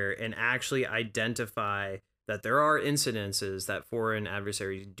stop here and actually identify that there are incidences that foreign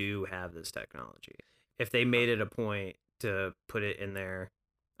adversaries do have this technology. If they made it a point to put it in their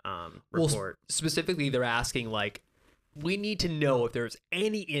report. Well, specifically, they're asking like, we need to know if there's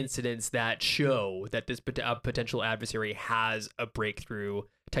any incidents that show that this potential adversary has a breakthrough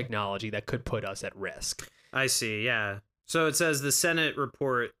technology that could put us at risk. I see, yeah. So it says the Senate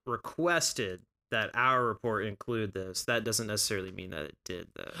report requested that our report include this. That doesn't necessarily mean that it did,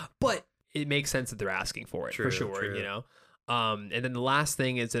 though. But it makes sense that they're asking for it, for sure, you know? And then the last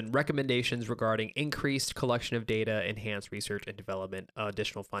thing is in recommendations regarding increased collection of data, enhanced research and development,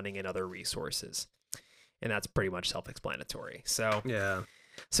 additional funding, and other resources. And that's pretty much self-explanatory. So yeah.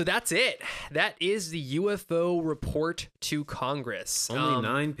 So that's it. That is the UFO report to Congress. Only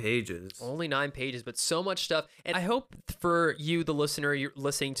 9 pages. Only 9 pages, but so much stuff. And I hope for you, the listener, you're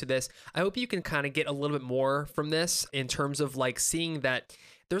listening to this, I hope you can kind of get a little bit more from this in terms of like seeing that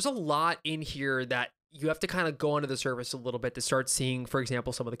there's a lot in here that you have to kind of go under the surface a little bit to start seeing, for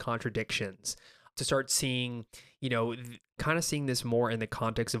example, some of the contradictions, to start seeing, kind of seeing this more in the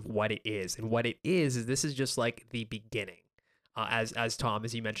context of what it is. And what it is this is just like the beginning. As Tom,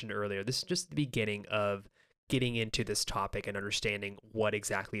 as you mentioned earlier, this is just the beginning of getting into this topic and understanding what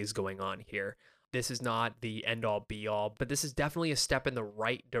exactly is going on here. This is not the end all be all, but this is definitely a step in the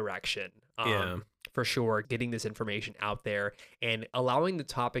right direction. For sure. Getting this information out there and allowing the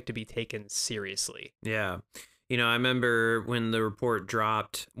topic to be taken seriously. Yeah. I remember when the report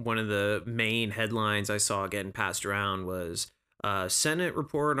dropped, one of the main headlines I saw getting passed around was Senate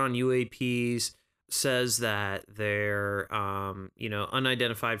report on UAPs says that their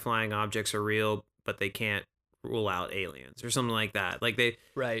unidentified flying objects are real, but they can't rule out aliens or something like that. Like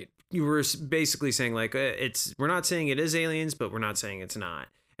you were basically saying like we're not saying it is aliens, but we're not saying it's not.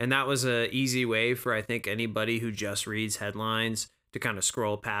 And that was a easy way for I think anybody who just reads headlines to kind of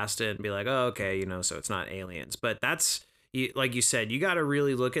scroll past it and be like, oh, okay, so it's not aliens. But that's, like you said, you got to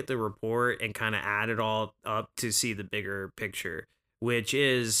really look at the report and kind of add it all up to see the bigger picture, which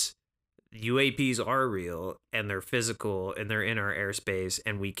is UAPs are real and they're physical and they're in our airspace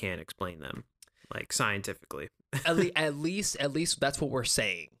and we can't explain them like scientifically. at least that's what we're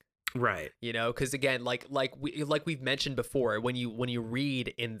saying. Right. Because again, like we've mentioned before, when you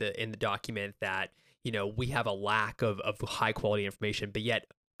read in the document that, we have a lack of high quality information, but yet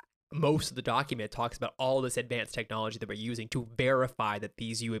most of the document talks about all this advanced technology that we're using to verify that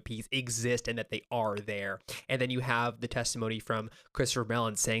these UAPs exist and that they are there. And then you have the testimony from Christopher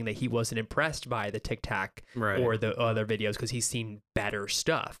Mellon saying that he wasn't impressed by the Tic Tac or the other videos because he's seen better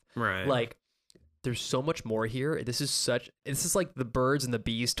stuff. Right. Like, there's so much more here. This is like the birds and the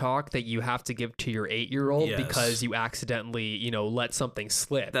bees talk that you have to give to your 8-year-old because you accidentally, let something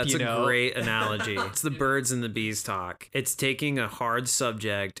slip. That's a great analogy. It's the birds and the bees talk. It's taking a hard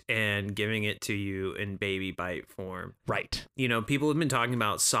subject and giving it to you in baby bite form. Right. People have been talking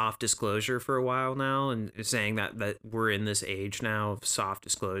about soft disclosure for a while now and saying that we're in this age now of soft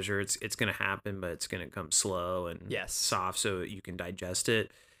disclosure. It's going to happen, but it's going to come slow and soft so you can digest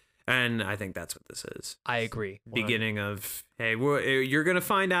it. And I think that's what this is. I agree. Beginning of, hey, you're going to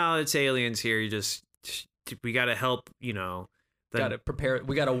find out it's aliens here. We got to help, Gotta prepare.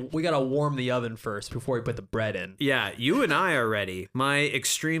 We gotta warm the oven first before we put the bread in. Yeah, you and I are ready. My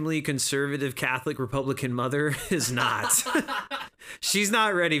extremely conservative Catholic Republican mother is not. She's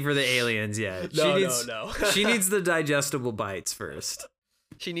not ready for the aliens yet. No. She needs the digestible bites first.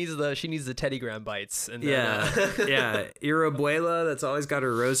 She needs the Teddy Graham bites. And then, yeah. Your abuela that's always got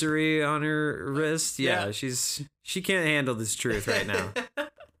her rosary on her wrist. Yeah, she can't handle this truth right now.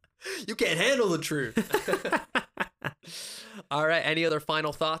 You can't handle the truth. All right. Any other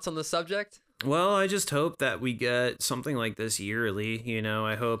final thoughts on the subject? Well, I just hope that we get something like this yearly. You know,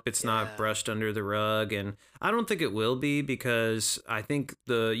 I hope it's not brushed under the rug. And I don't think it will be, because I think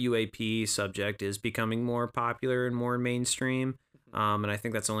the UAP subject is becoming more popular and more mainstream. And I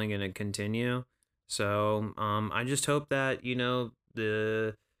think that's only going to continue. So I just hope that, you know,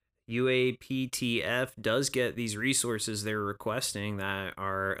 the UAPTF does get these resources they're requesting, that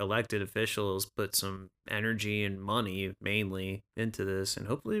our elected officials put some energy and money mainly into this, and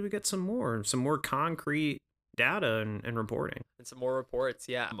hopefully we get some more concrete data and reporting. And some more reports.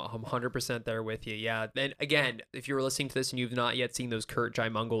 Yeah, I'm 100% there with you. Yeah. And again, if you were listening to this and you've not yet seen those Kurt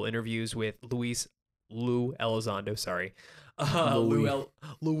Jaimungal interviews with Lou Elizondo, sorry. Louis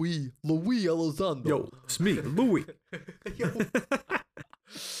Elizondo. Yo, it's me, Louis.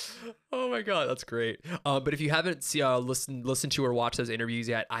 Oh my God, that's great. But if you haven't listened to or watched those interviews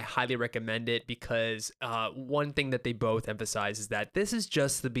yet, I highly recommend it, because one thing that they both emphasize is that this is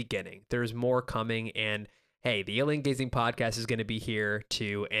just the beginning. There's more coming, and hey, the Alien Gazing Podcast is going to be here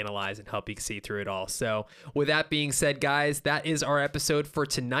to analyze and help you see through it all. So with that being said, guys, that is our episode for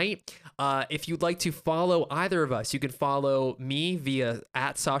tonight. If you'd like to follow either of us, you can follow me via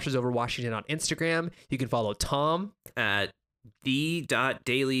 @Sasha's_Over_Washington on Instagram. You can follow Tom at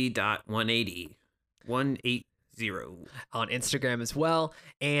the.daily.180 on Instagram as well.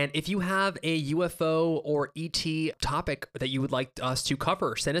 And if you have a UFO or ET topic that you would like us to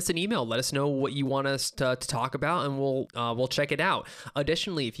cover, send us an email. Let us know what you want us to talk about, and we'll check it out.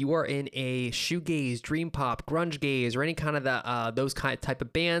 Additionally, if you are in a shoegaze, dream pop, grunge gaze, or any kind of those type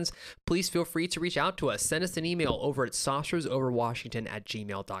of bands, please feel free to reach out to us. Send us an email over at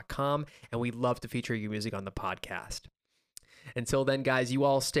saucersoverwashington@gmail.com, and we'd love to feature your music on the podcast. Until then, guys, you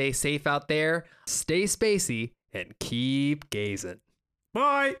all stay safe out there, stay spacey, and keep gazing.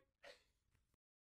 Bye.